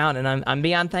turns it around, and I'm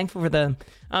beyond thankful for the.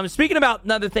 Speaking about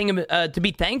another thing to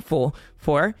be thankful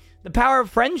for, the power of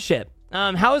friendship.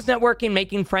 How has networking,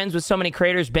 making friends with so many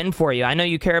creators been for you? I know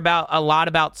you care about a lot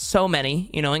about so many,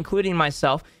 you know, including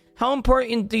myself. How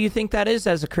important do you think that is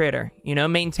as a creator? You know,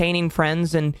 maintaining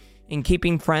friends and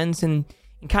keeping friends and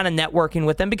kind of networking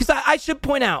with them, because I should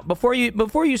point out before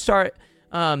you start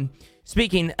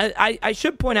speaking, I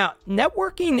should point out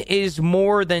networking is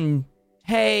more than,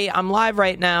 hey, I'm live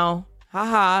right now,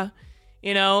 haha.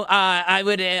 You know, I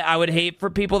would hate for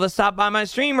people to stop by my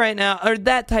stream right now, or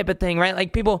that type of thing, right?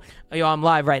 Like people, yo, I'm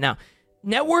live right now.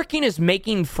 Networking is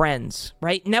making friends,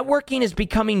 right? Networking is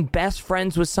becoming best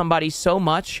friends with somebody so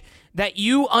much that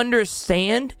you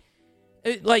understand.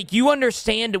 Like, you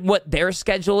understand what their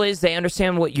schedule is. They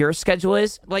understand what your schedule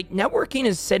is. Like, networking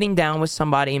is sitting down with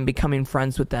somebody and becoming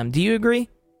friends with them. Do you agree?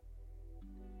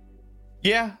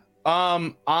 Yeah.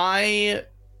 I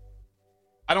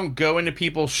don't go into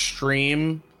people's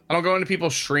stream. I don't go into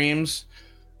people's streams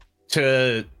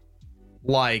to,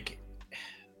 like,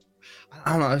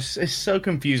 I don't know. It's so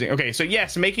confusing. Okay, so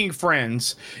yes, making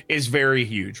friends is very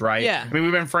huge, right? Yeah. I mean,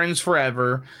 we've been friends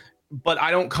forever, but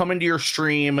I don't come into your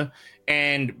stream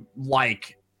and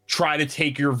like try to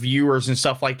take your viewers and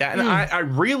stuff like that. And I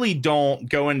really don't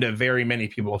go into very many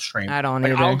people's streams. I don't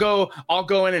like, either. I'll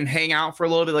go in and hang out for a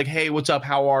little bit, like, hey, what's up?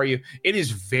 How are you? It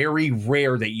is very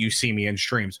rare that you see me in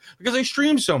streams because I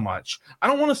stream so much. I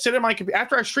don't want to sit at my computer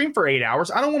after I stream for 8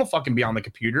 hours. I don't want to fucking be on the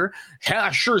computer. Hell,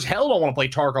 I sure as hell don't want to play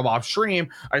Tarkov off stream.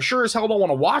 I sure as hell don't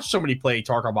want to watch somebody play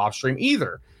Tarkov off stream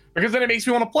either, because then it makes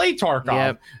me want to play Tarkov.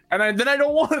 Yep. And then I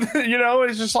don't want to, you know,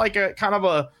 it's just like a kind of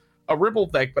a ripple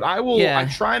effect. But I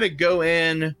try to go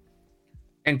in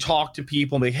and talk to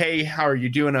people and be, hey, how are you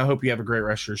doing? I hope you have a great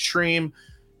rest of your stream,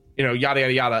 you know, yada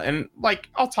yada yada. And like,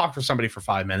 I'll talk for somebody for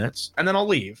 5 minutes and then I'll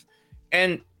leave.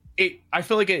 And I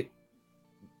feel like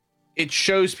it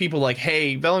shows people like,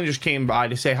 hey, Velion just came by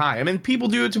to say hi. I mean, people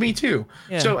do it to me too.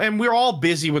 Yeah. So, and we're all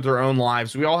busy with our own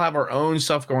lives. We all have our own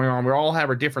stuff going on. We all have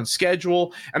our different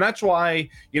schedule. And that's why,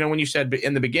 you know, when you said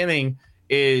in the beginning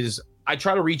is I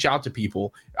try to reach out to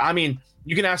people. I mean,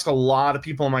 you can ask a lot of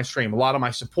people on my stream, a lot of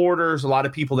my supporters, a lot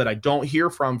of people that I don't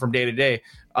hear from day to day,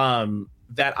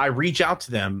 that I reach out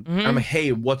to them. Mm-hmm. And I'm like,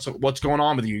 hey, what's going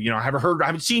on with you? You know, I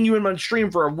haven't seen you in my stream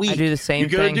for a week. I do the same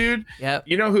thing. You good, dude? Yep.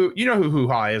 You know who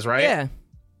Hoo-Ha is, right? Yeah.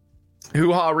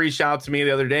 Hoo-Ha reached out to me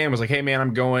the other day and was like, hey man,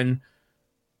 I'm going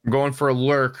for a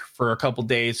lurk for a couple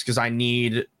days because I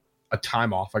need a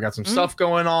time off. I got some stuff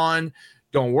going on.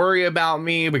 Don't worry about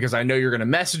me because I know you're going to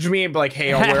message me and be like,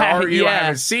 hey, where are you? I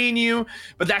haven't seen you.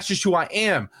 But that's just who I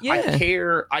am. Yeah. I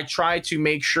care. I try to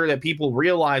make sure that people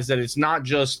realize that it's not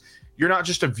just you're not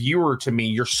just a viewer to me.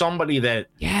 You're somebody that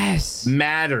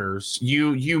matters.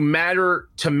 You matter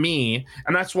to me.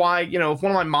 And that's why, you know, if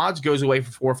one of my mods goes away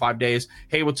for 4 or 5 days,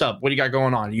 hey, what's up? What do you got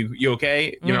going on? You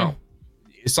okay? You know,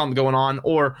 is something going on?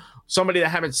 Or somebody that I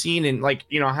haven't seen in, like,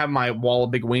 you know, I have my wall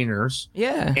of big wieners.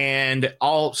 Yeah. And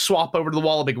I'll swap over to the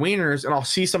wall of big wieners and I'll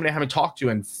see somebody I haven't talked to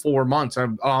in 4 months.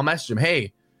 I'll message them,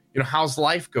 hey, you know, how's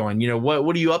life going? You know,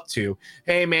 what are you up to?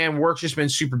 Hey, man, work's just been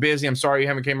super busy. I'm sorry you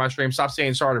haven't came to my stream. Stop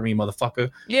saying sorry to me, motherfucker.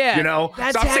 Yeah. You know,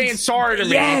 stop saying sorry to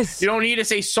me. You don't need to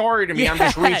say sorry to me. I'm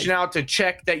just reaching out to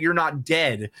check that you're not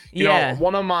dead. You know,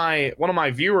 one of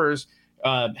my viewers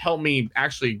helped me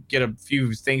actually get a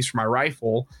few things for my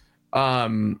rifle.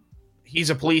 He's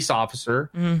a police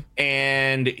officer,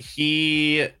 and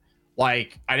he,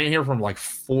 like, I didn't hear from him like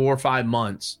 4 or 5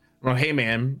 months. I'm like, hey,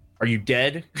 man, are you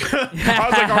dead? I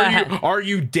was like, are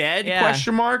you dead?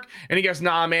 Question mark. And he goes,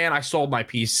 nah, man, I sold my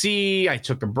PC. I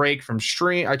took a break from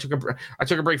stream. I took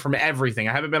a break from everything.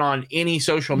 I haven't been on any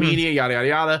social media, yada, yada,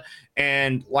 yada.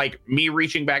 And like me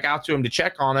reaching back out to him to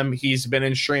check on him, he's been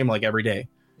in stream like every day.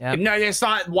 No, it's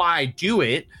not why I do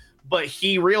it, but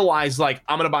he realized, like,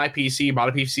 I'm going to buy a PC, bought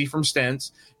a PC from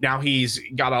Stents. Now he's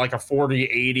got like a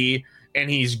 4080 and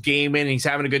he's gaming. He's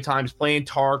having a good time. He's playing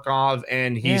Tarkov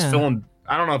and he's feeling,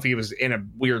 I don't know if he was in a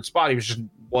weird spot. He was just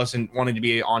wasn't wanting to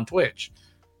be on Twitch.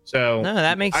 So no,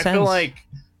 that makes sense. I feel like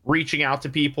reaching out to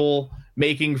people,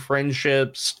 making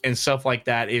friendships and stuff like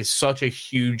that is such a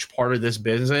huge part of this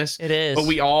business. It is. But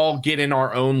we all get in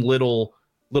our own little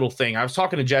thing. I was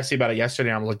talking to Jesse about it yesterday.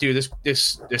 And I was like, dude,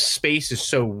 this space is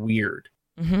so weird.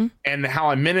 And how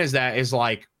I meant is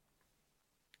like,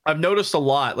 I've noticed a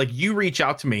lot. Like, you reach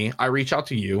out to me, I reach out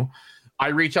to you, I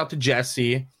reach out to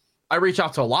Jesse, I reach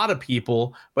out to a lot of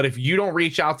people, but if you don't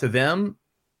reach out to them,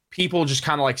 people just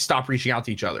kind of like stop reaching out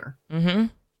to each other. And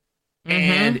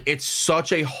it's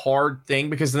such a hard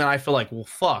thing because then I feel like, well,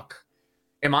 fuck,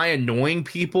 am I annoying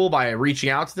people by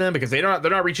reaching out to them because they're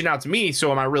not reaching out to me?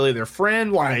 So am I really their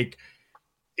friend? Like,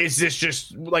 is this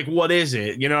just like, what is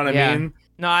it? You know what I mean?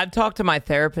 No, I've talked to my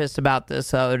therapist about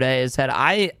this the other day, is that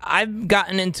I've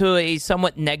gotten into a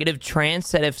somewhat negative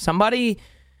trance that if somebody...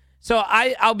 So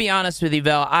I'll be honest with you,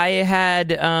 Vel. I had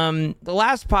the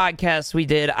last podcast we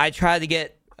did, I tried to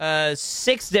get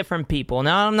 6 different people.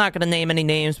 Now, I'm not going to name any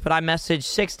names, but I messaged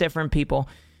 6 different people.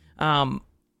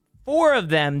 4 of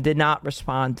them did not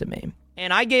respond to me.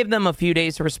 And I gave them a few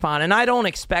days to respond, and I don't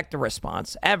expect a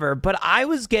response ever. But I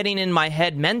was getting in my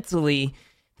head mentally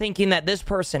thinking that this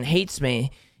person hates me,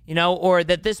 you know, or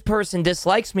that this person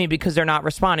dislikes me because they're not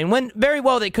responding. When very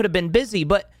well they could have been busy,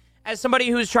 but as somebody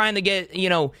who's trying to get, you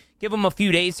know, give them a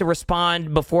few days to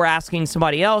respond before asking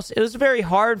somebody else, it was very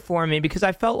hard for me because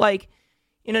I felt like,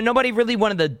 you know, nobody really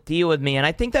wanted to deal with me. And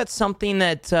I think that's something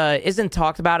that isn't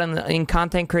talked about in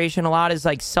content creation a lot, is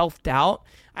like self-doubt.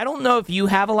 I don't know if you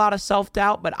have a lot of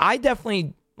self-doubt, but I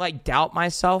definitely like doubt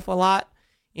myself a lot.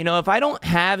 You know, if I don't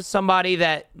have somebody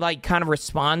that like kind of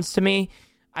responds to me,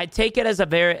 I take it as a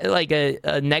very like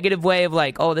a negative way of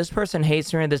like, oh, this person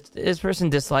hates me, or this person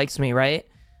dislikes me, right?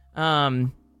 I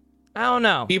don't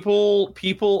know.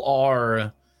 People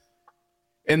are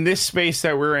in this space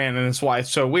that we're in, and that's why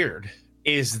it's so weird,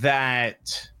 is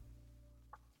that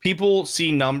people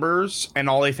see numbers and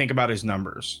all they think about is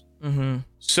numbers.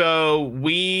 So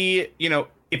we, you know,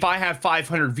 if I have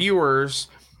 500 viewers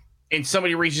and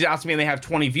somebody reaches out to me and they have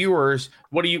 20 viewers,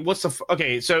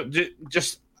 okay, so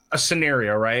just a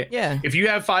scenario, right? Yeah. If you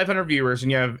have 500 viewers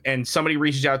and somebody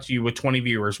reaches out to you with 20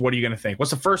 viewers, what are you going to think?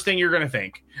 What's the first thing you're going to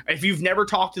think? If you've never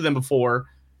talked to them before,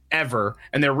 ever,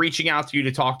 and they're reaching out to you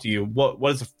to talk to you, what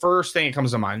is the first thing that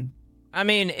comes to mind? I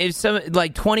mean, if some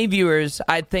like 20 viewers,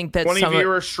 I think that 20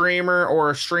 viewer streamer, or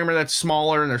a streamer that's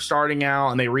smaller and they're starting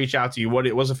out and they reach out to you,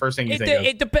 what's the first thing you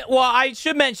think of? Well, I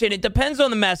should mention, it depends on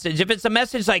the message. If it's a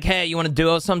message like, hey, you want to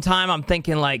duo sometime, I'm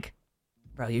thinking like,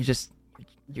 bro, you're just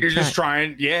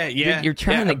trying. You're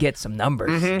trying to get some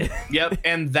numbers. Yep.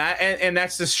 And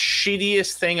that's the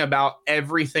shittiest thing about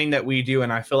everything that we do.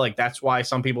 And I feel like that's why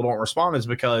some people don't respond, is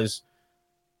because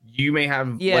you may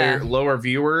have lower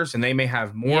viewers and they may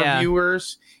have more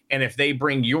viewers. And if they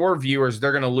bring your viewers,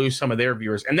 they're going to lose some of their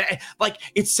viewers. And that, like,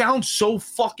 it sounds so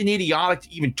fucking idiotic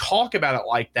to even talk about it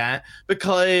like that,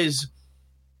 because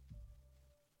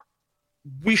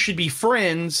we should be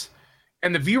friends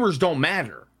and the viewers don't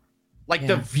matter. Like,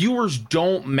 the viewers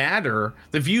don't matter.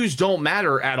 The views don't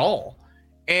matter at all.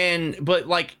 But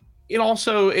like, it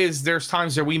also is, there's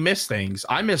times that we miss things.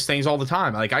 I miss things all the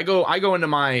time. Like, I go into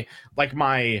my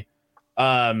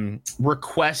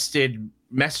requested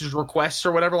message requests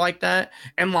or whatever like that.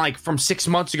 And like from 6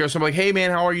 months ago, somebody like, hey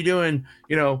man, how are you doing?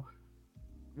 You know,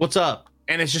 what's up?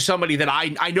 and it's just somebody that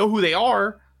I know who they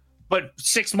are, but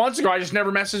 6 months ago I just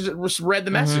never read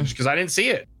the message because I didn't see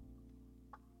it.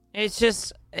 It's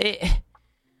just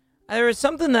there was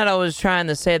something that I was trying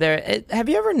to say there. Have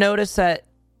you ever noticed that?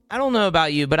 I don't know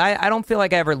about you, but I don't feel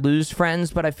like I ever lose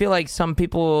friends, but I feel like some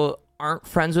people aren't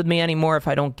friends with me anymore if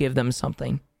I don't give them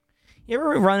something. You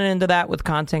ever run into that with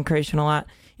content creation a lot?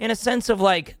 In a sense of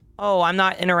like, oh, I'm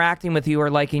not interacting with you or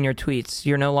liking your tweets.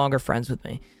 You're no longer friends with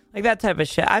me. Like that type of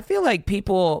shit. I feel like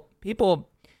people,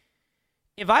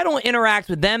 if I don't interact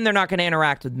with them, they're not going to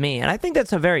interact with me. And I think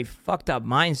that's a very fucked up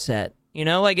mindset. You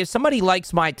know, like if somebody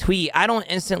likes my tweet, I don't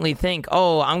instantly think,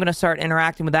 oh, I'm going to start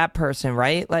interacting with that person,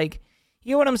 right? Like,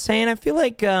 you know what I'm saying? I feel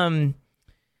like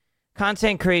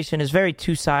content creation is very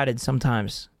two-sided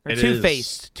sometimes. Or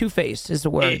two-faced. Two-faced is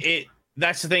the word.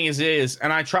 That's the thing is,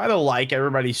 and I try to like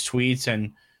everybody's tweets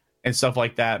and stuff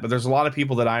like that, but there's a lot of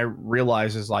people that I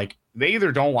realize is like, they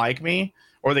either don't like me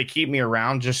or they keep me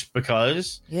around just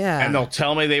because. Yeah. And they'll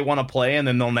tell me they want to play and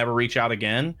then they'll never reach out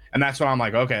again. And that's when I'm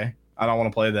like, okay, I don't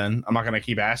want to play then. I'm not going to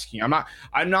keep asking.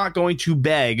 I'm not going to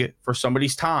beg for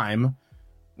somebody's time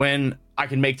when I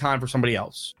can make time for somebody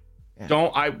else.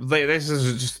 Yeah. This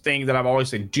is just a thing that I've always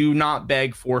said. Do not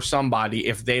beg for somebody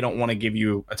if they don't want to give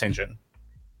you attention.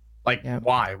 Like,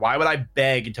 why? Why would I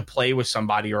beg to play with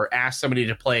somebody or ask somebody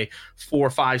to play 4,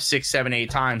 5, 6, 7, 8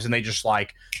 times and they just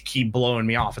like keep blowing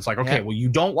me off? It's like, okay, well, you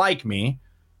don't like me.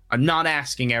 I'm not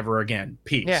asking ever again.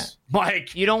 Peace. Yeah.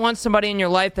 Like, you don't want somebody in your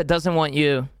life that doesn't want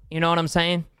you. You know what I'm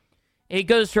saying? It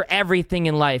goes for everything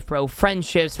in life, bro.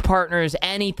 Friendships, partners,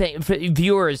 anything,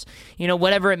 viewers, you know,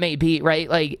 whatever it may be, right?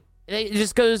 Like, it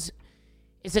just goes,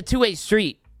 it's a two-way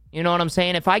street. You know what I'm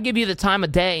saying? If I give you the time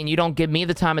of day and you don't give me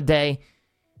the time of day,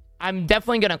 I'm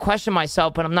definitely going to question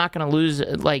myself, but I'm not going to lose,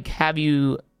 like, have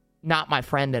you not my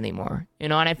friend anymore. You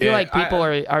know, and I feel like people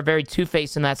are very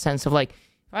two-faced in that sense of, like,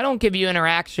 if I don't give you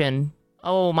interaction,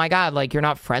 oh, my God, like, you're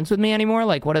not friends with me anymore?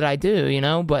 Like, what did I do, you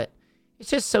know? But it's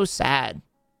just so sad.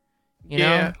 You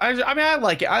know? I mean, I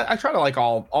like it. I try to like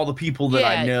all the people that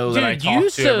I know that I talk to every day. You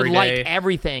used to like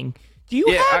everything. Do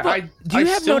you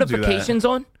have notifications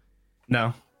on?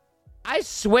 No. I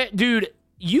swear, dude,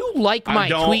 you like my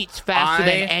tweets faster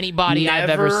than anybody I've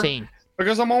ever seen.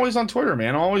 Because I'm always on Twitter,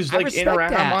 man. I'm always like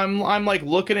interacting. I'm like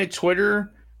looking at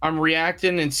Twitter. I'm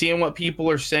reacting and seeing what people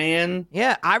are saying.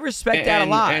 Yeah, I respect that a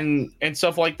lot. And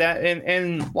stuff like that.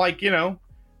 And like, you know,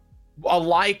 a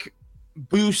like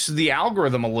boosts the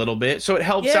algorithm a little bit, so it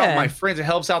helps out my friends. It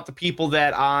helps out the people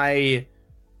that I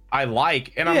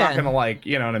like, and I'm not gonna like,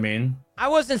 you know what I mean? I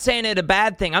wasn't saying it a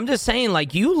bad thing. I'm just saying,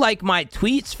 like, you like my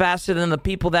tweets faster than the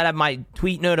people that have my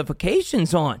tweet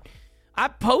notifications on. I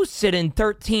post it and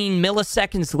 13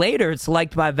 milliseconds later, it's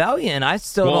liked by Velion. I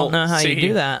still don't know how you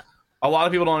do that. A lot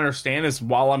of people don't understand is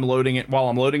while I'm loading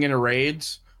into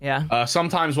raids. Yeah.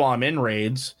 Sometimes while I'm in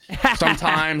raids,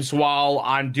 sometimes while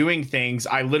I'm doing things,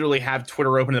 I literally have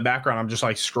Twitter open in the background. I'm just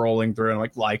like scrolling through and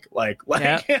like.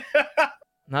 Yep.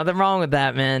 Nothing wrong with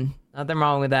that, man. Nothing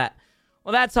wrong with that.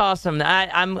 Well, that's awesome.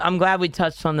 I'm glad we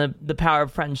touched on the power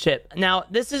of friendship. Now,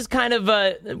 this is kind of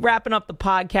wrapping up the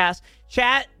podcast.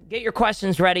 Chat, get your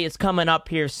questions ready. It's coming up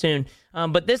here soon.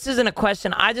 But this isn't a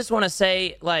question. I just want to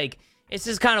say, like, this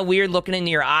is kind of weird looking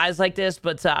into your eyes like this,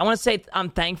 but I want to say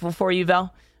I'm thankful for you,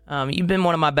 Vel. You've been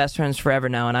one of my best friends forever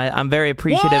now, and I'm very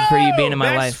appreciative for you being in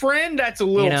my life. Best friend? That's a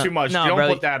little too much. No, don't bro,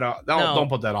 put that on. Don't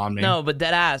put that on me. No, but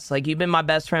dead ass. Like, you've been my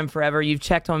best friend forever. You've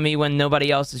checked on me when nobody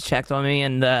else has checked on me,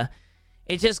 and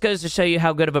it just goes to show you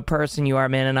how good of a person you are,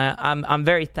 man. And I'm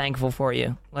very thankful for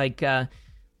you. Like I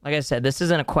said, this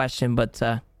isn't a question, but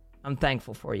I'm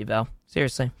thankful for you, Vel.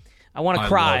 Seriously. I want to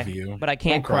cry, but I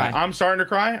can't cry. I'm starting to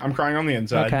cry. I'm crying on the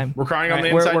inside. Okay. We're crying on the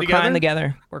inside we're together? Crying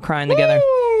together. We're crying together.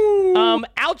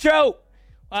 Outro.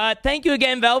 Thank you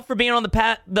again, Vel, for being on the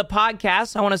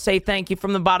podcast. I want to say thank you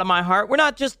from the bottom of my heart. We're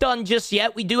not just done just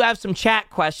yet. We do have some chat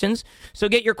questions, so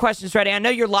get your questions ready. I know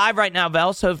you're live right now,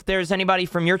 Vel, so if there's anybody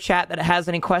from your chat that has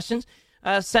any questions,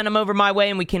 send them over my way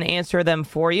and we can answer them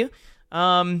for you.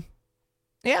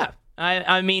 Yeah.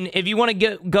 I mean, if you want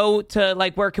to go to,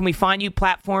 like, where can we find you?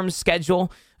 Platforms,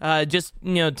 schedule. Just,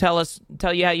 you know, tell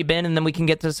you how you've been, and then we can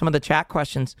get to some of the chat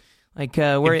questions. Like,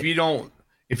 if you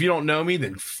don't know me,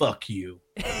 then fuck you.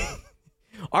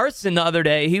 Arson the other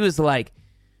day, he was like,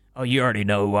 "Oh, you already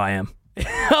know who I am."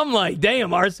 I'm like,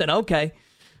 "Damn, Arson. Okay."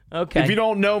 If you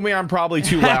don't know me, I'm probably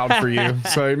too loud for you,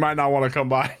 so you might not want to come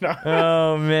by.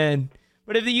 Oh man!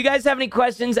 But if you guys have any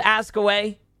questions, ask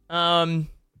away.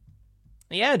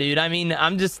 Yeah, dude. I mean,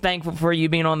 I'm just thankful for you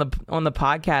being on the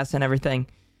podcast and everything.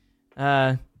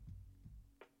 I'm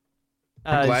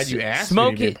glad you asked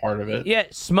me to be a part of it. Yeah,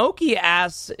 Smokey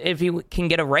asks if he can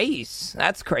get a raise.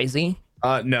 That's crazy.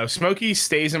 No, Smokey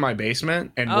stays in my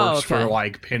basement and Oh, works for okay.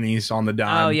 like pennies on the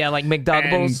dime. Oh yeah, like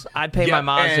McDoubles. And- I'd pay my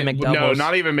mom to McDoubles. No,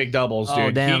 not even McDoubles, Oh,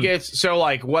 dude. damn. He gets so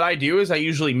like what I do is I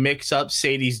usually mix up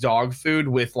Sadie's dog food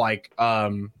with like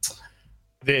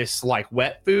this like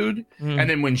wet food, and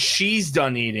then when she's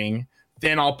done eating,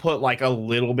 then I'll put like a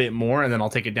little bit more, and then I'll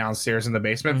take it downstairs in the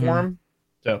basement for him.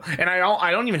 So, and I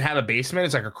don't even have a basement.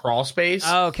 It's like a crawl space.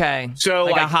 Okay. So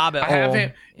like like a hobbit I have hole.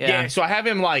 him. Yeah. So I have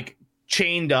him like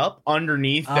chained up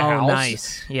underneath the Oh, house.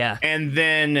 nice. Yeah. And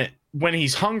then when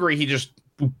he's hungry, he just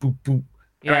boop boop boop,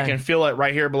 and I Yeah. can feel it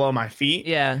right here below my feet.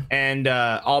 Yeah. And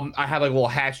I have like a little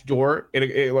hatch door.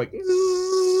 It like,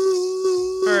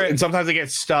 and sometimes it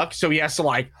gets stuck, so he has to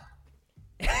like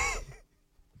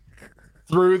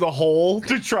through the hole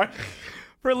to try.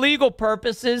 For legal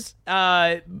purposes,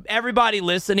 everybody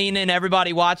listening and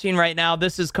everybody watching right now,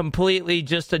 this is completely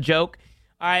just a joke.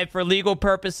 All right, for legal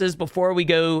purposes, before we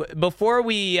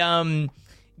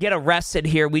get arrested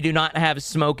here, we do not have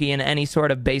Smokey in any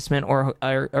sort of basement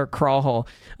or crawl hole.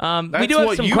 We do have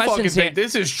what some you questions fucking here. think.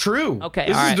 This is true. Okay,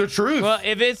 this all is right. the truth. Well,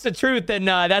 if it's the truth, then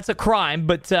that's a crime.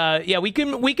 But yeah, we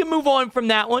can move on from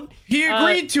that one. He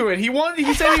agreed to it. He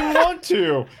said he would want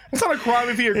to. It's not a crime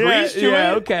if he agrees to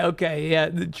it. Okay. Yeah,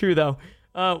 true though.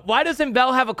 Why doesn't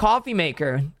Bell have a coffee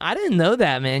maker? I didn't know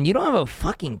that, man. You don't have a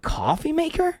fucking coffee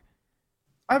maker?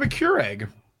 I have a Keurig.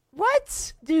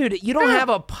 What? Dude, you don't have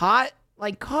a pot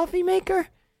like coffee maker?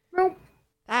 Nope.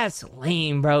 That's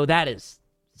lame, bro. That is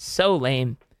so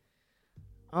lame.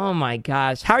 Oh my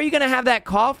gosh. How are you going to have that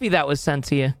coffee that was sent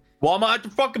to you? Well, I'm gonna have to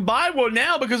fucking buy one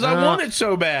now because I want it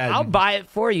so bad. I'll buy it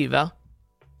for you, Bell.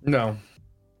 No.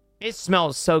 It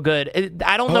smells so good.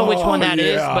 I don't know which one that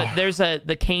is, yeah. but there's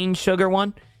the cane sugar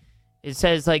one. It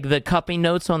says like the cupping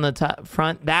notes on the top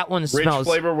front. That one Rich smells.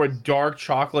 flavor with dark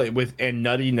chocolate and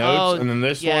nutty notes, Oh, and then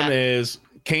this yeah. one is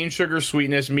cane sugar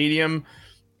sweetness, medium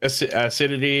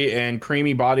acidity, and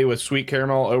creamy body with sweet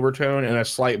caramel overtone and a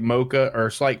slight mocha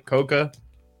or slight coca.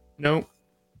 Nope.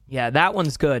 Yeah, that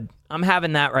one's good. I'm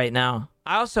having that right now.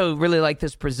 I also really like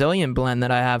this Brazilian blend that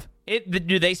I have.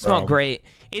 Dude, they smell great.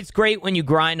 It's great when you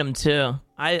grind them too.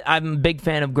 I'm a big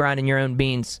fan of grinding your own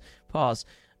beans. Pause.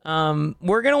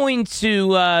 We're going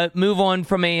to move on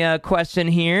from a question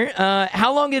here.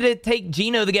 How long did it take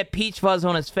Genooo to get peach fuzz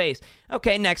on his face?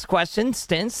 Okay, next question.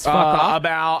 Stints. Fuck off.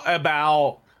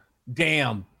 About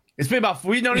damn. It's been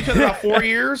we've known each other about 4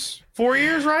 years. 4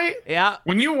 years, right? Yeah.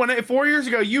 When 4 years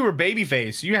ago, you were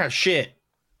babyface. You had shit.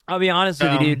 I'll be honest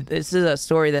with you, dude. This is a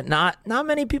story that not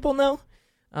many people know.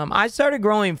 I started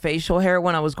growing facial hair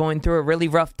when I was going through a really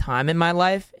rough time in my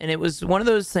life, and it was one of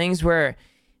those things where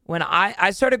when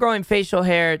I started growing facial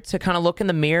hair to kind of look in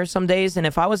the mirror some days, and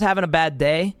if I was having a bad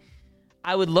day,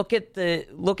 I would look at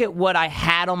what I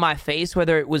had on my face,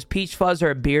 whether it was peach fuzz or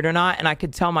a beard or not, and I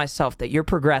could tell myself that you're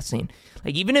progressing.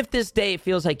 Like even if this day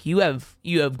feels like you have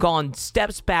gone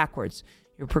steps backwards,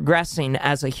 you're progressing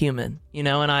as a human, you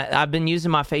know. And I've been using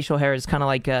my facial hair as kind of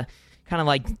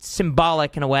like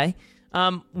symbolic in a way.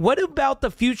 What about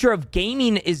the future of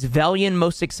gaming is Velion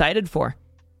most excited for?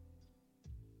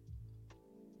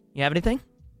 You have anything?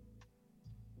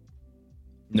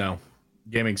 No.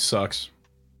 Gaming sucks.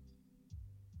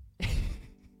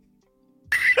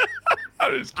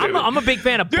 I'm a big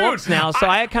fan of books now, so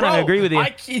I kind of agree with you.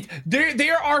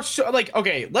 There are so like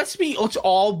okay. Let's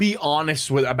all be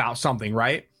honest about something,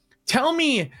 right? Tell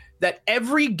me that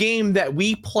every game that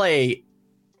we play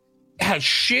has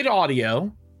shit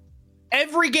audio.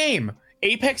 Every game,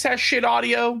 Apex has shit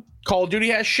audio. Call of Duty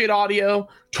has shit audio.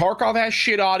 Tarkov has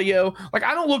shit audio. Like,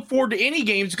 I don't look forward to any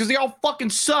games because they all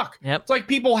fucking suck. Yep. It's like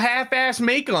people half-ass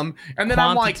make them, and then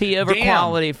Quantity I'm like, over damn,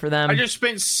 quality for them. I just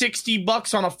spent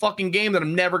 $60 on a fucking game that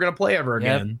I'm never gonna play ever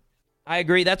again. I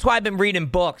agree. That's why I've been reading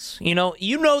books. You know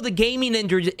the gaming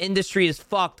industry is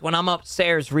fucked when I'm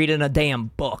upstairs reading a damn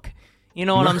book. You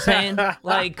know what I'm saying?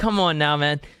 Like, come on now,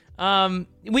 man.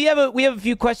 We have a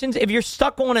few questions. If you're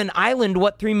stuck on an island,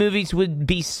 what 3 movies would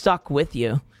be stuck with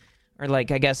you? Or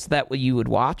like, I guess that what you would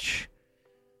watch?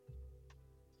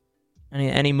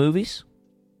 Any movies?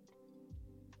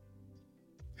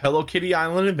 Hello Kitty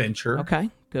Island Adventure. Okay,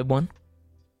 good one.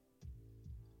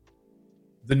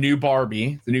 The new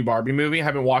Barbie movie. I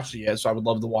haven't watched it yet, so I would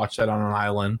love to watch that on an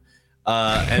island.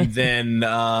 And then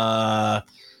damn,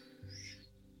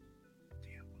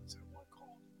 what's that one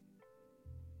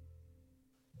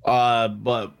called?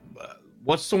 But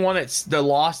what's the one that's the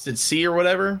Lost at Sea or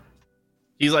whatever?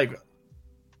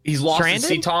 He's lost Stranded? at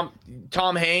sea.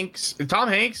 Tom Hanks.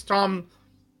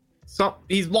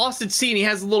 He's lost at sea and he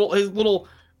has the little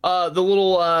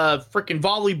freaking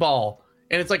volleyball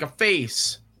and it's like a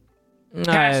face.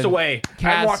 Castaway.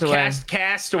 I watched Castaway.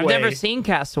 Castaway. I've never seen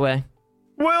Castaway.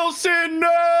 Wilson, no!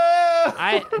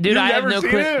 I have no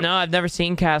clue. It? No, I've never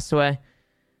seen Castaway.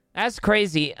 That's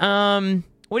crazy.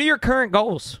 What are your current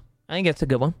goals? I think it's a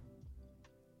good one.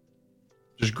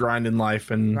 Just grinding life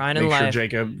and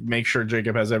make sure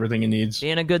Jacob has everything he needs.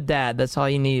 Being a good dad, that's all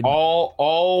you need.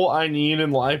 All I need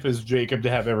in life is Jacob to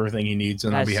have everything he needs,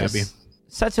 and I'll be happy.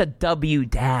 Such a W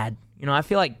dad. You know, I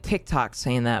feel like TikTok's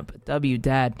saying that, but W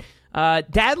dad.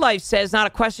 Dad Life says, not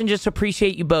a question, just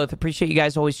appreciate you both. Appreciate you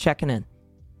guys always checking in.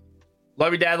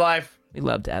 Love you, Dad Life. We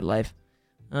love Dad Life.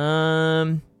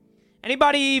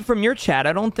 Anybody from your chat?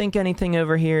 I don't think anything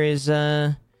over here is.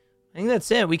 I think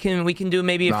that's it. We can do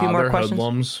maybe a few more questions.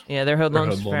 Hoodlums. Yeah, they're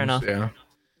hoodlums. Fair enough. Yeah.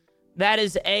 That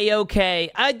is A-okay.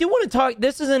 I do want to talk.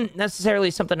 This isn't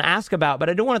necessarily something to ask about, but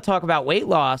I do want to talk about weight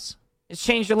loss. It's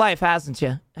changed your life, hasn't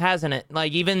it?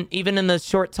 Like even in the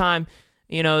short time,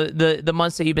 you know, the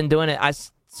months that you've been doing it. I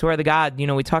swear to God, you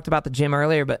know, we talked about the gym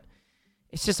earlier, but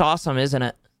it's just awesome, isn't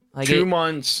it? Like 2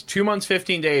 months,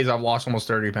 15 days, I've lost almost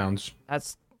 30 pounds.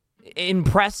 That's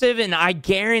impressive, and I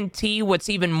guarantee what's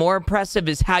even more impressive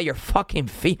is how you're fucking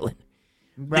feeling,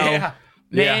 bro. Yeah.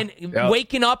 Man,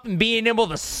 waking up and being able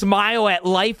to smile at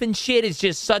life and shit is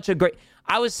just such a great...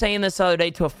 I was saying this the other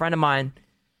day to a friend of mine.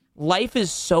 Life is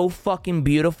so fucking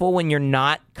beautiful when you're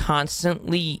not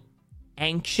constantly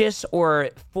anxious or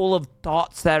full of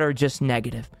thoughts that are just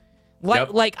negative.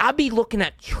 Like I'd be looking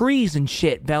at trees and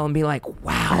shit, Bell, and be like,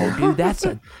 "Wow, dude, that's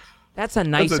a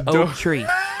nice oak tree."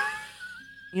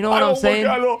 You know what I'm saying?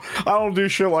 I don't do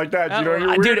shit like that. You know,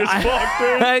 you're weird as fuck,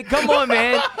 dude. Come on,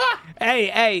 man.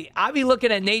 Hey, I be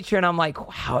looking at nature and I'm like,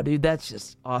 wow, dude, that's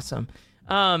just awesome.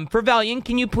 For Velion,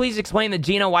 can you please explain to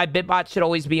Gino why BitBot should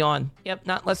always be on? Yep,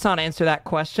 let's not answer that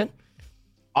question.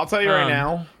 I'll tell you right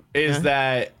now is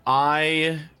that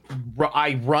I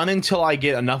run until I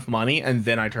get enough money and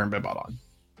then I turn BitBot on.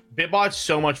 BitBot's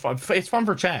so much fun. It's fun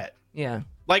for chat. Yeah.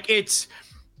 Like it's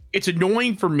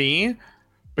annoying for me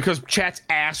because chat's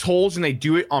assholes and they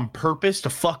do it on purpose to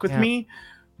fuck with me.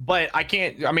 But I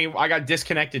can't. I mean, I got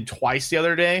disconnected twice the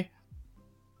other day.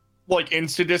 Like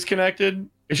insta disconnected.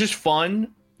 It's just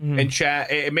fun. And chat.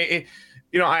 I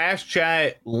asked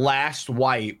chat last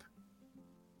wipe,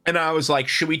 and I was like,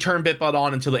 "Should we turn BitBot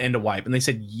on until the end of wipe?" And they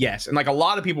said yes. And like a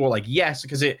lot of people were like, "Yes,"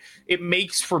 because it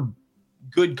makes for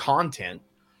good content.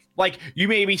 Like you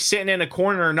may be sitting in a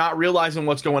corner not realizing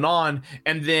what's going on,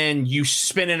 and then you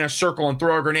spin in a circle and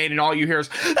throw a grenade, and all you hear is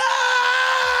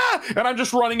 "Ah!" And I'm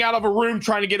just running out of a room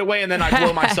trying to get away, and then I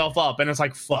blow myself up, and it's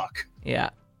like fuck. Yeah,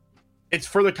 it's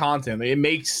for the content. It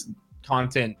makes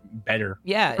content better.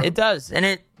 Yeah, it does.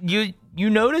 And you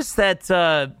notice that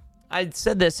I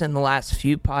said this in the last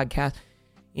few podcasts.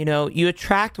 You know, you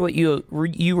attract what you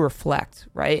reflect,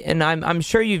 right? And I'm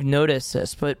sure you've noticed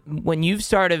this, but when you've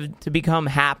started to become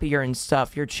happier and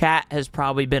stuff, your chat has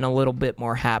probably been a little bit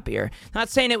more happier. Not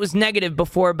saying it was negative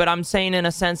before, but I'm saying in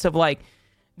a sense of like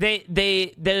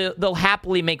they'll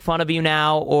happily make fun of you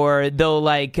now, or they'll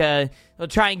like they'll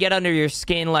try and get under your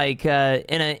skin like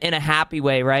in a happy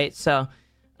way, right? So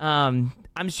I'm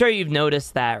sure you've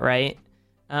noticed that, right?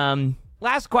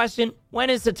 Last question.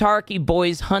 When is the Tarky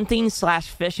boys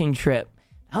hunting/fishing trip?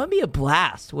 That would be a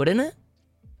blast, wouldn't it?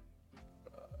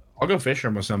 I'll go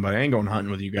fishing with somebody. I ain't going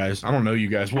hunting with you guys. I don't know you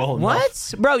guys well enough.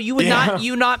 What? Bro, you would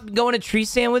not going to tree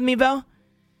stand with me, Bell?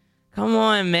 Come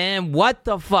on, man. What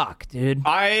the fuck, dude?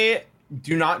 I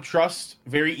do not trust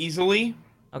very easily.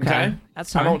 Okay?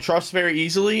 That's fine. I don't trust very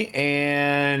easily,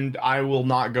 and I will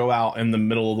not go out in the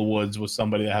middle of the woods with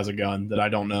somebody that has a gun that I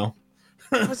don't know.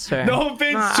 That's fair. No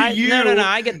offense to you. No,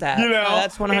 I get that. You know,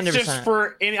 that's 100%. It's just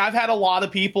I've had a lot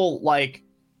of people like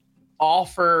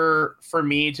offer for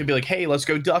me to be like, hey, let's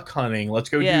go duck hunting. Let's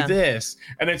go do this.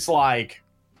 And it's like,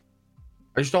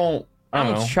 I just don't. I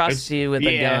don't trust you with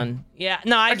a gun. Yeah,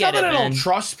 no, I get it, man. I don't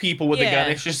trust people with a gun.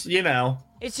 It's just, you know.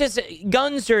 It's just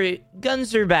guns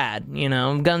are bad, you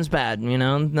know. Guns bad, you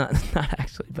know. Not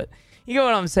actually, but you get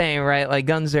what I'm saying, right? Like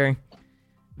guns are,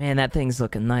 man, that thing's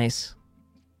looking nice.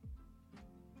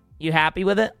 You happy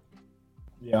with it?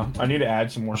 Yeah, I need to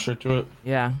add some more shit to it.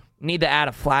 Yeah, you need to add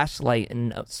a flashlight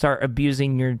and start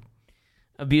abusing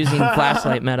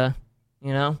flashlight meta,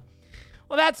 you know?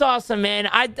 Well, that's awesome, man.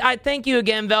 I thank you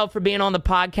again, Vel, for being on the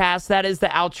podcast. That is the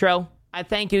outro. I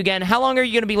thank you again. How long are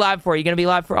you going to be live for? Are you going to be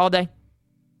live for all day?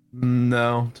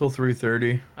 No, till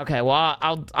 3:30. Okay, well,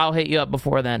 I'll hit you up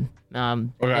before then.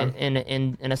 Okay.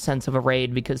 In a sense of a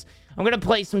raid, because I'm going to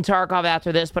play some Tarkov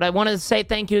after this, but I wanted to say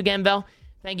thank you again, Vel.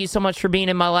 Thank you so much for being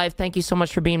in my life. Thank you so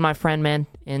much for being my friend, man.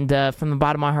 And from the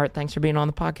bottom of my heart, thanks for being on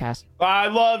the podcast. I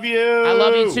love you. I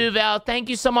love you too, Val. Thank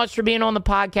you so much for being on the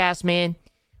podcast, man.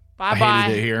 Bye-bye. I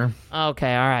hated it here.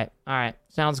 Okay, all right.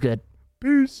 Sounds good.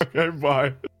 Peace. Okay,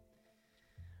 bye.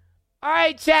 All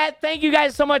right, chat. Thank you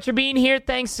guys so much for being here.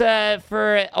 Thanks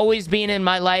for always being in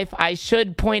my life. I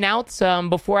should point out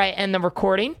before I end the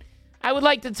recording, I would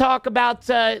like to talk about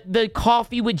the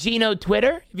Coffee with Genooo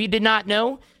Twitter. If you did not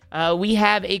know, we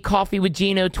have a Coffee with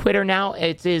Genooo Twitter now.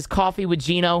 It is Coffee with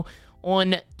Genooo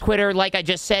on Twitter, like I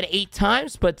just said 8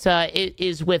 times, but it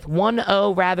is with 1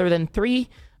 O rather than 3.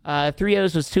 3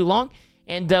 O's was too long.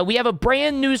 And we have a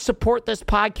brand new Support This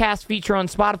Podcast feature on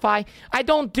Spotify. I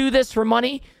don't do this for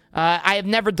money. I have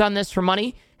never done this for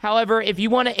money. However, if you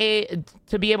want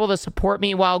to be able to support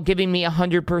me while giving me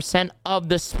 100% of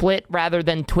the split rather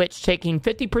than Twitch taking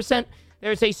 50%,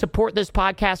 there's a Support This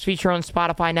Podcast feature on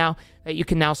Spotify now that you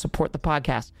can now support the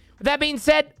podcast. With that being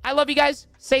said, I love you guys.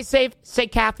 Stay safe, stay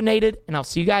caffeinated, and I'll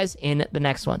see you guys in the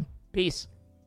next one. Peace.